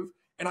approve.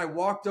 And I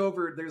walked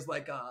over, there's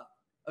like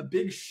a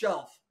big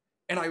shelf.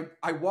 And I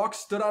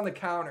stood on the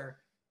counter,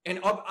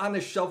 and up on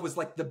the shelf was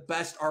like the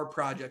best art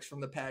projects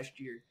from the past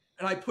year.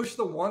 And I pushed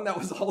the one that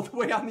was all the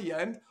way on the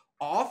end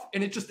off,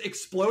 and it just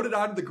exploded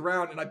onto the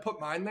ground. And I put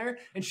mine there,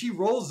 and she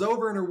rolls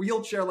over in her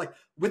wheelchair, like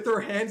with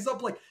her hands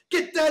up, like,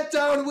 get that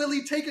down,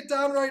 Willie, take it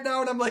down right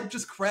now. And I'm like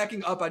just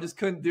cracking up. I just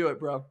couldn't do it,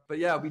 bro. But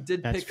yeah, we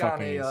did pick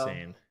on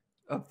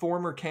a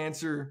former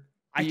cancer.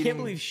 I can't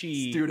believe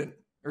she student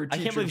or teacher.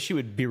 I can't believe she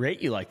would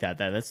berate you like that.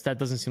 That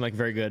doesn't seem like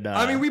very good.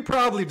 I mean, we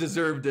probably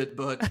deserved it,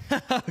 but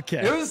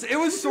okay. It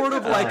was sort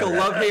of like a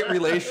love-hate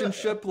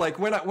relationship. Like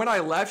when I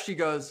left, she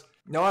goes,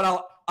 "No,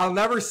 I'll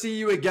never see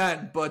you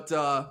again," but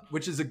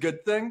which is a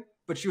good thing.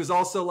 But she was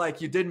also like,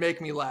 "You did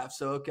make me laugh,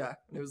 so okay."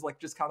 And it was like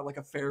just kind of like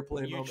a fair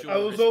play moment. I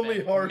was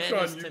only harsh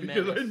on you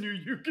because I knew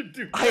you could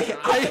do that.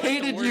 I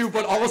hated you,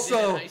 but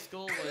also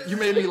you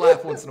made me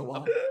laugh once in a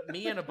while.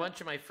 Me and a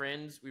bunch of my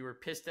friends, we were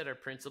pissed at our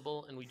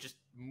principal, and we just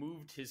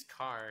moved his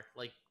car.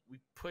 Like, we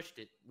pushed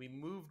it. We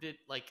moved it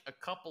like a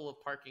couple of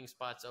parking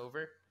spots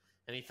over,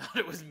 and he thought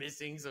it was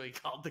missing, so he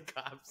called the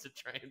cops to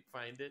try and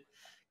find it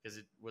because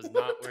it was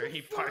not where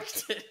he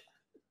parked it.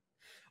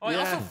 Oh, I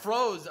also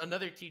froze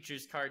another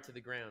teacher's car to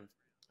the ground.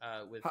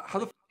 How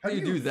do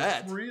you do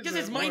that? Because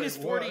it's minus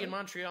 40 in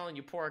Montreal, and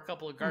you pour a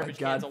couple of garbage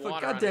cans of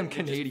water goddamn on it,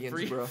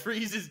 Canadians, bro.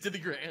 Freezes to the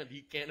ground.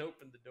 You can't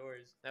open the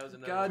doors. That was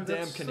another.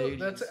 Goddamn Canadians.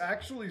 That's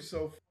actually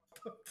so.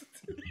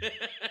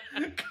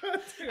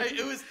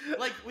 It was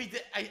like we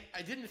did.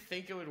 I didn't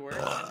think it would work,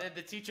 and then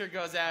the teacher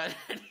goes out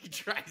and he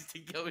tries to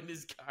go in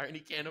his car and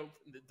he can't open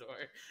the door,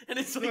 and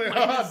it's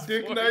like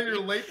Dick, now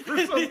you're late for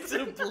something. It's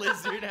a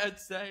blizzard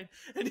outside,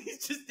 and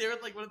he's just there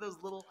with like one of those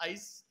little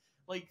ice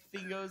like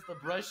thingos, the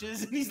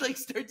brushes, and he's like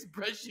starts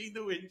brushing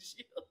the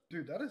windshield.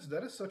 Dude, that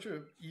is such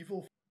an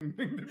evil thing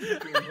to be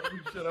doing. Holy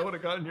shit, I would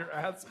have gotten your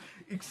ass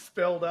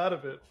expelled out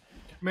of it.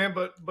 Man,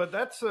 but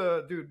that's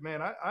dude,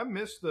 man, I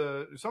miss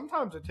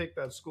sometimes I take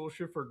that school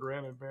shit for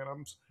granted, man.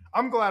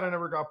 I'm glad I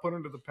never got put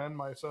into the pen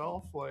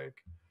myself. Like,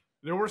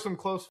 there were some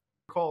close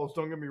calls,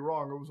 don't get me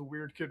wrong. I was a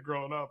weird kid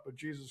growing up, but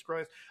Jesus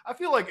Christ. I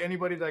feel like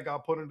anybody that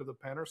got put into the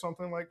pen or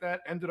something like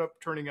that ended up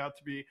turning out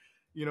to be,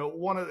 you know,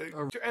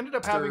 ended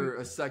up having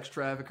a sex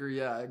trafficker.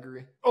 Yeah, I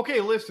agree. Okay,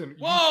 listen.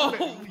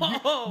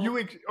 Whoa!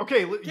 You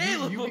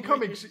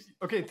become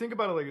okay. Think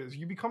about it like this: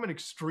 you become an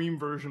extreme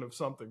version of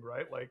something,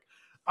 right? Like,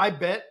 I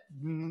bet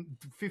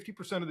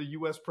 50% of the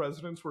U.S.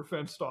 presidents were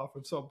fenced off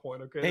at some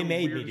point. Okay, they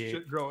made me, dude.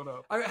 Shit growing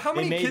up. I mean, how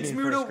many kids,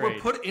 Mudo, were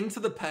put into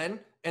the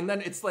pen, and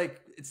then it's like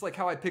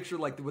how I picture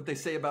like what they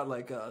say about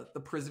like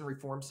the prison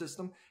reform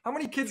system. How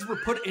many kids were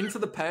put into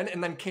the pen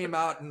and then came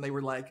out and they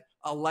were like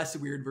a less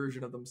weird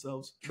version of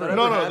themselves?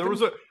 No, there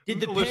was a. Did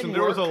the listen? pen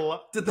There was a work?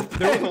 lot. Did the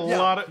There was pen, a yeah.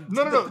 lot of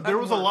no. Did the There pen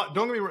was a work? lot.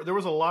 Don't get me wrong. There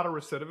was a lot of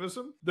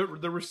recidivism. The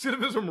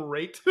recidivism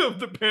rate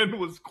of the pen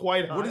was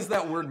quite high. What does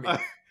that word mean?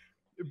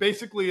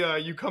 Basically,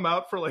 you come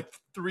out for like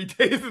 3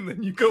 days and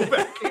then you go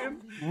back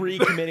in.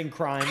 Recommitting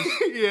crimes.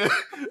 Yeah,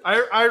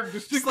 I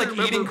Just distinctly like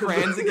remember eating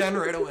crayons again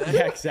right away.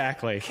 Yeah,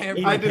 exactly. Can't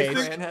Eating I be paste.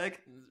 crayon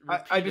heck.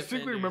 I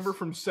distinctly remember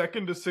from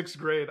 2nd to 6th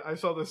grade, I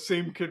saw the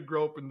same kid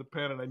grow up in the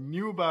pen, and I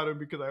knew about him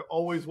because I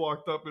always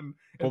walked up and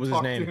What was his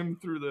talked name? to him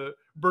through the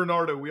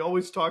Bernardo. We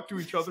always talked to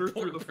each other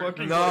through the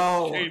fucking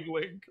No. like, chain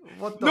link.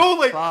 What the No,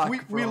 like fuck, we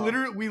bro?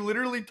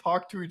 literally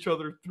talked to each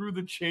other through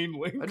the chain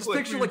link. I just Like,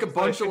 picture we like a just,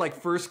 bunch of like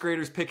first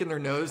graders picking their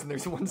nose, and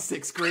there's one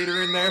 6th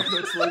grader in there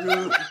that's like,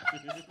 "Ugh,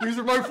 these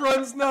are my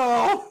friends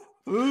now."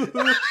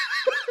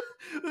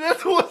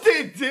 That's what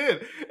they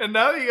did. And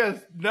now you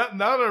guys, now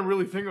that I'm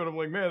really thinking, I'm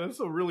like, man, that's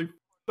a really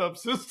up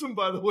system,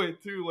 by the way,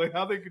 too. Like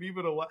how they could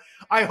even allow.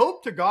 I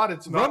hope to God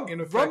it's not in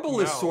effect.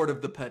 Rumble is now. sort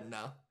of the pen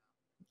now.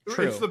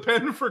 True. It's the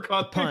pen for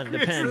content. The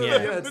pen,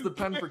 creators. yeah. It's the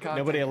pen for content.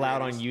 Nobody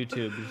allowed on creators.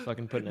 YouTube to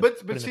fucking put in a But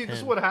put in a see, this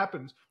is pen. what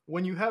happens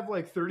when you have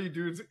like 30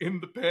 dudes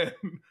in the pen.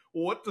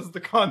 What does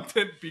the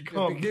content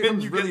become? It Then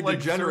becomes you really get like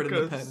degenerate in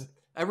the circus. pen.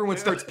 Everyone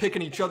starts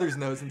picking each other's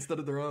nose instead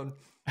of their own.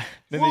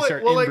 Then Well, they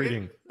start like,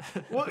 inbreeding.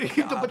 Well,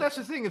 but that's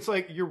the thing. It's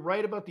like you're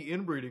right about the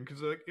inbreeding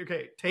because, like,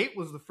 okay, Tate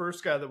was the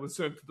first guy that was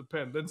sent to the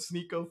pen. Then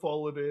Sneeko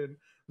followed in.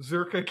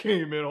 Zerka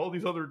came in. All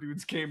these other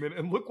dudes came in,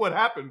 and look what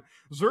happened.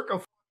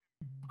 Zerka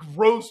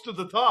rose to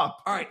the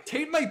top. All right,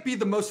 Tate might be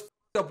the most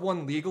up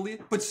one legally,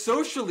 but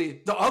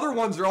socially, the other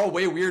ones are all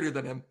way weirder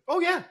than him.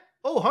 Oh yeah.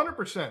 Oh,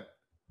 100%.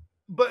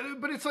 But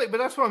it's like, but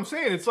that's what I'm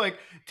saying. It's like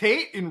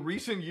Tate in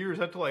recent years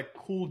had to like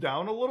cool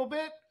down a little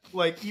bit,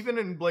 like even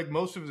in like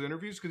most of his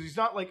interviews, because he's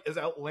not like as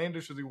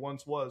outlandish as he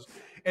once was.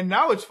 And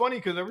now it's funny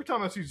because every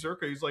time I see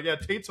Zerka, he's like, yeah,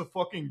 Tate's a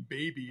fucking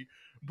baby.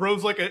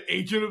 Bro's like an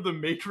agent of the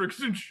Matrix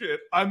and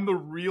shit. I'm the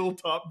real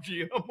top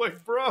G. And I'm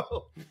like,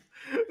 bro,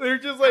 They're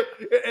just like,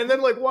 and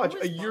then like watch Who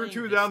a is year or buying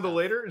two this down the stuff?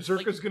 later,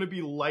 Zerka's Like- gonna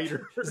be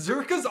lighter.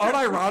 Zerka's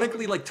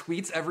unironically like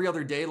tweets every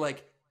other day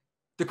like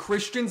the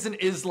Christians and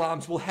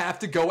Islams will have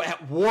to go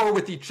at war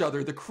with each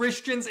other. The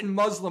Christians and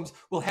Muslims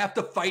will have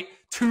to fight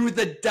to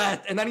the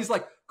death. And then he's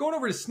like, going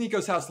over to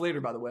Sneeko's house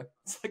later, by the way.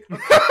 It's like,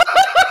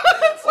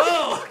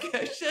 oh,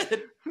 okay,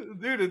 shit.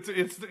 Dude,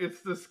 it's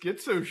the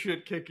schizo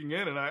shit kicking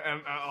in, and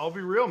I'll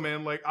be real,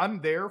 man. Like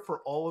I'm there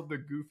for all of the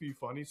goofy,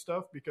 funny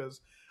stuff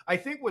because I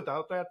think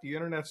without that, the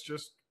internet's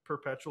just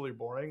perpetually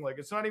boring. Like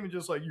it's not even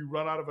just like you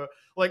run out of a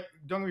like.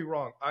 Don't get me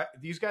wrong,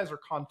 these guys are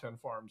content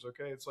farms.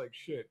 Okay, it's like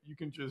shit. You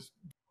can just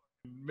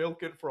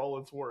milk it for all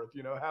it's worth.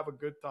 You know, have a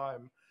good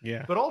time.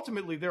 Yeah. But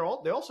ultimately, they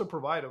also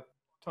provide a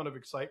ton of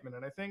excitement,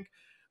 and I think.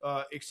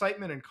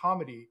 Excitement and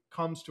comedy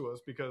comes to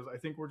us because I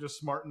think we're just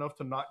smart enough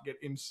to not get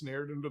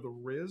ensnared into the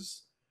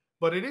riz.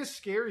 But it is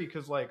scary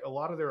because like a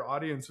lot of their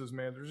audiences,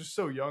 man, they're just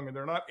so young and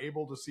they're not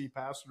able to see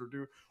past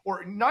it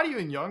or not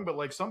even young, but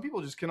like some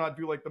people just cannot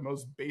do like the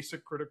most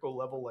basic critical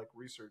level like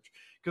research.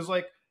 Because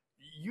like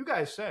you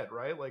guys said,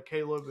 right? Like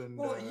Caleb and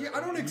Well, yeah, I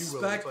don't you,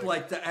 expect Will,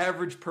 like the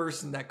average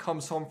person that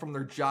comes home from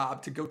their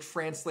job to go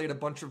translate a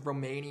bunch of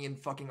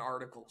Romanian fucking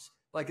articles.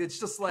 Like it's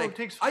just like it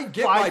takes I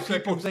get 5 why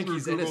people seconds think through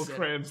he's Google innocent.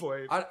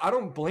 Translate. I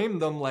don't blame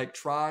them like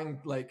trying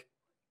like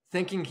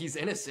thinking he's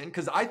innocent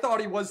because I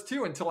thought he was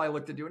too until I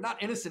looked into it.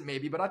 Not innocent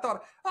maybe, but I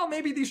thought, oh,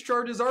 maybe these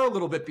charges are a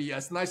little bit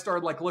BS. And I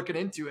started like looking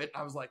into it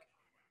and I was like,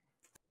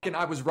 and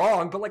I was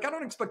wrong. But like I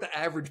don't expect the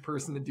average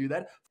person to do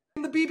that.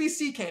 The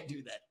BBC can't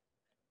do that.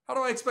 How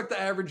do I expect the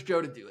average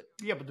Joe to do it?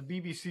 Yeah, but the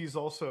BBC's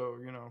also,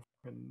 you know,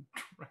 fucking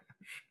trash.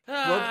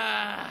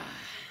 Ah,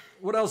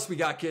 What else we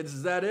got, kids?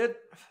 Is that it?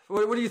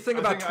 What do you think I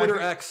about think- Twitter I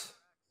think- X?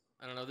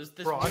 I don't know. This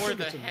Bro, I more think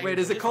the it's a- heck- Wait,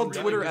 is it this called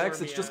really Twitter wore X?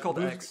 me It's just out. called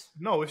X.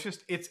 No,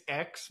 it's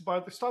X,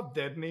 but stop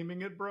dead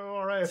naming it, bro.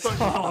 All right. I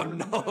thought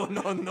Oh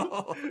you-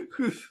 no.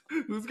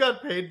 Who's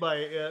got paid by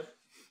it yet?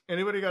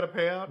 Anybody got a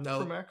payout No.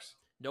 from X?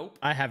 Nope.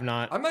 I have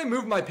not. I might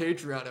move my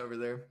Patreon over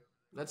there.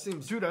 That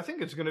seems Dude, I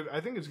think it's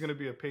gonna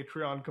be a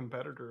Patreon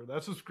competitor.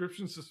 That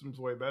subscription system's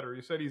way better.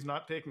 He said he's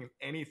not taking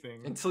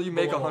anything until you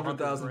make below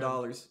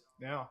 $100,000.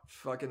 Yeah.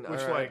 Fucking Which,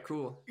 all right, like,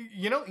 cool.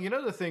 You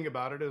know the thing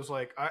about it is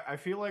like I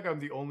feel like I'm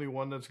the only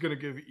one that's gonna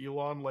give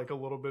Elon like a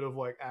little bit of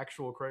like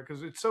actual credit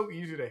because it's so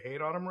easy to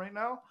hate on him right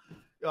now.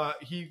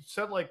 He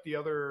said like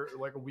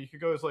a week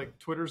ago is like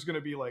Twitter's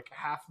gonna be like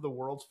half the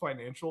world's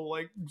financial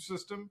like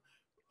system.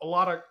 A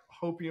lot of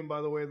hopium,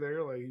 by the way.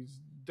 There, like he's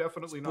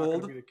definitely not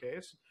going to be the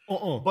case.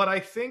 But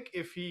I think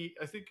if he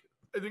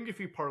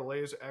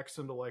parlays X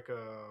into like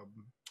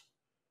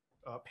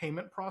a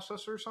payment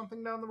processor or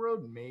something down the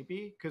road,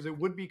 maybe because it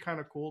would be kind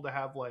of cool to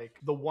have like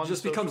the one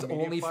Just social becomes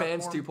media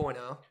OnlyFans platform.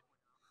 2.0.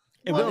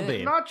 It will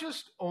be. Not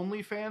just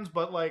OnlyFans,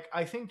 but like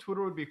I think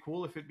Twitter would be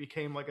cool if it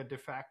became like a de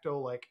facto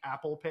like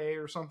Apple Pay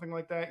or something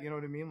like that. You know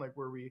what I mean? Like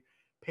where we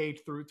paid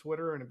through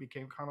Twitter and it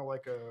became kind of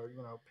like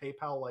a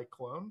PayPal like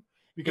clone.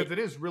 Because it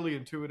is really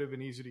intuitive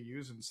and easy to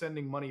use, and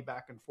sending money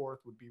back and forth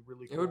would be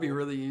really cool. It would be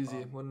really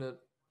easy, wouldn't it?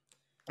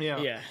 Yeah.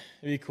 Yeah,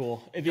 it'd be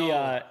cool. It'd be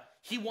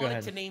He Go wanted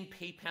ahead. to name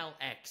PayPal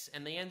X,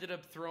 and they ended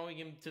up throwing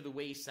him to the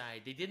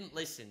wayside. They didn't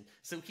listen,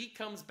 so he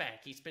comes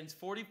back. He spends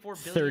 $44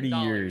 billion. 30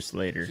 years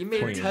later. He made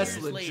 20 years.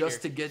 Tesla Years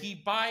just to get He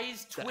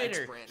buys the X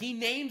Twitter. brand. He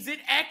names it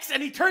X,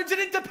 and he turns it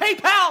into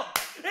PayPal.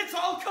 It's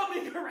all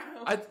coming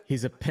around.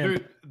 He's a pimp.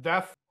 Dude,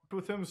 that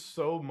with him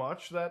so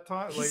much that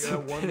time, like He's a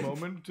at one pimp.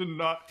 moment to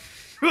not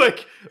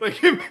like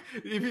him.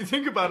 If you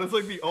think about it, it's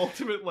like the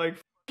ultimate like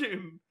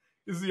fucking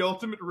is the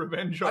ultimate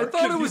revenge I arc.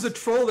 thought it was a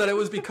He's- troll that it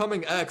was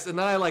becoming X, and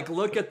then I like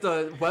look at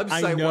the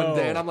website one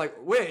day, and I'm like,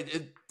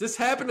 wait, this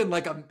happened in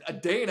like a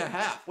day and a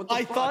half. What the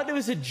I fuck? thought it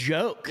was a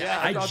joke. Yeah,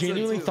 I I thought so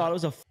genuinely too. thought it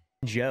was a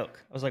f***ing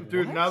joke. I was like,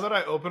 Dude, what? now that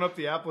I open up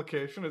the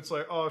application, it's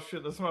like, oh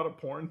shit, that's not a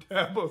porn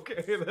tab.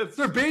 Okay, that's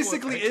There just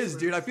basically what is, X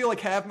dude. I feel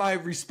like half my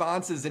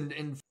responses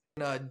in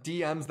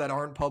DMs that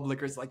aren't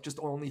public is like just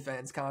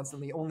OnlyFans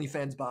constantly,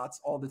 OnlyFans bots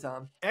all the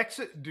time. X,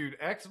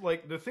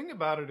 like the thing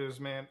about it is,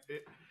 man,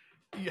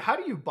 how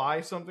do you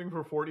buy something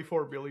for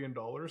 $44 billion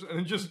and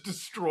then just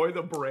destroy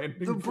the branding?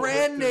 The for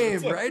brand it, dude? name,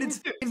 It's like, right?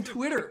 It's in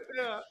Twitter.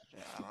 Yeah.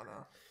 I don't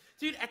know.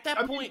 Dude, at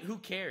that point, who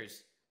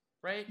cares?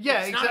 Right?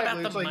 Yeah, it's not exactly.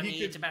 about It's the like he money.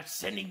 could- It's about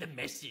sending the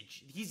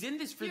message. He's in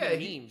this for Yeah, the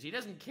he- memes. He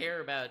doesn't care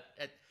about.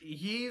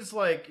 He's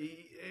like,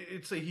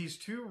 it's like he's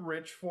too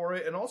rich for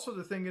it, and also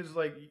the thing is,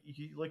 like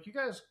you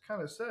guys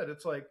kind of said,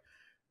 it's like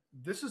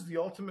this is the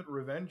ultimate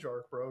revenge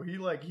arc, bro.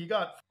 He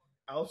got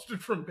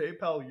ousted from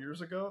PayPal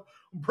years ago.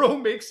 Bro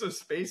makes a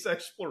space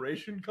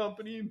exploration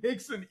company,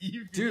 makes an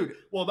EV, Dude.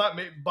 Well,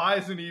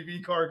 buys an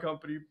EV car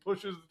company,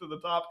 pushes it to the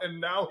top,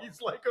 and now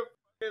he's like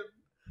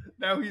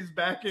now he's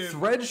back in.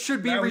 Threads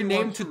should be Now he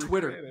renamed wants to to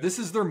Twitter. recreate it. This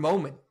is their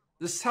moment.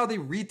 This is how they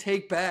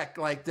retake back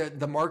like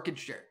the market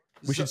share.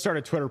 We should start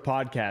a Twitter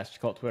podcast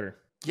called Twitter.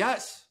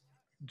 Yes.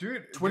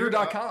 Dude,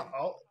 Twitter.com.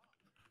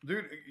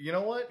 Dude, you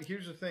know what?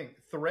 Here's the thing.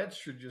 Threads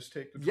should just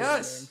take the Twitter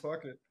Yes. name.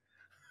 Fuck it.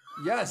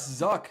 Yes,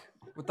 Zuck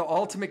with the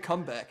ultimate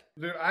comeback.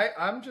 Dude,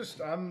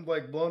 I'm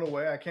like blown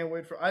away. I can't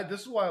wait for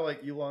this is why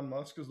like Elon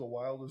Musk is the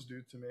wildest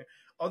dude to me.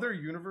 Other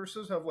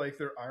universes have like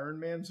their Iron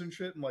Mans and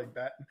shit, and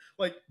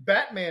like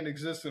Batman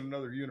exists in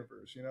another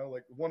universe, you know,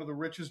 like one of the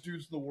richest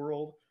dudes in the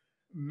world,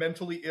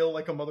 mentally ill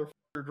like a motherfucker,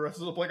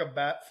 dresses up like a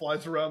bat,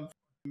 flies around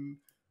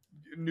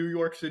New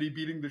York City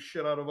beating the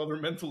shit out of other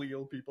mentally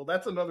ill people.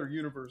 That's another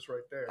universe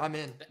right there. I'm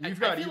in. You've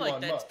got I feel Elon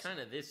like that's Musk. kind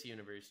of this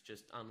universe,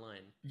 just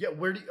online. Yeah,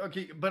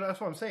 okay, but that's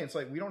what I'm saying. It's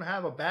like we don't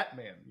have a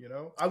Batman, you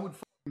know? I would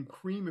fucking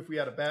cream if we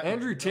had a Batman.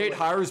 Andrew Tate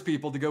hires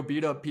people to go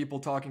beat up people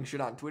talking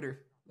shit on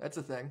Twitter. That's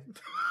a thing.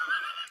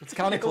 It's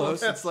kind of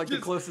close. It's like the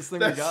closest thing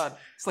we got.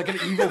 It's like an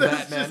evil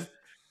Batman.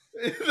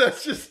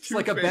 That's just it's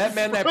like a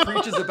Batman that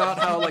preaches about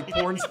how like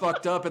porn's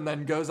fucked up and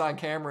then goes on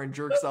camera and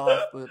jerks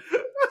off, but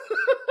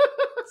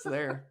it's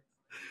there.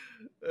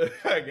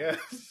 I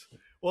guess.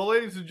 Well,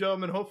 ladies and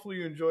gentlemen, hopefully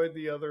you enjoyed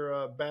the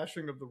other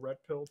bashing of the red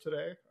pill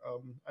today.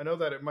 I know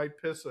that it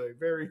might piss a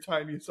very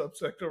tiny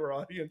subsect of our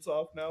audience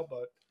off now,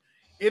 but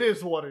it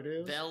is what it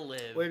is. They'll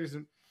live. Ladies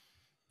and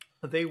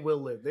they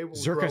will live. They will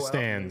Zerka grow out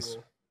stands.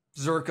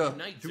 Zerka.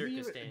 Do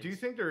you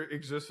think there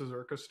exists a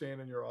Zerka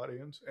stand in your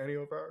audience? Any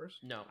of ours?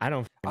 No. I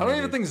don't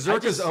even think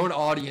Zerka's own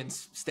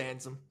audience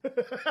stands him.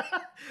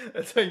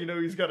 That's how you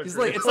know he's got a. It's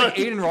like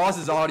Aiden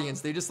Ross's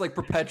audience. They just like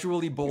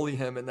perpetually bully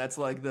him, and that's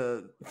like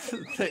the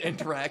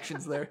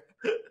interactions there.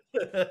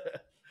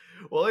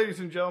 Well, ladies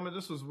and gentlemen,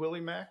 this was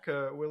Willie Mac.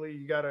 Willie,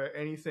 you got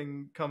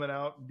anything coming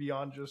out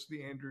beyond just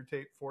the Andrew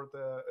Tate 4th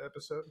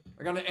episode?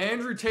 I got an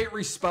Andrew Tate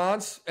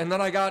response, and then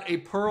I got a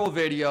Pearl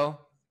video,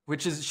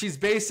 which is she's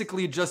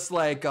basically just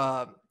like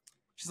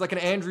she's like an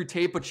Andrew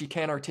Tate, but she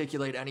can't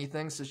articulate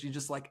anything, so she's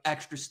just like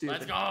extra stupid.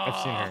 Let's go.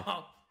 I've seen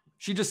her.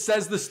 She just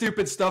says the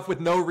stupid stuff with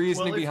no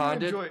reasoning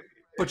behind it,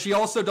 but she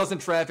also doesn't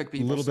traffic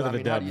people. A little bit of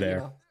a dub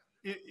there.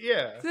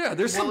 Yeah,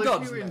 there's some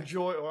dubs. If you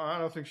enjoy, I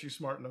don't think she's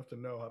smart enough to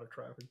know how to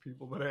traffic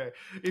people, but hey,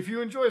 if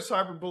you enjoy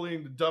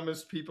cyberbullying the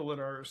dumbest people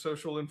in our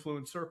social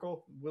influence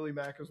circle, Willie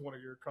Mac is one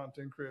of your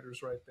content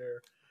creators right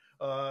there.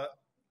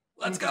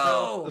 Let's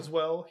go as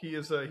well.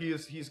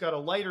 He's got a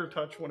lighter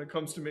touch when it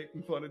comes to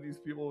making fun of these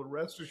people.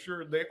 Rest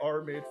assured, they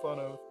are made fun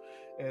of.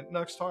 And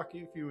Nux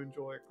Talkie, if you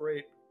enjoy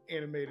great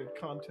animated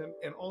content,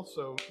 and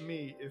also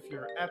me, if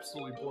you're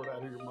absolutely bored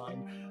out of your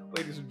mind,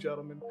 ladies and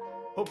gentlemen,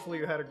 hopefully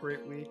you had a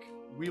great week.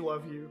 We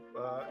love you.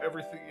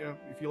 Everything, you know,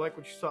 if you like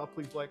what you saw,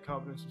 please like,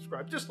 comment, and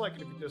subscribe. Just like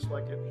it if you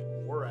dislike it.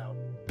 We're out.